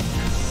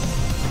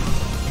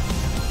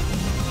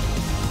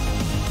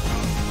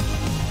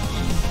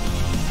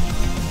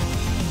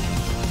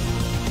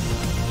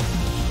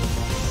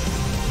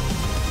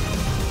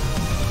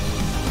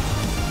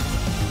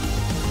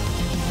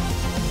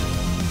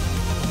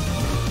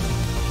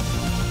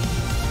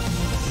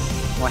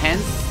 More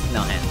hands?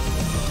 No hands.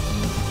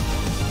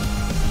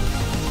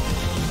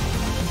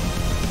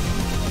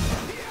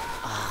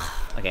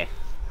 Okay.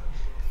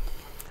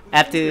 I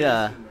have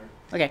to,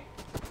 okay.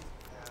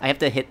 I have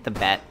to hit the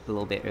bat a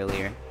little bit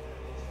earlier.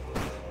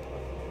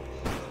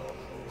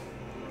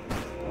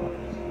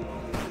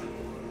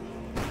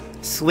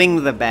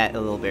 Swing the bat a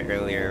little bit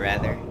earlier,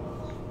 rather.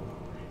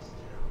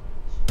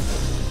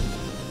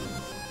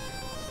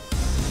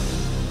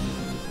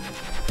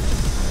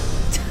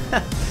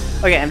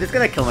 Okay, I'm just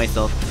gonna kill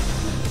myself.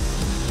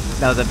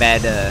 That was a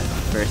bad,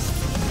 first.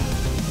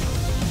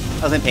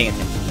 I wasn't paying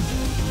attention.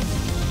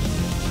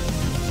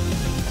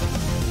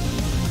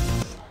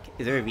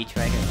 Is there a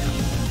retry here now?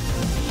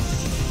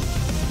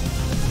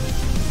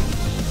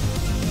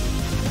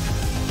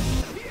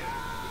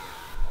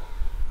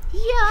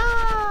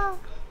 Yeah!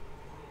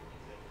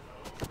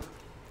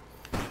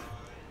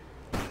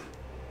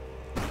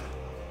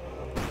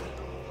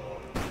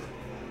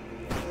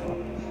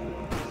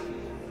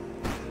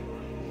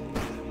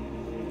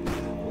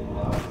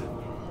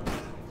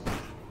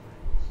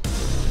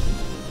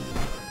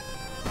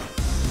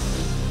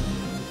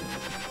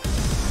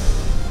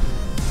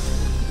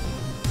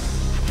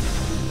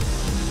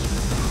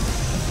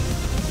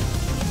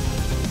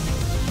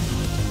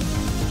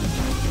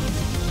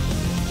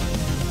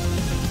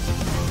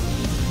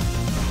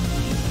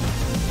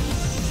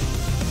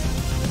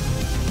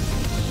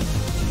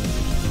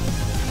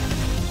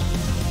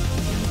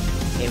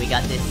 Okay, we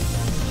got this.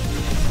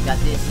 Got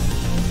this.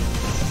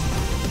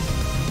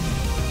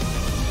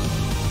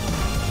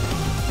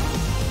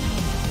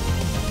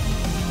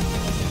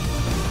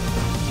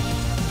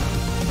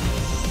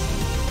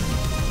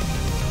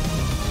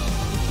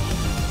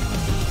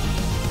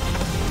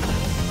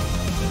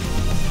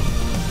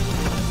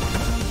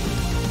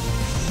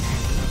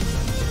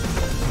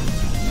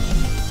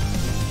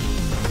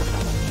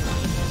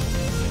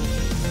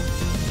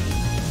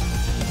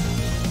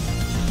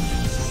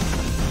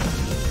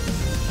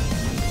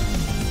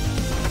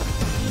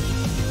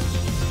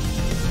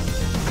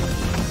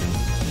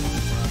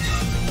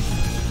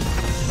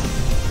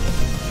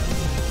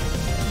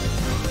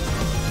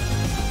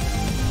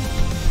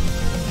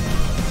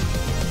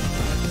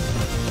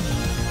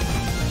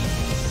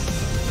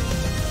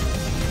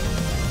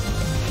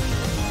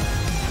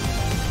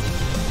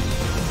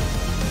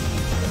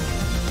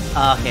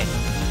 Okay.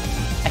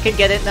 I could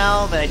get it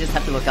now, but I just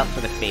have to look out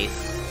for the face.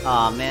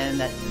 Aw, oh, man,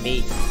 that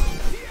face.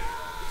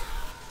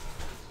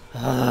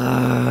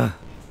 I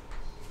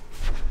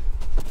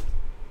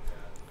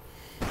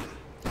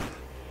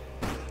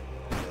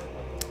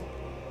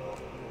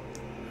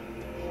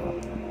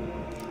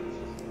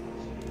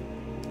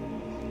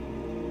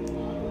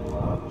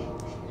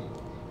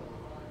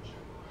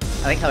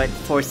like how it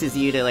forces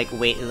you to like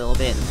wait a little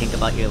bit and think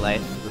about your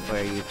life before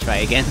you try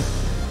again.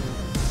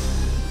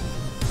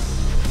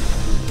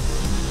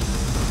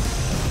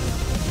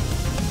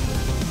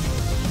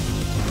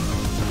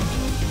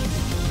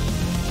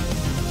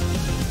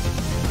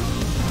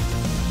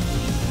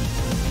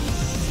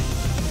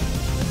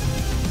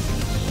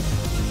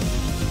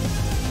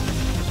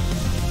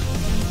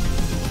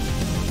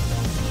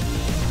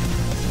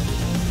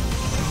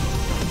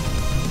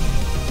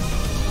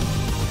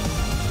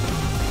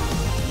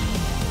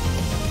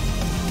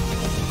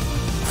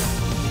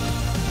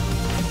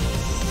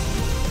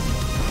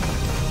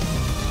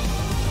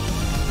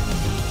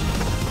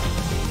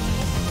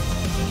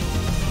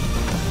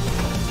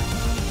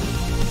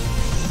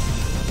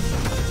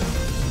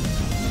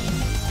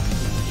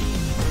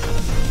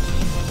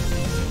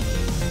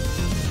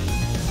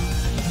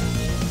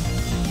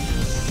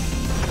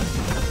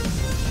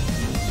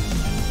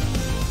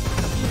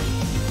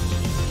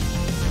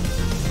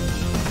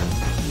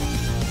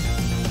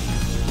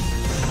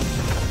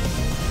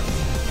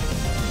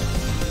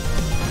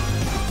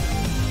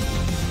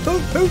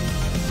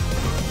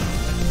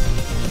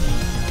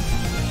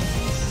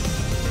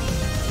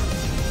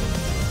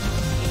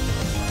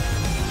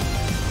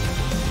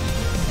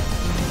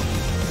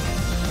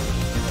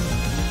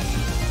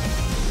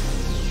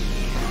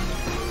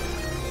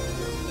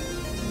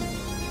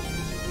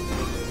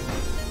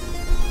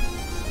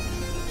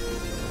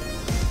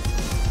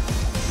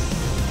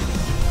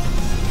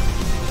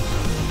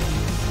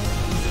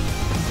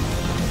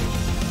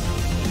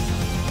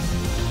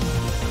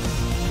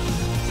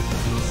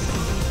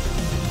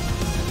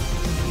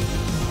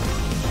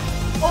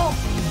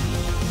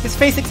 His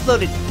face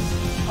exploded!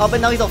 Oh, but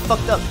now he's all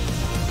fucked up.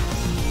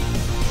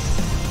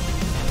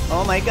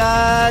 Oh my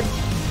god!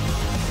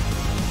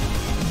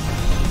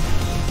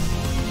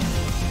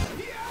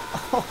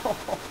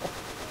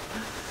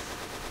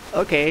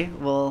 Okay,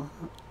 well,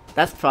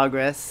 that's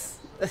progress.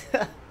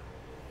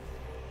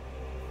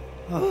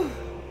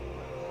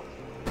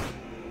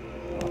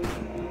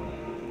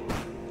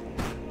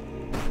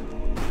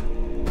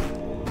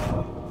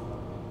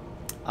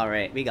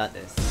 Alright, we got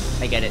this.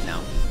 I get it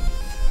now.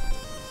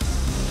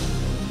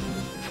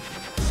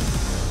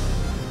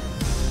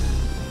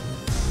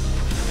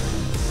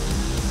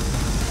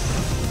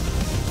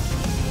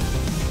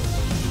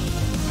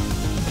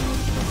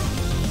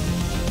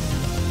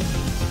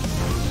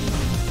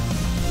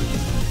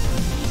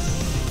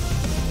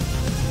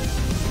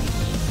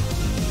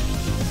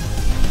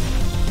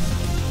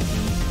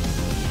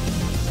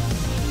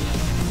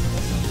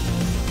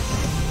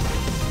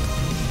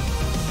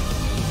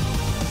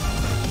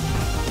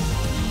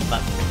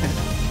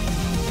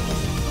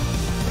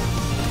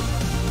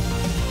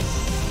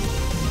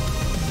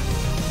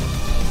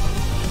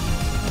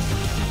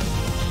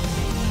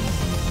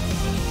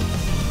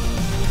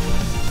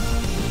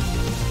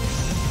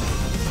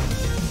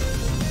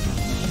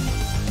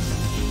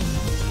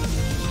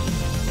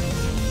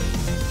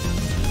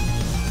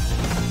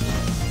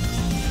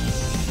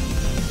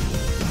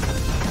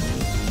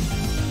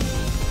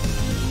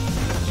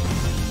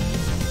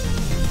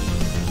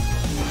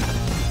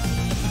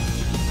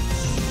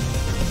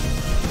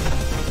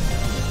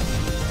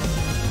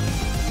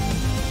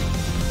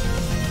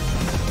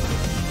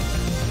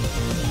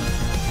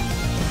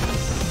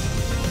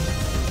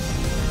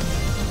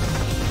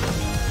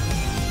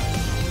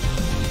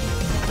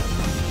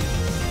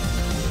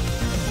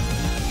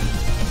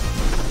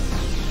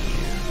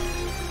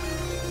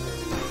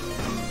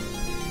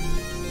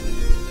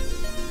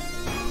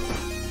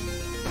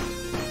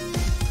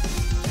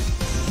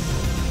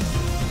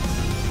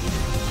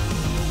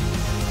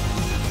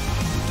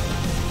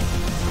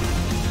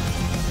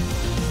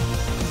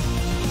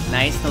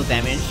 Nice, no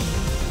damage.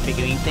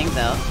 Figuring things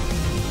out.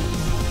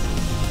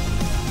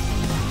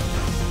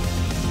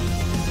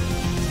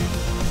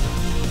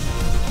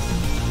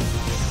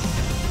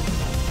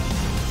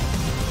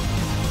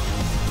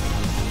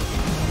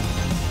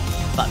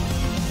 Fuck.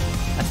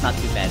 That's not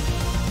too bad.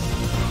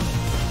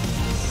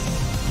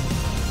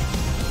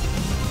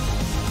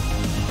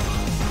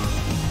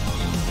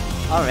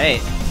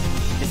 Alright.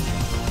 Just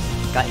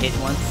got hit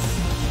once.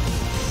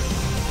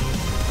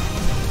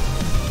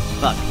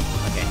 Fuck.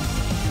 Okay.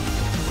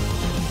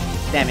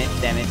 Damn it,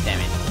 damn it, damn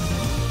it.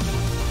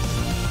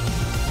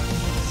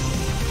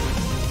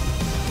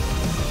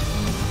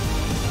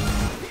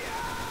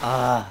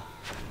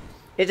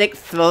 It like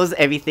throws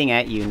everything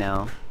at you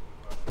now.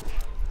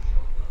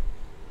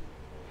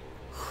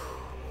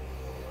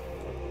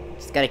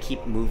 Just gotta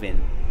keep moving.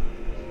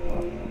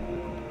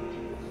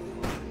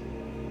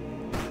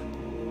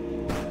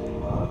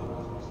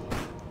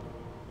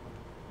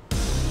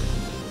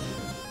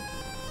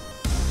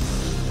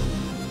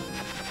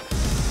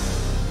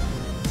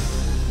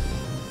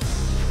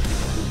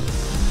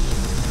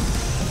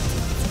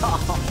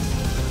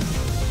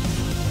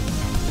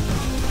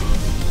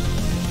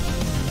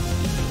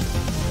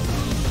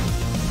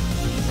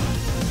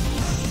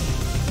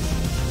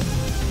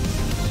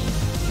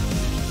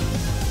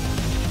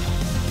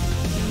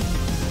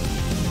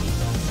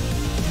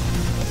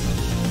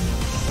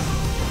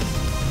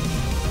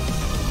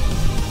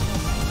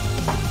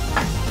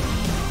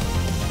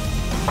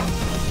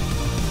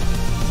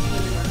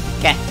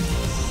 Okay.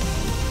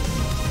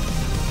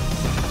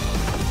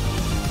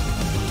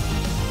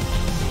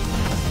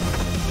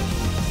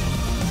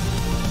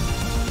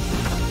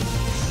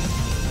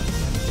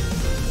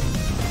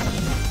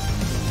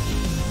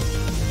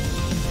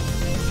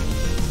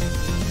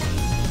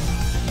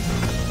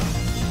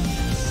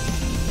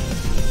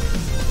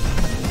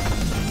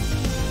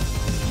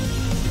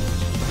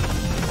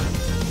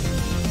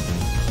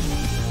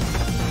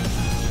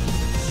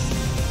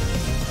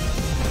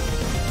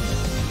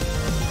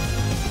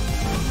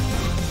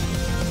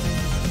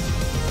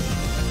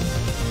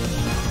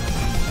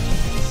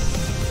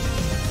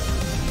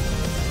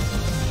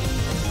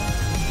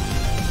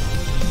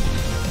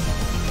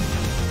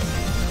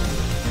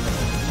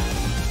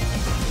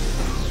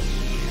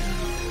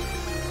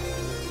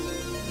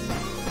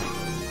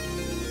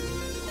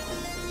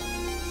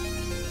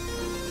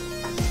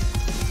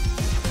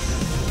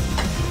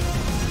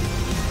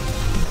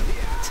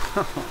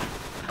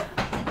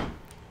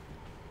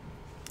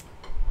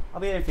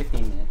 I'll be there in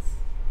 15 minutes.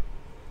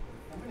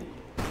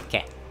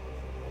 Okay.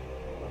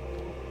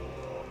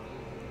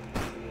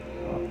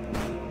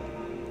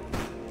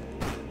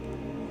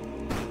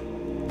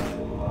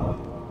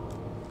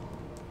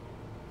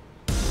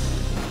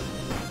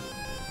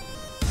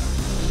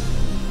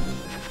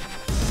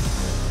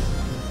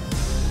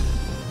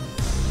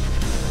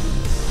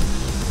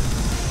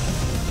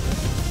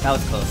 That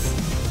was close.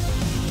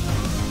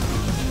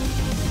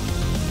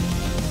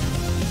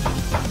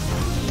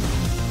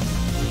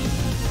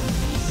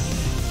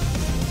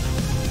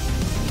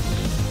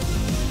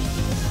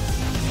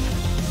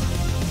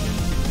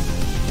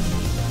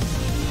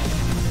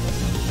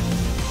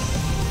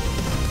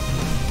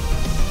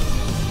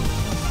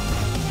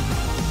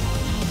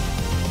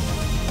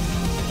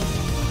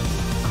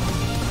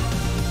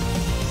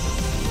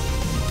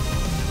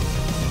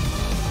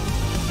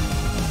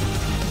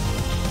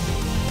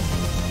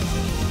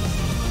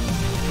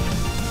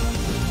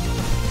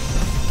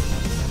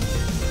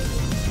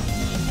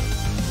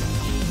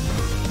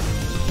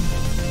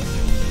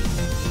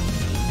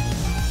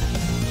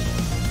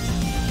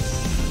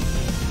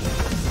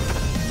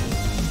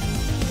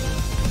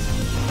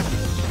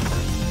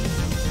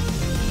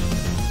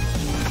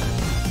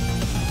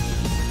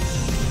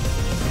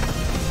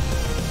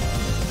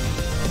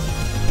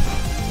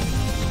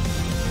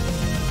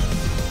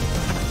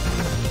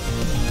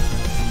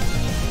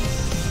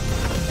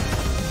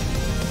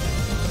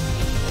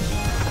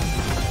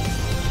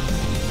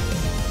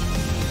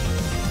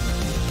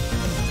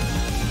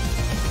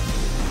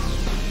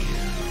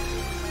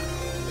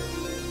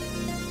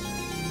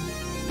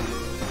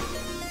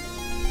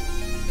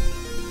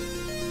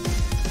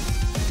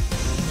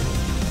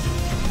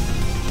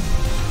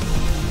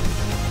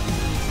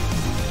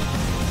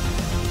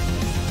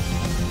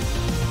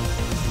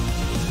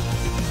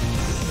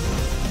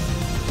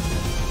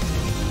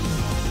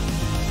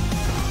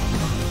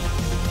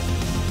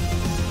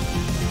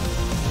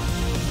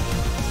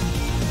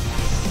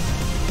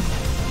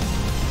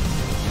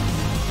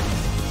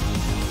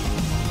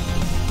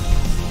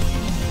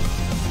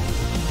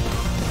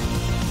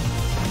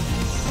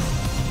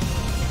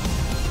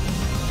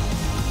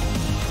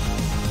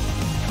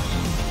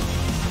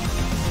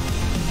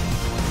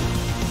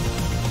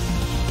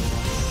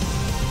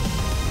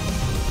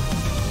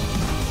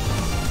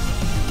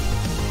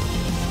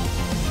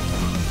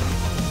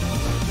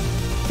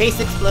 Face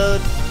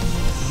explode.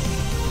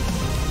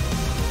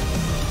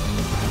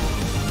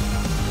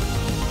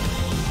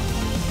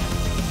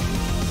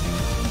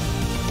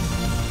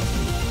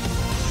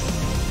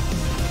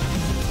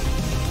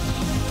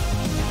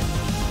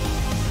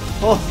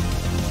 Oh.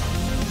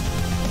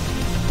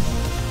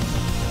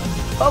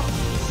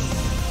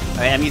 Oh.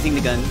 Alright, I'm using the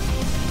gun.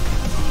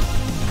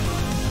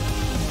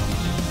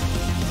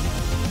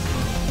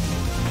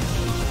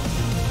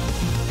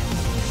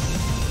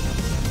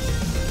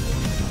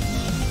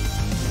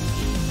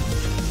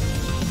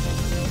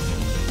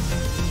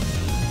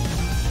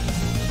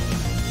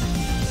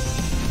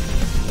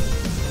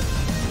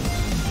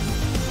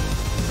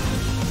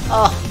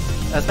 Oh,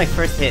 that's my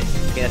first hit.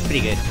 Okay, that's pretty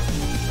good.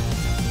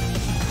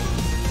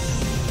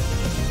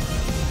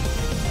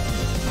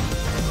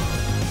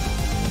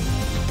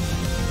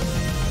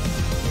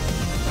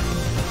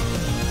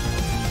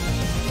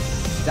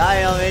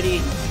 Die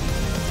already!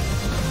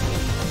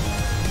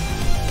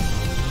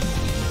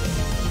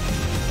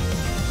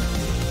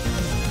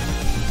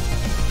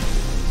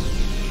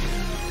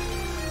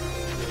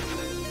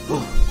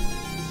 Oh!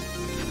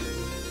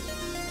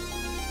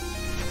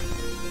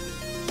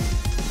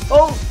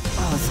 Oh,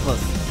 that's close.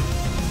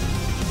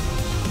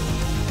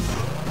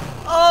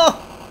 Oh!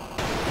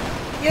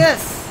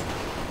 Yes!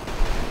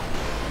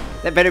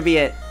 That better be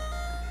it.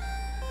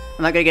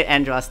 I'm not gonna get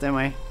Andross, am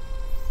I?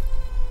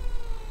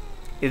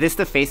 Is this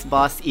the face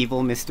boss,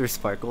 evil Mr.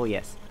 Sparkle?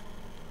 Yes.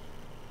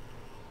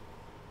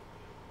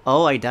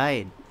 Oh, I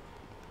died.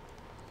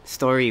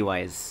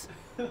 Story-wise.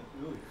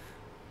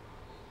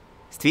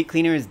 Street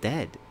Cleaner is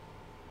dead.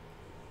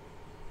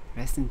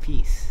 Rest in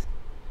peace.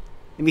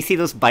 Let me see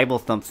those Bible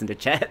thumps in the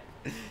chat.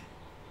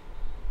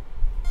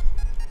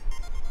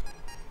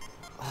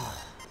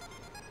 Oh.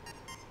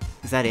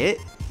 Is that it?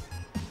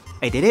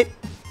 I did it?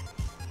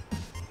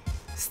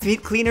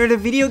 Street Cleaner the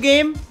video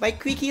game by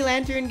Creaky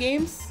Lantern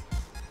Games?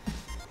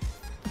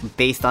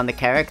 Based on the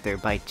character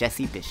by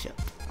Jesse Bishop,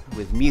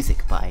 with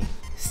music by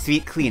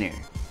Street Cleaner,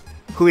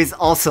 who is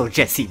also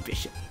Jesse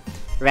Bishop.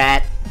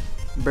 Rat,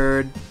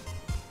 Bird,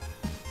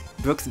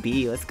 Brooks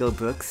B, let's go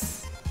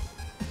Brooks.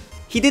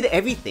 He did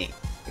everything,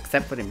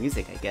 except for the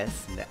music, I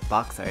guess, and that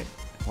box art.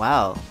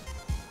 Wow.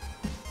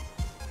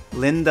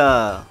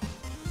 Linda.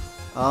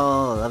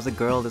 Oh, that was a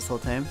girl this whole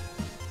time?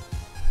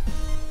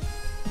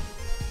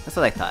 That's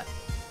what I thought.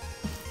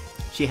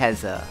 She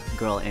has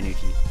girl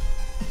energy.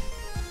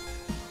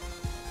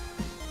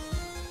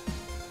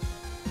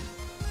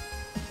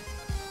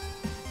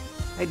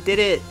 I did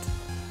it!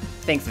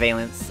 Thanks,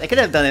 Valence. I could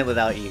have done it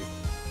without you.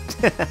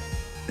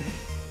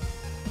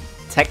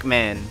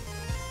 Techman.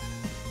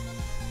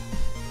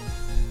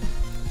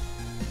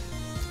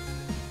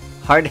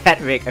 Hard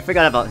Hat Rick. I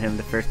forgot about him,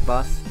 the first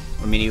boss.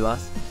 Or mini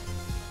boss.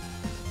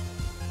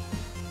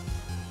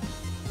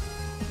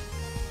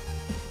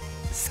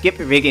 Skip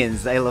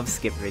Riggins. I love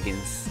Skip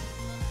Riggins.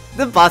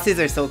 The bosses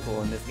are so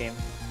cool in this game.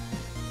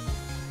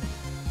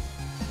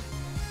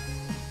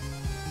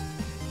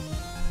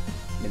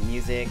 The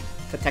music.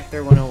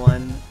 Protector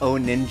 101. Oh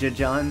Ninja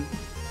John.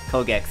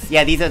 Kogex.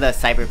 Yeah, these are the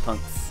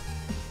cyberpunks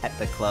at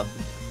the club.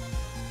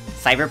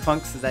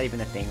 Cyberpunks? Is that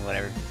even a thing?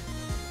 Whatever.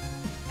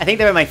 I think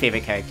they were my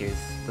favorite characters.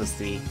 Those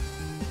three.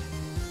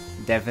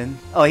 Devin.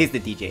 Oh, he's the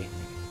DJ.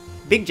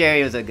 Big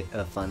Jerry was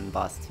a fun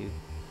boss too.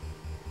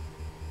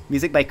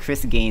 Music by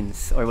Chris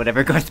Gaines, or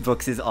whatever Garth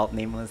Brooks' alt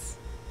name was.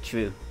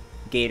 True.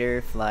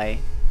 Gator, Fly.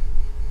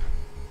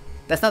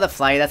 That's not a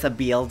fly, that's a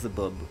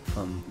Beelzebub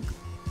from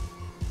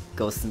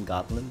Ghosts and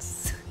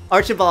Goblins.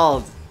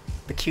 Archibald!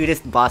 The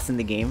cutest boss in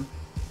the game.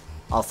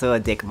 Also a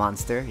dick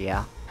monster,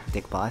 yeah.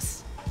 Dick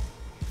boss.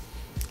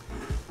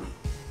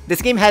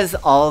 This game has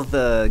all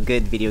the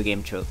good video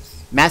game tropes.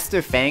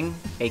 Master Fang,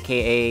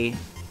 aka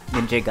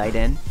Ninja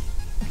Gaiden.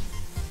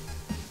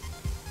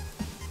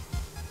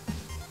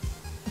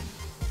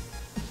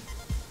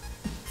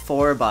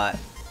 Forbot.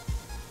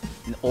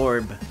 An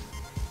orb.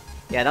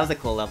 Yeah, that was a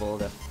cool level,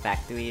 the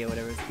factory or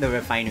whatever. The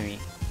refinery.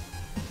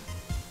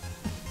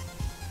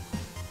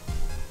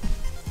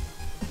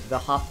 The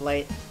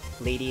Hoplite,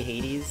 Lady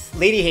Hades.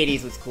 Lady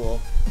Hades was cool.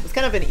 It was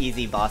kind of an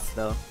easy boss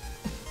though.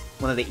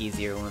 One of the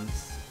easier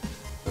ones.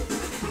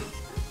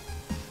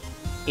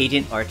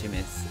 Agent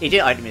Artemis.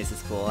 Agent Artemis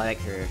is cool, I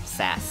like her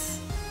sass.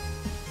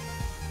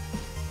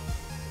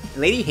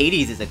 Lady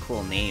Hades is a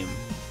cool name.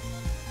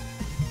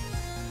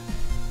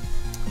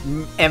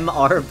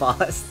 MR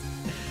boss.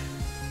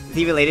 Is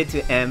he related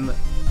to M.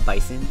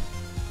 Bison?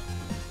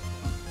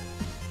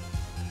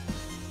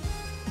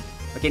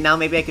 Okay, now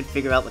maybe I could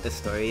figure out what the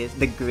story is.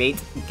 The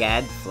Great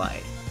Gadfly.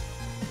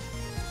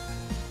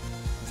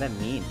 What does that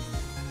mean?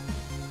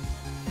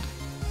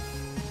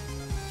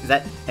 Is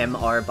that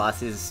MR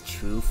boss's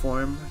true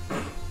form?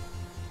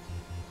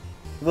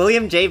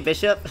 William J.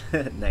 Bishop?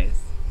 Nice.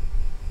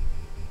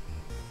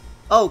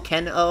 Oh,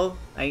 Ken O.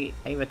 I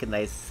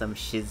recognize some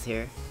shiz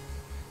here.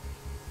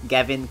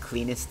 Gavin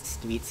Cleanest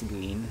Streets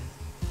Green.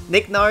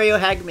 Nick Nario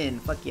Hagman,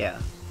 fuck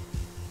yeah.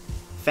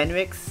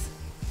 Fenrix.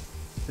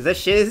 Is that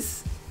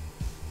shiz?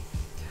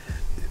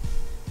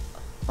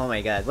 Oh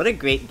my god, what a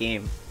great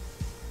game.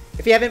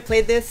 If you haven't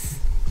played this,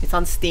 it's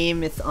on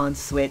Steam, it's on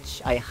Switch,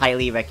 I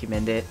highly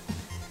recommend it.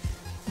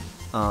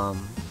 How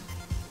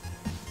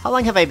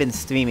long have I been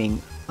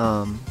streaming?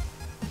 It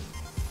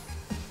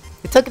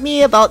took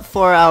me about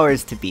 4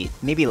 hours to beat,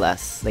 maybe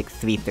less, like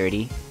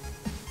 3:30.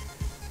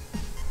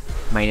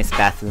 Minus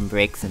bathroom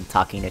breaks and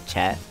talking to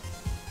chat.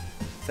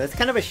 So it's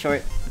kind of a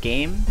short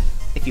game,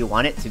 if you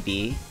want it to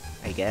be,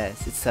 I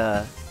guess. It's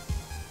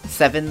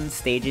 7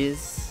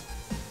 stages,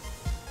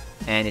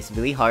 and it's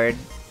really hard.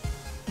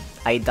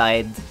 I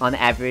died, on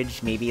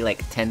average, maybe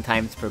like 10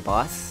 times per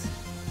boss.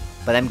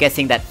 But I'm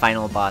guessing that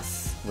final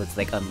boss was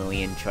like a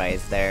million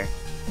tries there.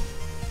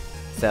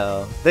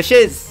 So, the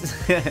shiz!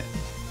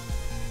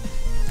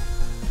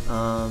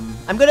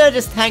 I'm gonna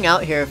just hang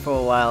out here for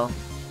a while.